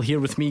Dalziel here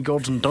with me,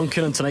 Gordon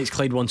Duncan, on tonight's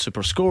Clyde One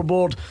Super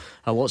Scoreboard.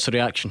 Lots of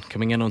reaction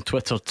coming in on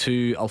Twitter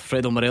to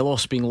Alfredo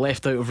Morelos being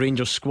left out of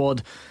Rangers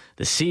squad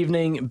this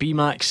evening.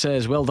 BMax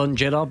says, well done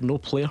Gerrard, no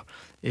player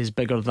is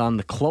bigger than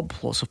the club.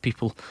 Lots of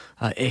people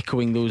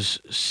echoing those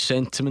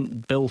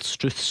sentiment. Bill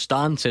Struth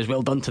Stan says,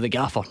 well done to the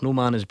gaffer, no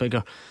man is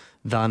bigger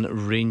than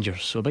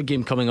Rangers. So a big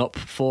game coming up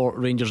for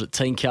Rangers at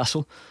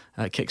Tynecastle.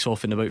 Kicks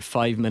off in about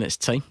 5 minutes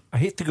time. I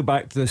hate to go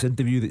back to this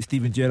interview that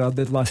Steven Gerrard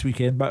did last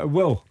weekend, but I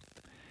will.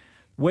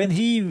 When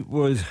he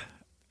was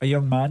a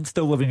young man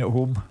still living at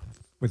home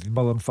with his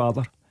mother and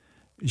father,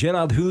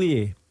 Gerard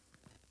Houllier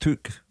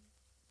took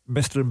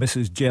Mr. and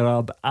Mrs.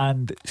 Gerrard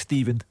and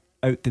Stephen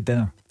out to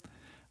dinner,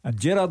 and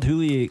Gerard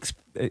Houllier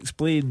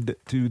explained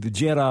to the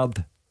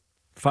Gerrard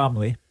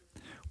family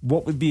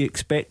what would be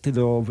expected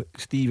of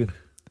Stephen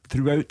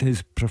throughout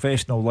his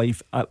professional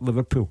life at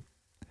Liverpool,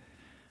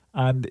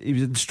 and he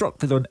was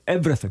instructed on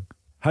everything,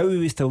 how he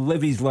was to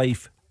live his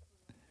life,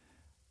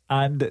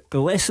 and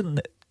the lesson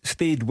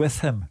stayed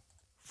with him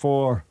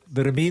for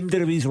the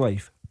remainder of his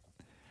life.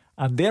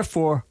 And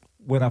therefore,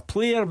 when a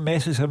player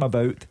messes him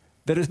about,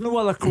 there is no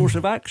other course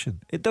of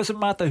action. It doesn't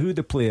matter who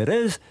the player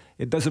is.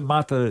 It doesn't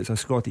matter it's a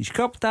Scottish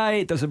Cup tie.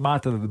 It doesn't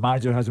matter that the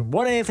manager hasn't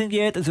won anything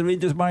yet as a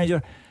Rangers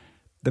manager.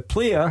 The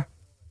player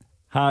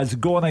has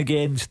gone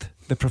against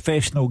the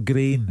professional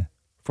grain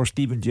for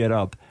Steven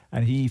Gerrard,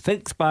 and he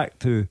thinks back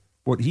to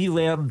what he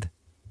learned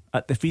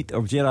at the feet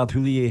of Gerard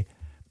Houllier,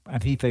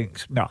 and he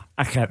thinks, nah,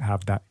 I can't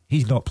have that.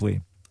 He's not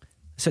playing.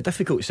 It's a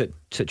difficult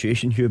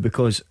situation, Hugh,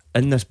 because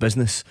in this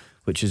business,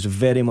 which is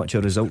very much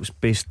a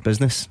results-based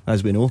business,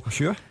 as we know,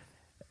 sure,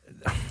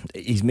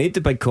 he's made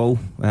the big call,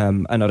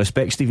 and I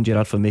respect Steven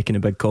Gerrard for making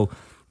a big call,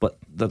 but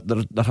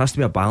there has to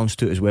be a balance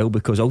to it as well,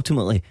 because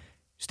ultimately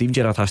Steven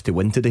Gerrard has to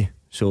win today.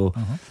 So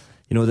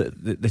you know,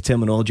 the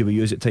terminology we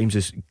use at times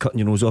is cutting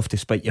your nose off to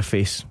spite your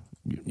face.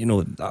 You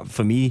know,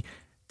 for me,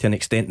 to an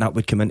extent, that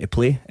would come into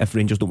play if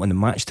Rangers don't win the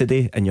match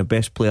today and your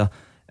best player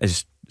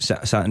is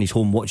sat in his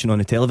home watching on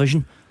the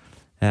television.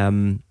 Now,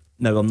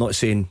 I'm not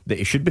saying that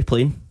he should be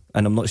playing,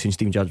 and I'm not saying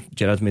Steven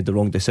Gerrard's made the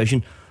wrong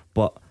decision,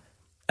 but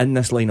in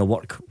this line of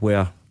work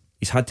where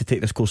he's had to take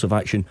this course of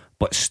action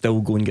but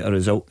still go and get a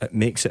result, it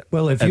makes it,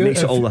 well, if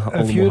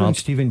you're in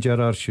Steven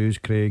Gerrard's shoes,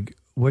 Craig,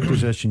 what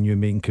decision you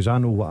making? Because I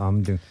know what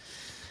I'm doing.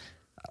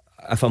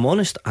 If I'm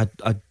honest, I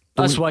don't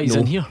That's why he's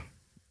know. In here.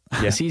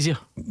 Yeah. It's easier.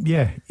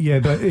 Yeah,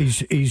 but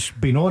he's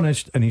been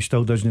honest and he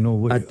still doesn't know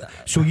what.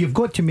 So you've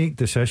got to make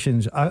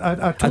decisions.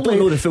 I don't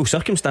know the full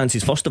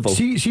circumstances. First of all,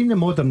 see in the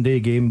modern day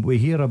game, we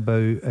hear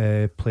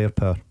about player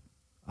power,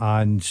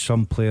 and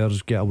some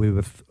players get away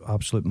with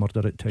absolute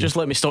murder at times. Just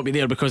let me stop you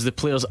there, because the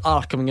players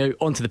are coming out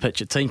onto the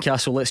pitch at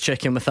Tynecastle. Let's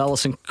check in with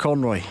Alison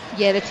Conroy.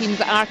 Yeah, the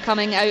teams are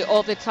coming out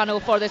of the tunnel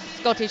for the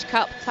Scottish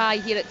Cup tie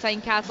here at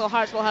Tynecastle.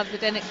 Hearts will have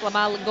Zdenek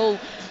Lamal in goal,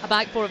 a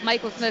back four of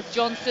Michael Smith,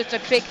 John Suter,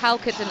 Craig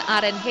Halkett and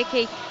Aaron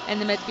Hickey. In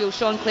the midfield,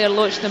 Sean Clare,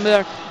 Loch the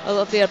Moore,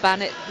 Olivier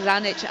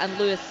Zanic and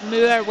Lewis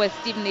Moore, with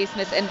Stephen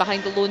Naismith in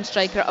behind the lone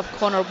striker of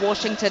Connor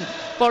Washington.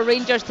 For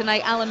Rangers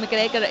tonight, Alan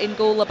McGregor in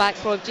goal, a back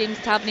four of James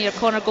Tavernier,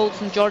 Connor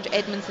Goldson, George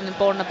Edmondson and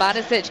Borna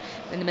Barisic.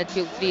 In the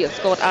midfield, three of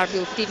Scott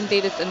Arfield, Stephen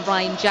Davis and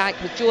Ryan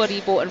Jack, with Joe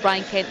Aribo and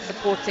Ryan Kent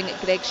supporting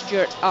Greg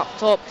Stewart up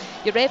top.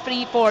 Your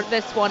referee for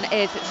this one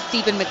is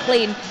Stephen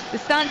McLean. The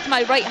stand to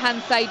my right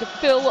hand side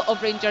full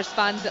of Rangers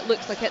fans. It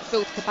looks like it's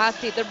full to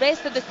capacity. The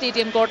rest of the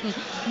stadium, Gordon,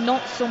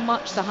 not so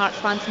much. The Hearts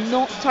fans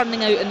not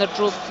turning out in their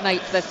droves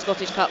tonight for this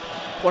Scottish Cup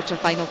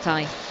quarter-final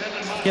tie.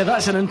 Yeah,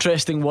 that's an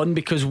interesting one,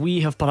 because we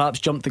have perhaps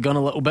jumped the gun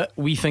a little bit.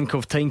 We think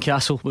of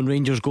Tynecastle, when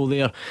Rangers go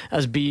there,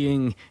 as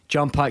being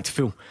jam-packed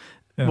full.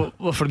 Yeah.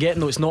 We're forgetting,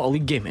 though, it's not a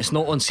league game. It's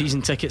not on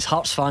season tickets.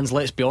 Hearts fans,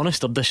 let's be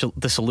honest, are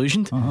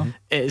disillusioned.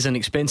 It is an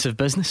expensive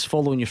business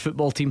following your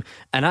football team,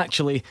 and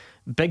actually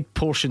big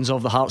portions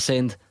of the Hearts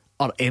end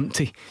are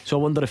empty. So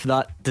I wonder if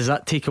does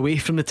that take away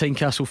from the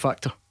Tynecastle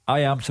factor? I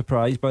am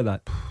surprised by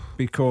that,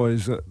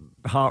 because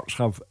Hearts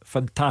have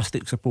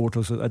fantastic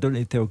supporters. I don't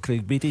need to tell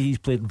Craig Beattie, he's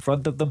played in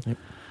front of them. Yep.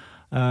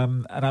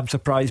 And I'm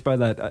surprised by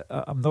that.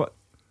 I'm not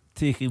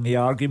taking the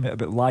argument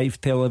about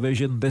live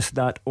television, this,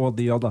 that or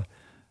the other.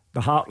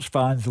 The Hearts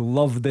fans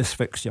love this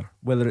fixture,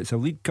 whether it's a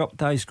League Cup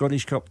tie,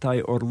 Scottish Cup tie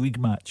or league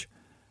match,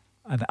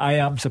 and I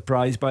am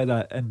surprised by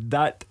that. And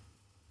that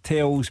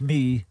tells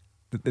me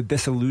that the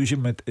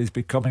disillusionment is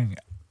becoming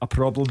a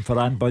problem for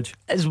Anne Budge.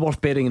 It's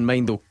worth bearing in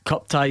mind, though,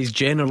 cup ties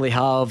generally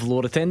have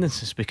lower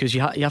attendances, because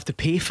you have to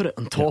pay for it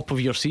on top of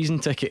your season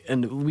ticket,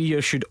 and we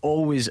should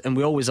always, and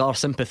we always are,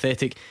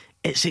 sympathetic.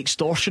 It's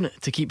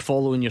extortionate to keep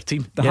following your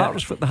team. The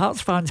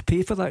Hearts fans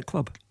pay for that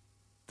club.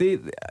 They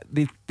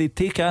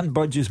take Anne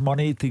Budge's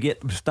money to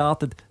get them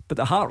started, but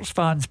the Hearts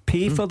fans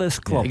pay for this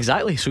club. Yeah,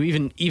 exactly. So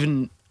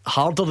even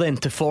harder then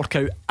to fork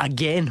out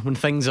again when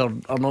things are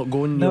not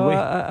going your way.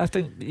 I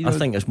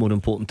think it's more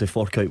important to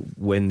fork out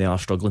when they are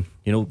struggling.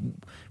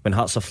 When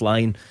Hearts are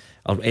flying,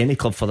 or any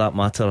club for that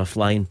matter are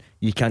flying,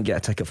 you can't get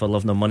a ticket for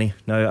love nor money.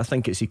 Now I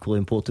think it's equally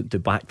important to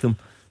back them.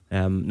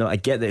 No, I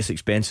get that it's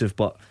expensive,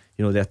 but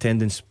the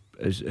attendance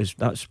is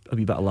that's a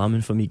wee bit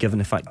alarming for me, given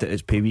the fact that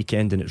it's pay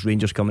weekend and it's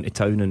Rangers coming to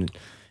town, and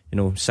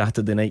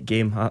Saturday night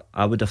game.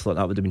 I would have thought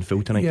that would have been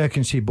full tonight. Yeah, I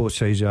can see both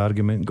sides of the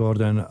argument,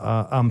 Gordon.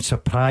 I'm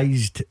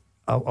surprised.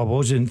 I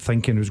wasn't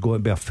thinking it was going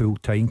to be a full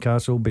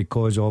Tynecastle,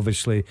 because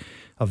obviously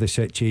of the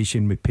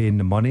situation with paying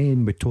the money,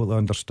 and we totally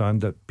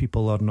understand that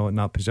people are not in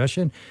that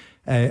position.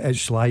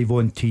 It's live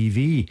on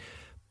TV,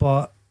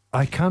 but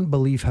I can't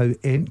believe how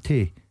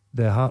empty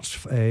the Hearts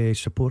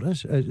support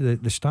is.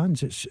 The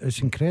stands, it's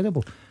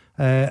incredible,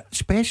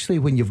 especially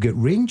when you've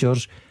got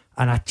Rangers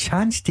and a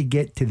chance to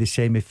get to the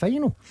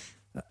semi-final.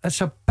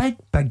 It's a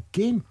big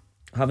game.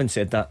 Having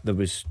said that, there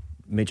was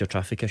major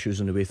traffic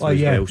issues on the way through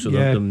as well, so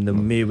there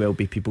may well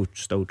be people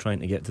still trying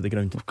to get to the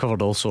ground. We've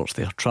covered all sorts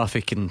there: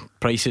 traffic and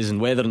prices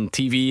and weather and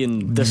TV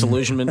and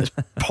disillusionment. It's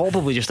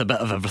probably just a bit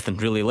of everything,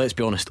 really, let's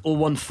be honest.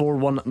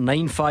 0141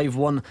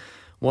 951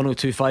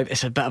 1025.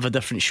 It's a bit of a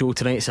different show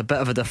tonight. It's a bit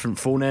of a different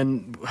phone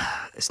in.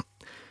 It's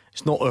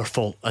not our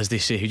fault, as they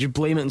say. You just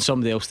blame it on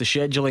somebody else. The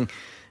scheduling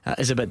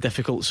is a bit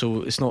difficult,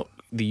 so it's not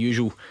the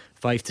usual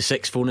 5 to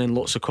 6 phone in,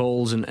 lots of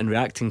calls and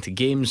reacting to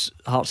games.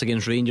 Hearts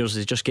against Rangers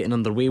is just getting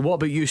underway. What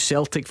about you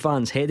Celtic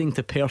fans heading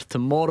to Perth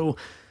tomorrow?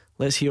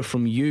 Let's hear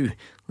from you.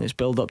 Let's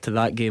build up to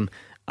that game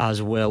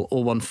as well.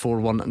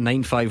 0141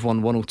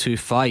 951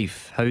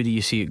 1025. How do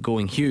you see it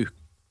going? Hugh,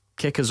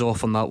 kick us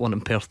off on that one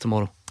in Perth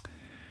tomorrow.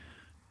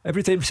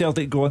 Every time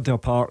Celtic go into a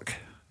park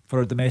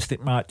for a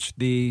domestic match,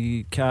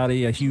 they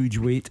carry a huge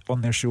weight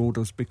on their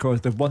shoulders,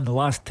 because they've won the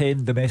last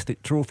 10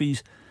 domestic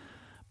trophies.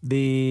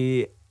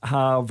 They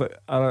have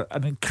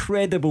an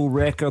incredible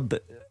record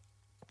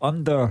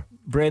under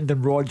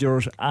Brendan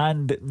Rodgers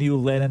and Neil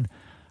Lennon.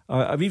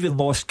 I've even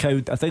lost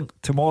count. I think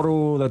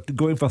tomorrow they're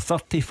going for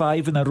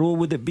 35 in a row,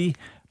 would it be,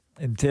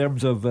 in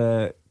terms of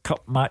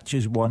cup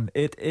matches won.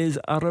 It is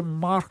a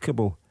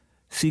remarkable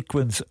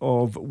sequence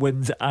of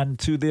wins, and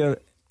to their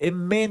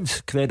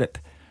immense credit,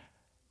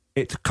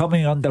 it's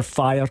coming under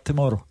fire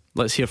tomorrow.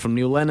 Let's hear from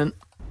Neil Lennon.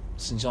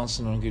 St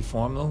Johnstone are in good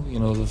form though.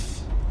 They've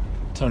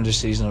turned their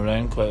season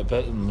around quite a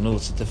bit, and we know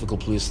it's a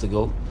difficult place to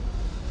go.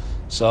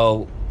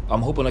 So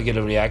I'm hoping I get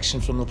a reaction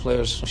from the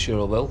players. I'm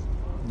sure I will.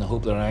 And I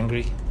hope they're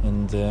angry,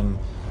 and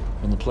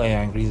when they play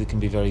angry they can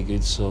be very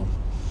good. So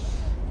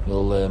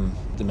we'll them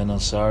in on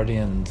Saturday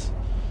and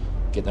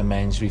get their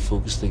minds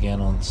refocused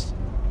again on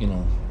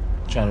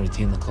trying to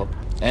retain the cup.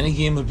 Any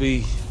game would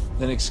be,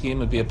 the next game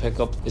would be a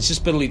pick-up. It's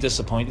just bitterly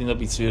disappointing that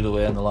we threw it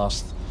away in the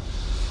last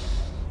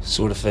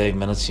sort of 5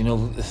 minutes.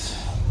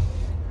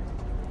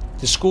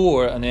 To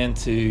score and then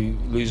to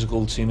lose a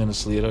goal 2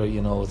 minutes later,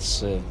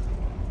 it's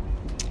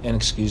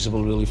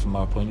inexcusable really from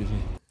our point of view.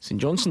 St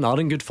Johnstone are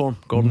in good form,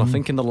 Gordon. I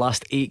think in the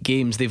last 8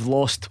 games they've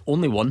lost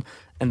only one,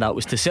 and that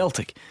was to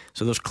Celtic.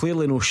 So there's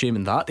clearly no shame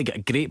in that. They got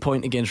a great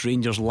point against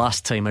Rangers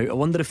last time out. I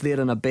wonder if they're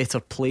in a better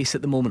place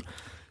at the moment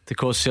to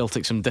cause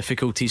Celtic some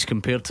difficulties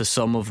compared to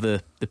some of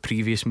the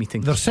previous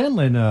meetings. They're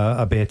certainly in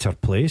a better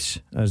place,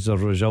 as the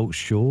results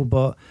show,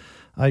 but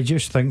I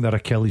just think their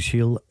Achilles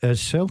heel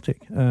is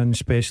Celtic, and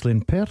especially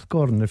in Perth,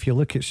 Gordon. If you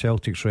look at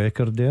Celtic's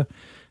record there,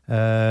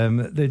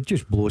 they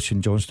just blow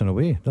St Johnstone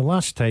away. The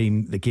last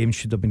time the game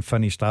should have been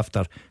finished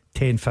after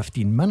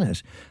 10-15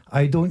 minutes.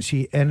 I don't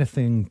see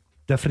anything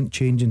different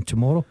changing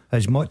tomorrow,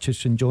 as much as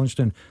St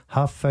Johnstone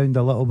have found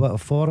a little bit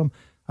of form.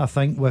 I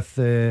think with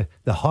the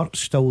hurt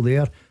still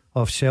there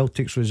of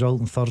Celtic's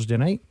result on Thursday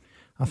night,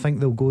 I think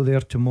they'll go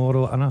there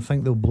tomorrow, and I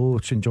think they'll blow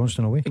St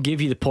Johnstone away. I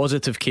gave you the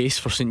positive case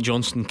for St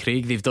Johnstone,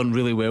 Craig. They've done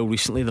really well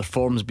recently. Their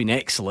form's been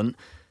excellent.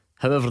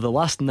 However, the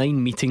last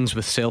 9 meetings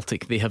with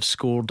Celtic, they have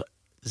scored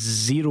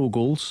 0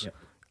 goals,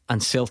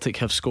 and Celtic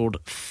have scored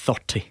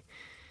 30.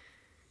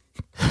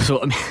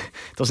 So I mean,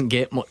 it doesn't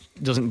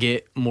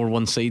get more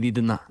one-sided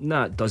than that.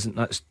 Nah, it doesn't.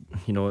 That's,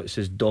 it's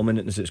as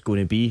dominant as it's going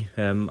to be.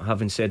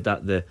 Having said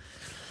that, the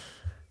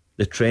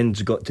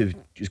trend's got to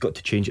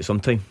change at some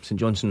time. St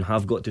Johnstone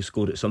have got to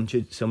score at some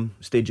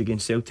stage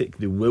against Celtic.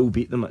 They will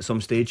beat them at some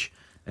stage.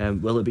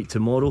 Will it be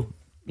tomorrow?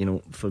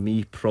 For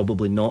me,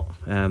 probably not.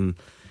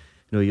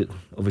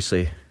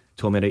 Obviously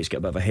Tommy Wright's got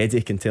a bit of a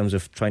headache in terms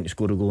of trying to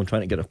score a goal and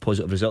trying to get a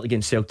positive result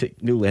against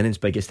Celtic. Neil Lennon's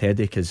biggest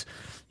headache is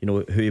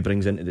who he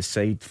brings into the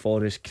side.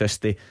 Forrest,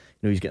 Christie,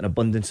 he's got an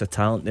abundance of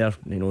talent there.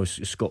 Is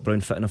Scott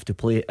Brown fit enough to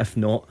play? If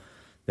not,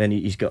 then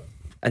he's got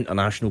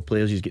international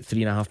players. He's got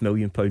 £3.5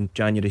 million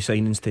January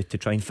signings to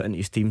try and fit into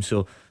his team.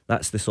 So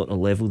that's the sort of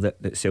level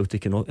that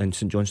Celtic and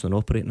St Johnstone are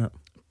operating at.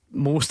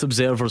 Most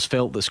observers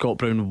felt that Scott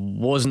Brown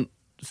wasn't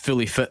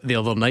fully fit the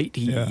other night.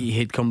 He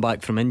had come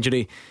back from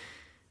injury,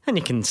 and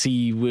you can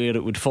see where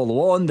it would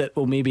follow on that,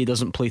 well, maybe he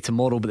doesn't play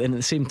tomorrow. But then at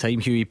the same time,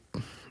 Hugh,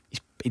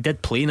 he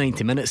did play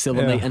 90 minutes the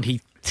other night, and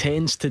he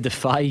tends to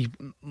defy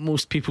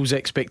most people's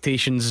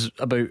expectations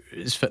about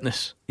his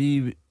fitness.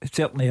 He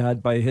certainly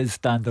had, by his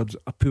standards,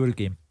 a poor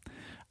game,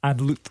 and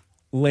looked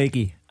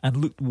leggy and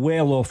looked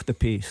well off the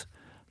pace.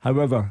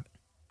 However,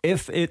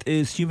 if it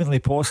is humanly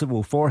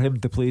possible for him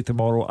to play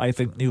tomorrow, I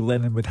think Neil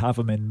Lennon would have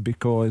him in,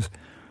 because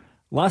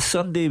last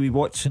Sunday we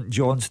watched St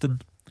Johnstone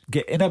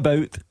get in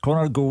about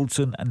Connor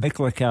Goldson and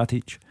Nicola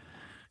Katic.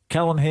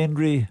 Callum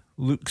Hendry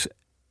looks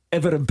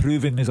ever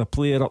improving as a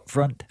player up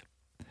front.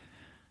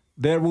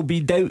 There will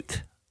be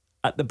doubt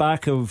at the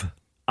back of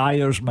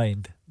Ayer's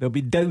mind. There'll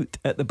be doubt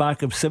at the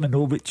back of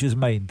Simonovic's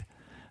mind.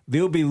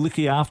 They'll be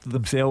looking after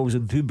themselves,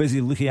 and too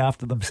busy looking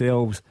after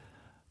themselves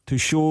to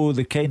show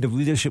the kind of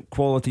leadership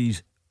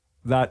qualities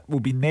that will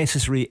be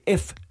necessary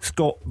if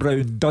Scott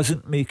Brown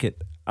doesn't make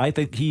it. I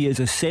think he is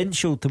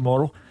essential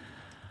tomorrow.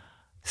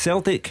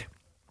 Celtic,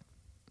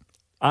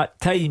 at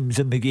times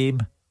in the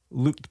game,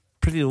 looked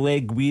pretty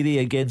leg weary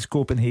against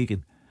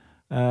Copenhagen,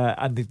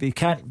 and they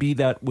can't be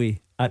that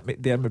way at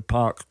McDermott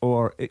Park,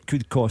 or it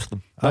could cost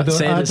them. That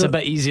said, it's a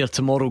bit easier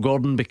tomorrow,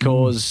 Gordon,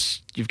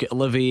 because you've got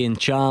Olivier and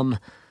Cham,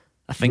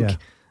 I think.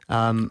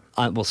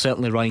 Well,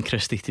 certainly Ryan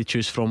Christie to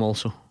choose from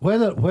also.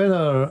 Whether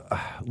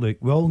look,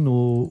 we all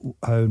know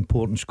how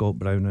important Scott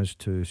Brown is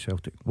to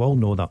Celtic. We all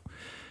know that.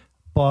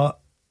 But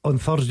on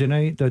Thursday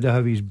night, did he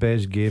have his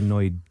best game? No,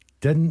 he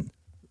didn't.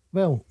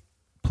 Well,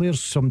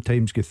 players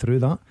sometimes go through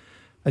that.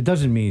 It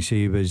doesn't mean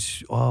he was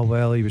he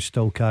was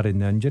still carrying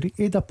the injury.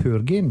 He had a poor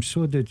game,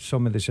 so did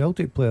some of the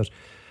Celtic players.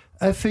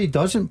 If he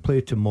doesn't play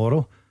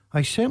tomorrow,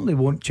 I certainly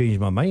won't change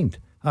my mind.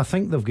 I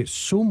think they've got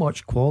so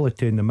much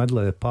quality in the middle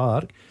of the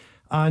park,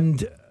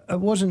 and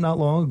it wasn't that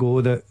long ago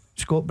that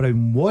Scott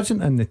Brown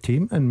wasn't in the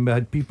team, and we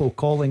had people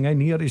calling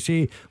in here to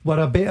say we're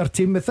a better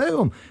team without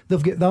him.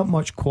 They've got that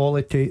much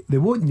quality. They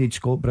won't need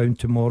Scott Brown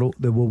tomorrow.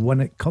 They will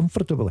win it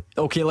comfortably.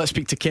 Okay, let's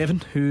speak to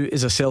Kevin, who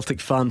is a Celtic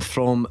fan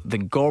from the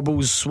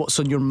Gorbals. What's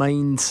on your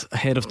mind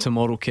ahead of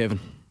tomorrow, Kevin?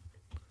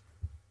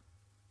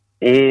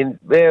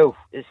 Well,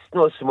 it's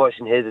not so much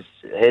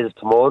ahead of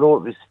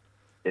tomorrow.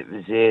 It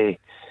was the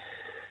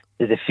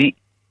defeat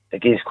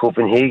against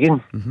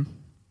Copenhagen. Mm-hmm.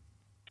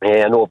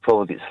 I know I'll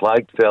probably get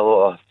slagged by a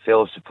lot of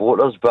fellow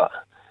supporters, but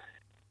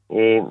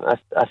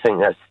I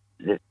think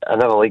I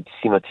never like to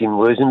see my team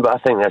losing, but I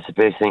think that's the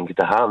best thing that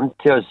could have happened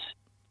to us.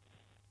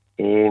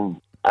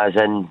 As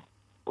in,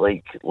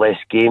 like, less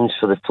games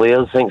for the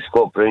players. I think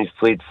Scott Brown's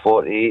played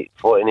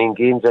 49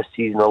 games this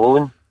season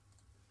alone.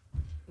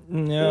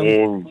 Yeah.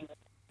 And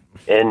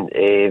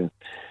I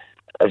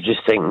was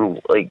just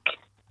thinking, like,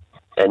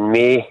 in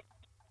May,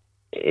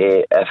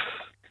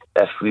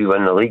 if we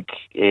win the league,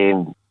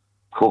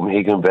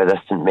 Copenhagen will be a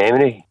distant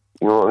memory.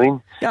 You know what I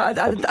mean?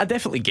 Yeah, I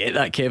definitely get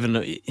that, Kevin.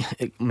 I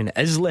mean, it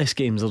is less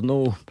games. There's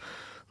no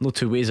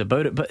two ways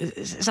about it. But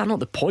is that not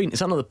the point? Is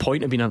that not the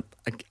point of being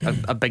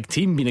a big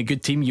team, being a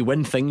good team? You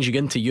win things, you get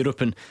into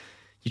Europe, and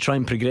you try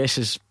and progress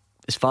as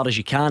far as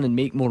you can, and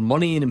make more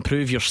money, and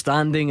improve your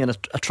standing, and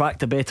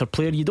attract a better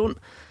player. You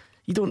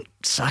don't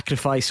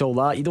sacrifice all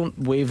that. You don't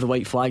wave the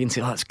white flag and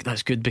say,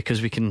 that's good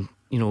because we can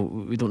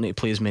we don't need to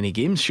play as many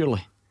games,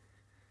 surely.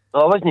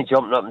 No, I wasn't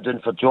jumping up and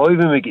down for joy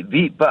when we get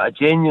beat, but I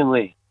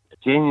genuinely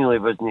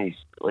wasn't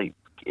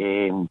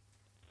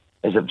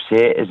as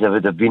upset as I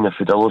would have been if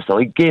we'd lost a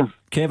league game.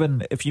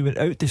 Kevin, if you went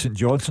out to St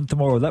Johnstone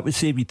tomorrow, that would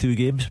save you 2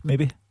 games,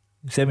 maybe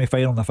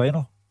semi-final and the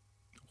final.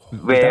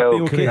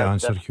 Well, great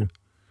answer, Hugh.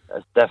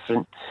 That's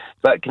different.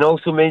 But can I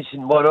also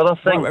mention one other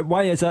thing?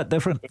 Why is that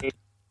different? Because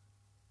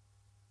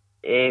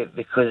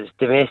it's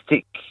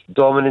domestic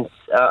dominance.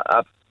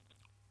 I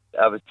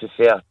would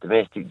prefer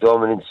domestic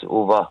dominance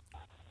over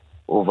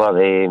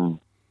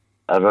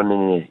a run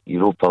in the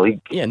Europa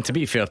League. Yeah, and to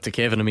be fair to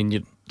Kevin, I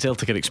mean,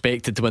 Celtic are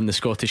expected to win the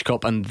Scottish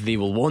Cup, and they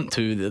will want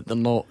to. They're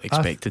not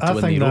expected to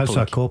win the Europa League. I think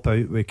that's a cop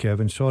out with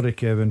Kevin. Sorry,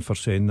 Kevin, for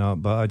saying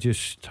that, but I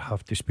just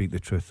have to speak the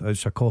truth.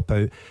 It's a cop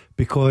out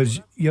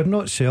because you're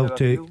not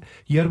Celtic.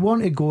 You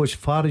want to go as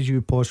far as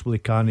you possibly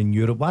can in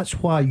Europe. That's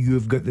why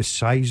you've got the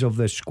size of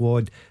the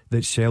squad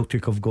that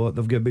Celtic have got.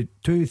 They've got about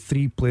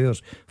 2-3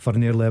 players for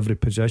nearly every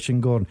position,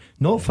 Gordon.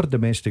 Not for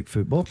domestic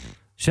football.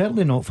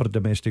 Certainly not for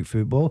domestic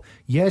football.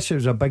 Yes, it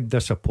was a big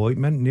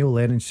disappointment. Neil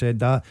Lennon said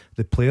that.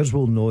 The players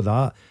will know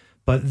that.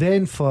 But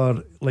then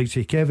for, like,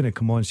 say, Kevin to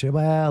come on and say,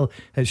 well,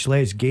 it's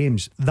less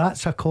games,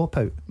 that's a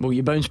cop-out. Will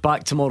you bounce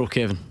back tomorrow,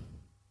 Kevin?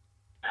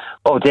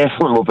 Oh,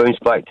 definitely we'll bounce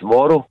back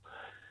tomorrow.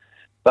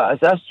 But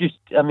that's just,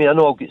 I mean, I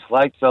know I'll get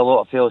flagged for a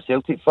lot of fellow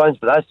Celtic fans,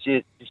 but that's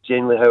just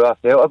generally how I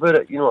felt about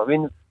it. You know what I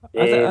mean?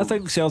 I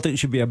think Celtic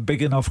should be a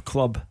big enough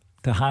club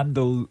to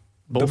handle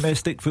both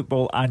domestic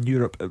football and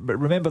Europe. But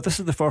remember, this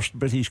is the first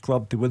British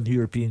club to win the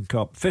European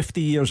Cup 50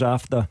 years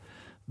after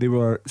they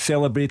were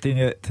celebrating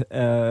it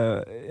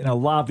in a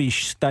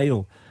lavish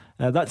style.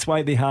 That's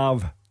why they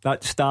have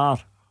that star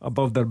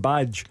above their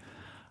badge.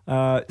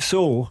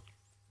 So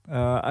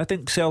I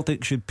think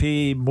Celtic should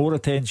pay more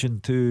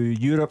attention to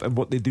Europe and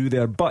what they do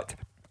there. But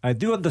I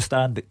do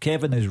understand that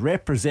Kevin is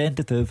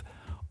representative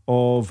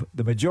of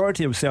the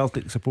majority of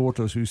Celtic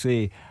supporters who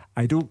say,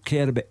 I don't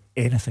care about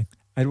anything.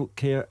 I don't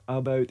care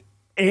about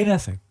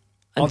anything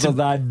other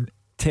than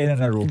 10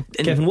 in a row.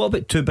 Kevin, what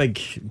about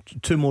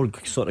two more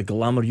sort of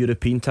glamour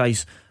European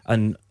ties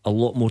and a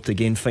lot more to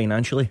gain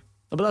financially?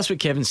 But that's what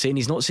Kevin's saying.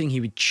 He's not saying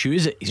he would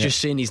choose it. He's just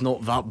saying he's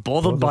not that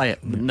bothered by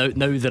it now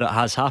that it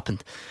has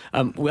happened.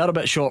 We are a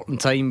bit short on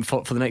time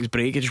for the next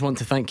break. I just want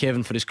to thank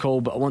Kevin for his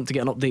call, but I want to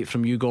get an update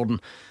from you,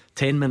 Gordon.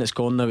 10 minutes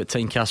gone now at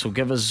Tynecastle.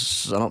 Give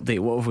us an update.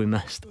 What have we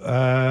missed?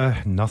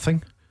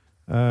 Nothing.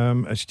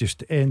 It's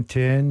just end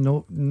to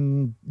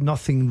end.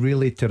 Nothing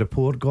really to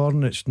report,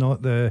 Gordon. It's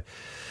not they're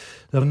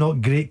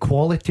not great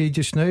quality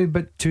just now,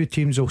 but 2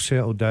 teams will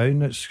settle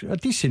down. It's a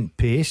decent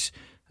pace,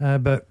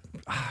 but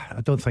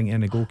I don't think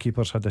any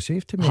goalkeepers had a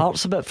save to make.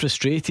 Hearts a bit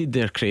frustrated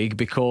there, Craig,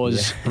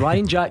 because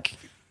Ryan Jack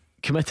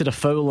committed a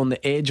foul on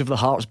the edge of the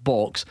Hearts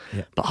box,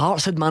 but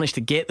Hearts had managed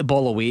to get the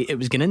ball away. It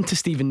was going into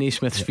Stephen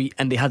Naismith's feet,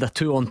 and they had a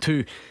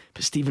 2-on-2.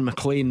 But Stephen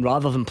McLean,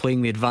 rather than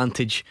playing the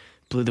advantage,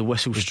 blew the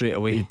whistle straight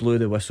away. He blew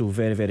the whistle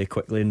very, very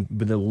quickly, and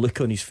with the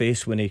look on his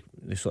face when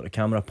the sort of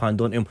camera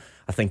panned onto him,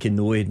 I think he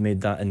knew he'd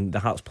made that, and the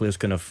Hearts players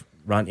kind of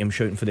ran to him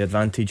shouting for the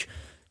advantage.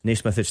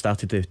 Naismith had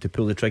started to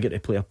pull the trigger to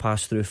play a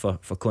pass through for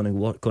Connor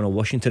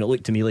Washington. It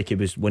looked to me like he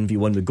was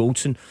 1v1 with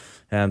Goldson,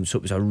 so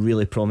it was a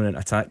really prominent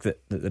attack that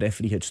the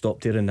referee had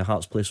stopped there, and the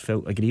Hearts players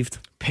felt aggrieved.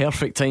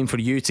 Perfect time for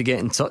you to get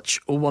in touch.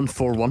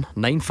 0141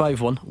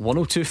 951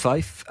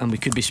 1025, and we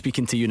could be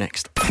speaking to you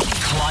next.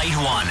 Clyde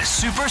One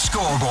Super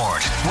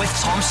Scoreboard with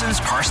Thompson's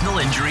personal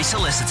injury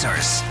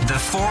solicitors, the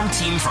form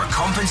team for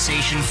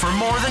compensation for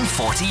more than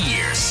 40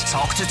 years.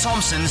 Talk to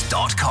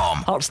Thompsons.com.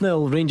 Hearts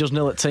 0, Rangers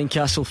 0 at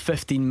Tynecastle.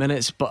 15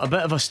 minutes, but a bit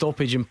of a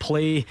stoppage in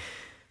play.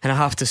 And I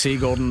have to say,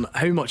 Gordon,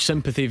 how much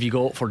sympathy have you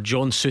got for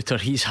John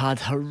Souttar? He's had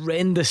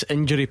horrendous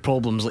injury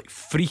problems, like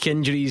freak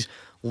injuries,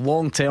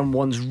 long-term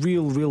ones,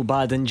 real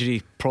bad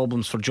injury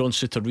problems for John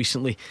Souttar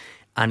recently,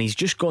 and he's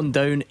just gone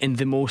down in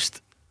the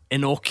most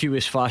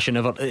innocuous fashion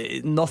ever.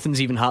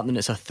 Nothing's even happening.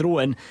 It's a throw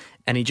in,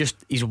 and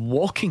he's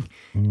walking,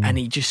 and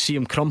you just see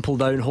him crumple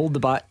down, hold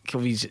the back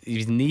of his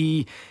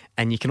knee,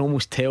 and you can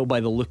almost tell by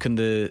the look on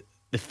the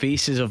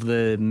faces of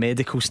the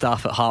medical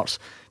staff at Hearts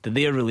that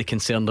they're really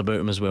concerned about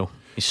him as well.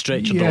 He's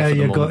stretchered off at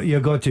the moment. You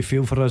got to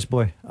feel for this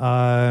boy,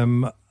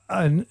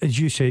 and as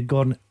you said,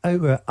 Gordon,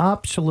 out with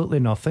absolutely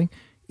nothing.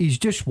 He's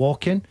just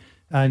walking,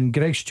 and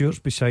Greg Stewart's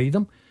beside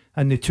him,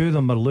 and the two of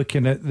them are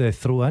looking at the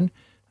throw in,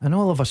 and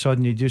all of a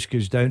sudden he just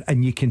goes down,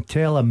 and you can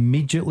tell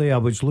immediately. I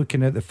was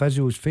looking at the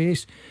physio's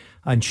face,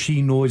 and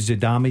she knows the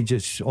damage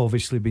that's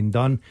obviously been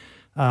done.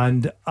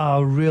 And I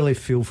really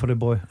feel for the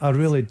boy. I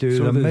really do.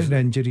 So the amount of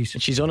injuries.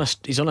 He's on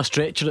a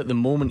stretcher at the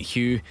moment,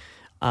 Hugh.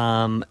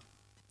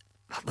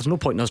 There's no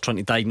point in us trying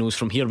to diagnose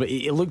from here, but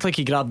it looked like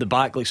he grabbed the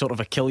back, like sort of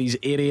Achilles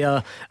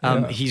area.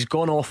 He's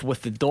gone off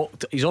with the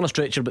doctor. He's on a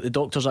stretcher, but the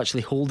doctor's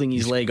actually holding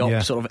his leg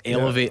up, sort of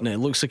elevating it. It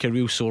looks like a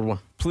real sore one.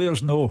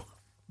 Players know.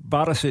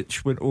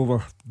 Barisic went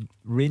over.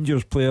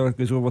 Rangers player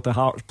goes over to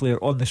Hearts player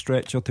on the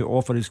stretcher to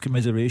offer his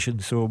commiseration.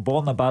 So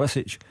Borna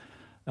Barisic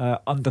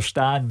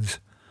understands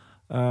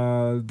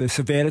the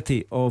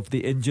severity of the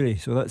injury,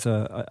 so that's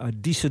a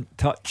decent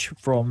touch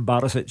from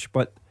Barisic.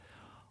 But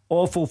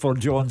awful for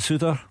John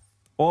Souttar,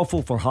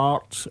 awful for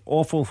Hearts,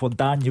 awful for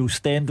Daniel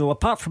Stendhal.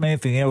 Apart from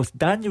anything else,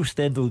 Daniel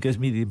Stendhal gives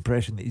me the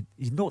impression that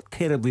he's not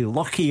terribly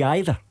lucky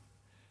either.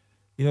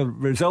 You know,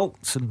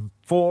 results and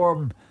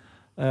form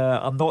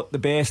are not the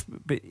best,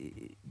 but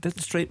it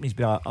doesn't strike me as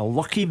being a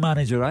lucky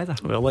manager either.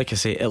 Well, like I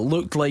say, it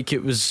looked like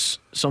it was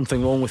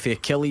something wrong with the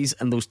Achilles,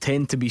 and those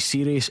tend to be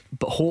serious,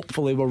 but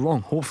hopefully we're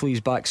wrong. Hopefully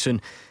he's back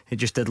soon. It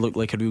just did look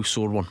like a real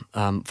sore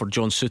one for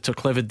John Souttar.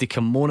 Clyde Di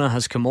Camona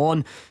has come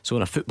on, so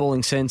in a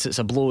footballing sense it's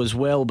a blow as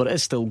well, but it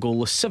is still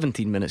goalless.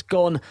 17 minutes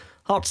gone.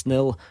 Hearts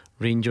 0,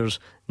 Rangers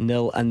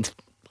 0. And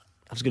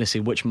I was going to say,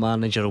 which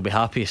manager will be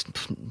happiest?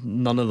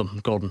 None of them,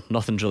 Gordon.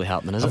 Nothing's really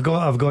happening, is it?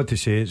 I've got to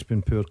say it's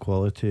been poor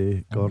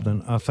quality,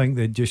 Gordon. I think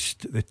that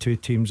just the two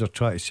teams are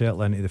trying to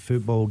settle into the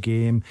football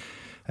game.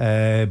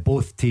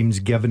 Both teams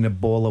giving the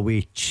ball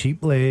away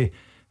cheaply.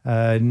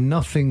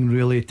 Nothing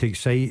really to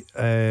excite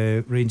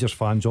Rangers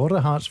fans or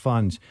the Hearts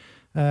fans.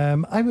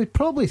 I would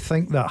probably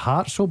think that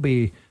Hearts will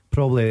be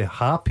probably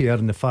happier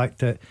in the fact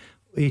that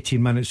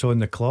 18 minutes on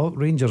the clock,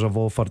 Rangers have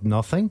offered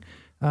nothing,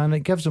 and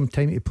it gives them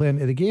time to play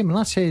into the game. And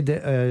I said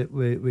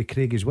with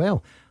Craig as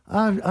well,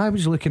 I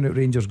was looking at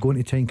Rangers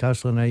going to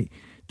Tynecastle tonight.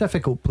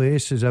 Difficult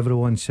place, as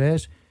everyone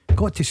says.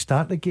 Got to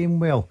start the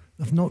game well.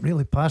 They've not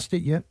really passed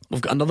it yet.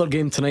 We've got another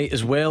game tonight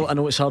as well. I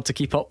know it's hard to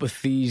keep up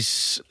with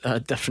these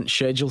different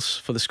schedules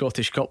for the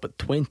Scottish Cup, but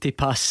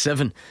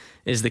 7:20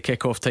 is the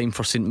kick-off time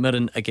for St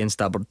Mirren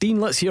against Aberdeen.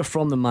 Let's hear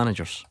from the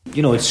managers.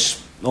 You know,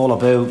 it's all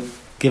about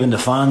giving the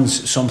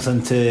fans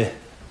something to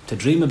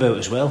dream about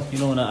as well. You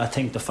know, and I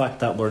think the fact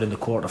that we're in the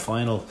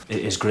quarter-final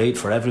is great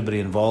for everybody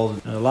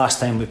involved. The last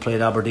time we played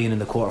Aberdeen in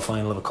the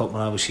quarter-final of a cup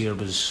when I was here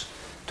was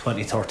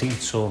 2013,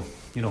 so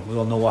you know, we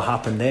all know what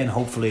happened then.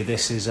 Hopefully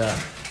this is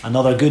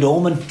another good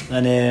omen.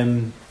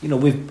 And you know,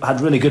 we've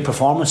had really good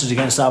performances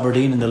against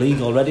Aberdeen in the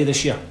league already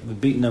this year. We've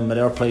beaten them at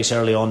our place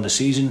early on the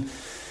season.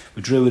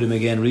 We drew with them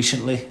again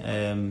recently.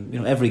 You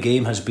know, every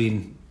game has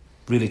been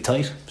really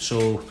tight,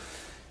 so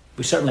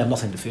we certainly have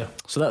nothing to fear.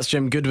 So that's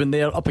Jim Goodwin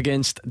there, up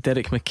against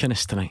Derek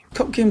McInnes tonight.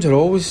 Cup games are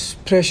always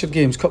pressure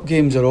games. Cup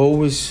games are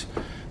always,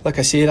 like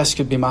I say, this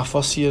could be my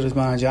first year as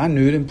manager. I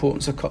knew the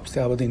importance of cups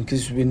to Aberdeen,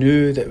 because we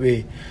knew that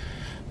we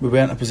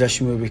weren't in a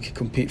position where we could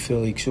compete for the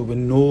league. So we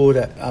know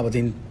that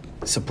Aberdeen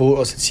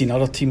supporters had seen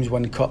other teams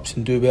win cups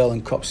and do well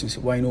in cups, and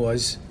said, why not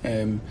us?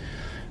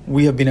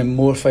 We have been in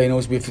more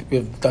finals.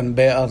 We've done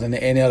better than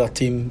any other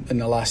team in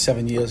the last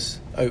 7 years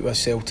out with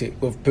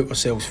Celtic. We've put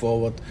ourselves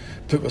forward,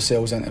 put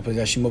ourselves into a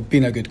position. We've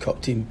been a good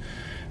cup team,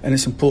 and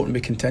it's important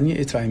we continue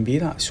to try and be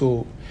that.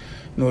 So,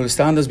 you know, the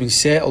standard's been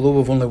set. Although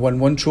we've only won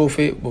one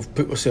trophy, we've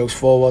put ourselves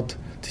forward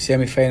to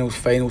semi-finals,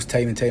 finals,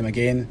 time and time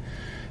again,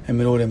 and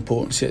we know the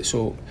importance of it.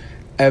 So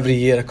every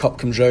year a cup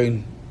comes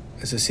round,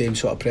 it's the same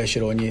sort of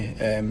pressure on you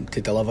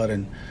to deliver,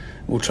 and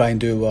we'll try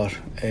and do our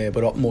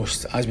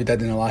utmost, as we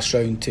did in the last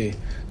round, to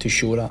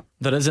show that.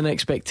 There is an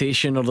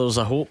expectation, or there's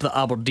a hope, that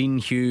Aberdeen,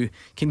 Hugh,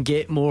 can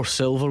get more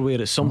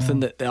silverware. It's something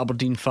that the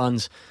Aberdeen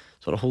fans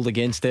sort of hold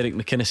against Derek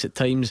McInnes at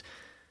times.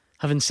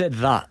 Having said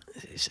that,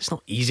 it's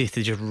not easy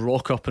to just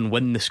rock up and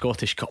win the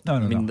Scottish Cup.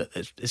 No.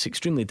 It's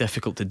extremely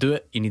difficult to do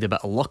it. You need a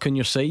bit of luck on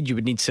your side. You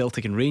would need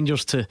Celtic and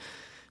Rangers to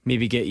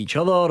maybe get each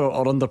other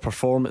or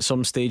underperform at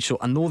some stage. So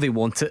I know they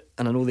want it,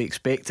 and I know they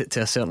expect it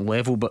to a certain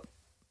level, but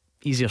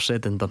easier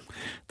said than done.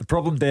 The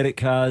problem Derek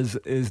has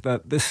is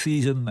that this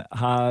season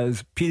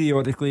has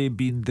periodically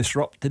been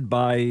disrupted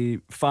by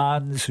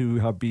fans who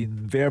have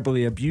been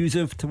verbally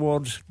abusive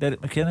towards Derek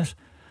McInnes,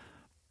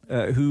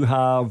 who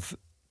have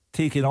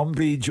taken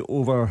umbrage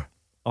over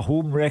a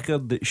home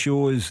record that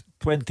shows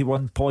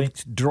 21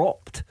 points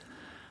dropped,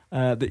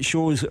 that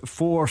shows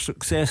 4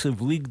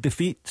 successive league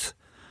defeats,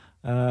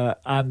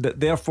 and that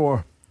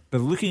therefore they're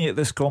looking at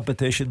this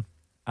competition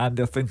and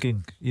they're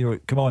thinking, you know,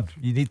 come on,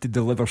 you need to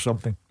deliver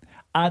something.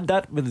 And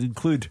that will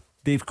include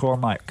Dave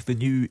Cormack, the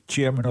new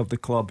chairman of the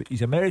club.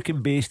 He's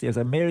American based, he has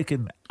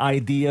American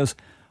ideas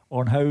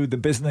on how the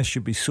business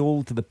should be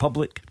sold to the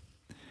public,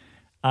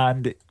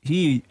 and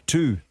he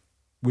too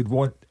would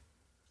want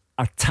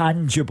a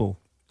tangible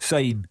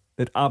sign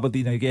that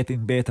Aberdeen are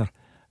getting better,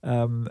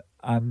 and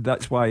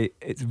that's why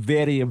it's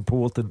very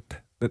important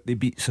that they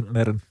beat St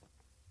Mirren.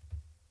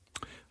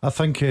 I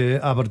think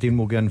Aberdeen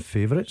will get in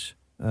favourites,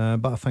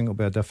 but I think it'll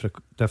be a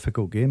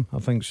difficult game. I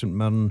think St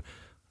Mirren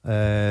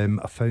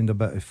I found a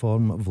bit of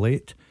form of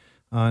late,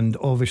 and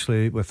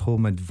obviously with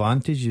home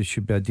advantage there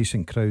should be a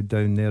decent crowd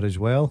down there as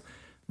well.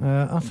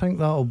 I think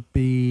that'll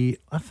be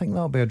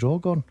a draw,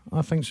 Gordon.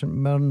 I think St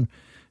Mirren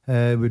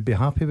would be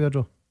happy with a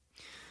draw.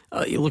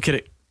 You look at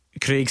it,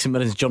 Craig, St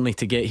Mirren's journey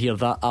to get here,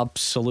 that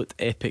absolute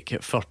epic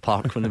at Fir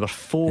Park when they were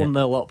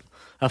 4-1 up,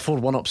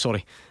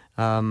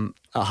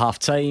 at half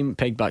time,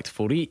 pegged back to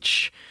 4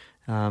 each,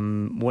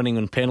 winning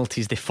on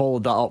penalties. They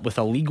followed that up with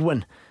a league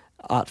win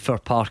at Fir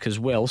Park as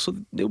well, so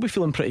they'll be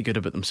feeling pretty good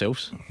about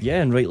themselves.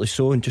 Yeah, and rightly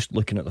so. And just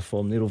looking at the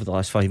form there over the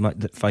last five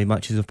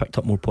matches, they've picked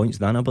up more points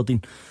than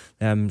Aberdeen,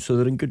 so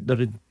they're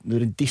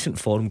in decent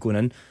form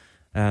going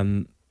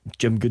in.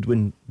 Jim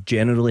Goodwin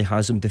generally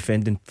has them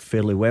defending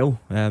fairly well,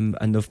 and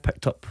they've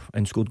picked up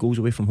and scored goals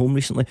away from home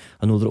recently.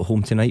 I know they're at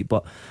home tonight,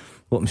 but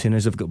what I'm saying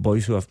is they've got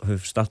boys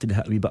who've started to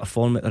hit a wee bit of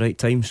form at the right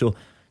time. So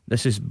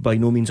this is by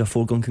no means a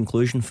foregone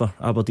conclusion for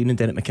Aberdeen and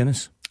Derek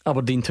McInnes.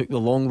 Aberdeen took the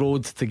long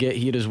road to get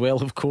here as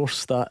well, of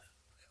course. That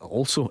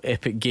also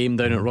epic game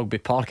down at Rugby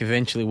Park,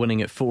 eventually winning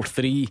it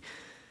 4-3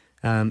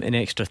 in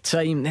extra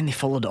time. Then they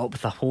followed it up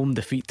with a home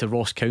defeat to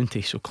Ross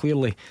County. So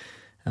clearly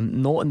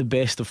not in the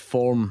best of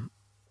form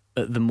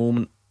at the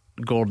moment,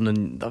 Gordon,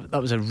 and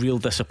that was a real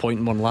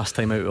disappointing one last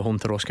time out at home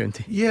to Ross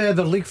County. Yeah,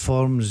 their league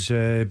form's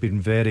been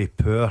very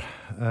poor,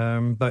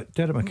 but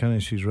Derek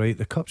McInnes is right.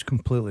 The cup's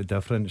completely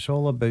different. It's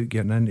all about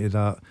getting into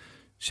that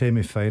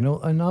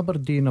semi-final, and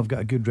Aberdeen have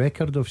got a good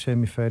record of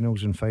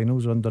semi-finals and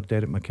finals under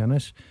Derek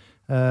McInnes,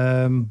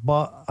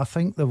 but I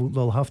think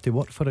they'll have to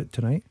work for it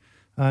tonight.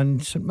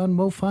 And St Mirren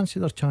will fancy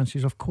their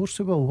chances. Of course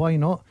they will. Why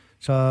not?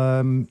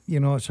 So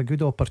it's a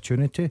good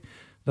opportunity.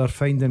 They're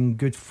finding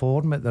good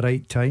form at the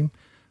right time.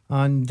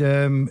 And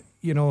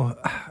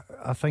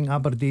I think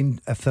Aberdeen,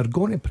 if they're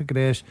going to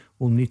progress,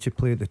 will need to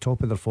play at the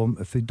top of their form.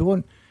 If they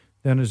don't,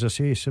 then as I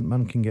say, St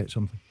Mirren can get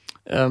something.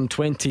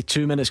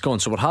 22 minutes gone,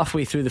 so we're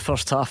halfway through the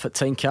first half at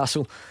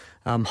Tynecastle.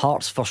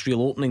 Hearts' first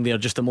real opening there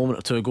just a moment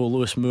or two ago.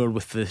 Lewis Moore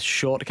with the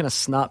shot, a kind of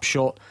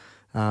snapshot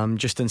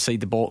just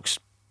inside the box.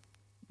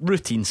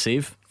 Routine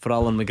save for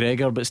Alan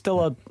McGregor, but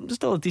still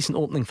a decent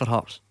opening for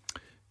Hearts.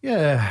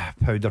 Yeah,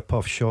 powder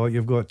puff shot,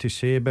 you've got to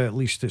say, but at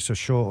least it's a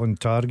shot on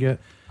target.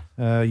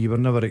 You were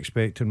never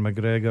expecting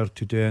McGregor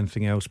to do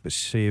anything else but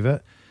save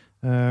it.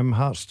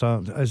 Hearts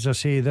start, as I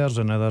say, there's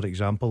another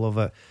example of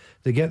it.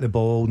 They get the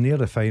ball near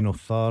the final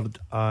third,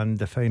 and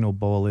the final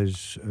ball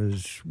is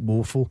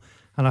woeful.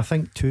 And I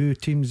think two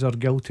teams are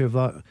guilty of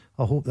that.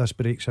 I hope this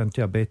breaks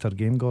into a better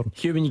game, Gordon.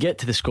 Hugh, when you get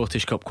to the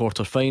Scottish Cup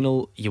quarter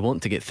final, you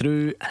want to get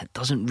through, and it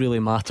doesn't really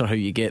matter how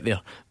you get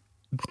there.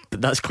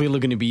 But that's clearly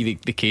going to be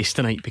the case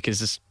tonight,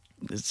 because it's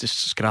just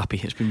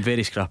scrappy. It's been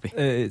very scrappy.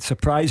 It's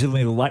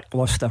surprisingly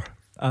lacklustre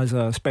as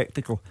a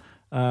spectacle,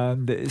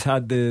 and it's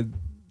had the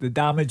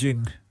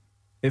damaging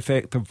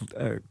effect of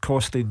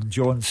costing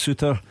John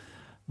Souttar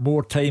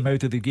more time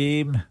out of the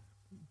game.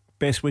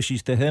 Best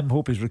wishes to him.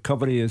 Hope his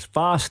recovery is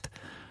fast.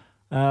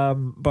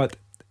 But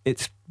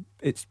it's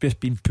just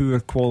been poor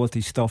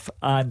quality stuff.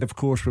 And of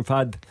course we've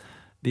had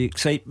the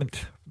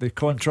excitement, the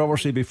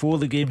controversy before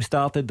the game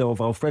started of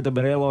Alfredo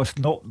Morelos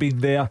not being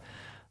there.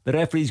 The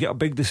referee's got a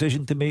big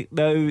decision to make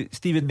now.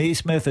 Stephen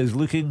Naismith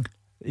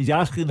he's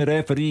asking the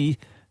referee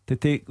to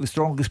take the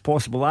strongest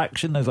possible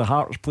action as a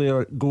Hearts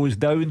player goes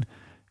down.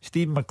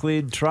 Stephen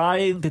McLean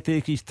trying to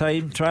take his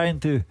time, trying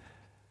to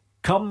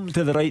come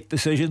to the right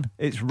decision.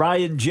 It's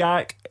Ryan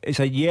Jack. It's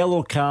a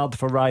yellow card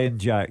for Ryan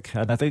Jack,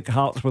 and I think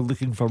Hearts were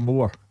looking for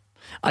more.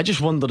 I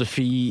just wondered if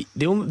the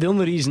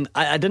only reason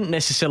I didn't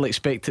necessarily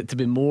expect it to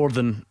be more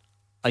than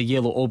a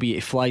yellow, albeit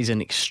it flies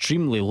in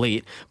extremely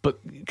late. But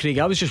Craig,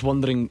 I was just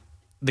wondering,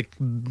 the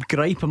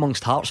gripe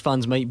amongst Hearts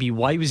fans might be,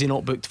 why was he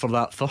not booked for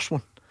that first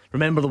one?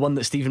 Remember the one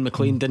that Stephen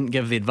McLean didn't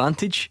give the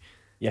advantage?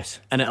 Yes.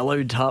 And it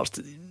allowed Hearts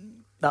to,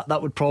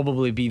 that would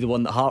probably be the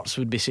one that Hearts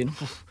would be saying,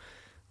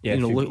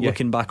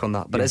 looking back on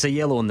that. But it's a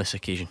yellow on this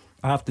occasion.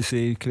 I have to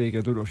say, Craig,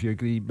 I don't know if you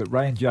agree, but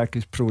Ryan Jack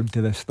is prone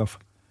to this stuff.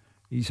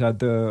 He's had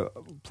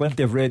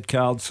plenty of red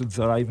cards since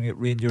arriving at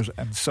Rangers,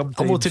 and sometimes,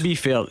 although to be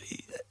fair,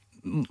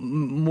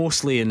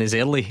 mostly in his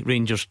early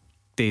Rangers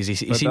days, he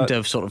seemed to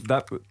have sort of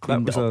that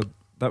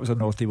was a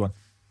naughty one.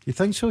 You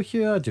think so,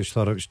 Hugh? I just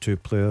thought it was two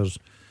players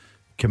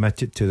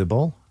committed to the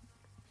ball.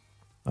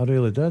 I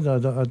really did.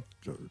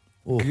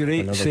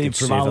 Great save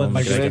from Alan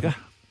McGregor.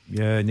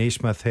 Yeah,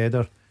 Naismith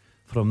header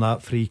from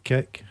that free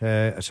kick.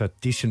 It's a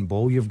decent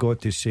ball, you've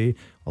got to say.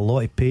 A lot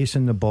of pace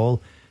in the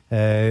ball.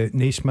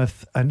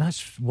 Naismith, and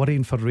that's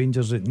worrying for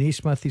Rangers, that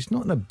Naismith, he's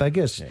not the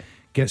biggest,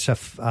 gets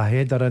a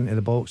header into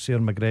the box there.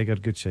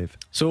 McGregor, good save.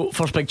 So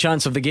first big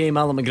chance of the game,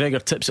 Alan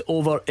McGregor tips it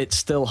over. It's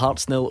still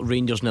Hearts 0,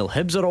 Rangers 0.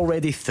 Hibs are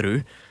already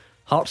through.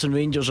 Hearts and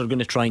Rangers are going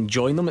to try and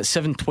join them at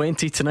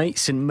 7:20 tonight.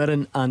 St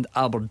Mirren and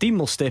Aberdeen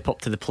will step up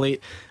to the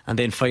plate, and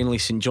then finally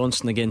St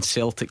Johnstone against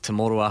Celtic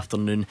tomorrow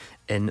afternoon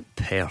in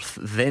Perth.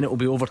 Then it will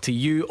be over to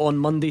you on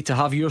Monday to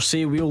have your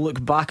say. We'll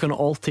look back on it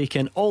all, take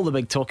in all the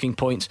big talking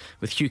points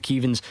with Hugh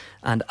Keevins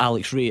and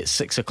Alex Ray at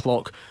 6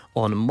 o'clock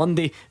on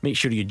Monday. Make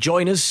sure you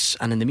join us,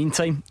 and in the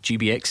meantime,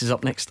 GBX is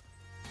up next.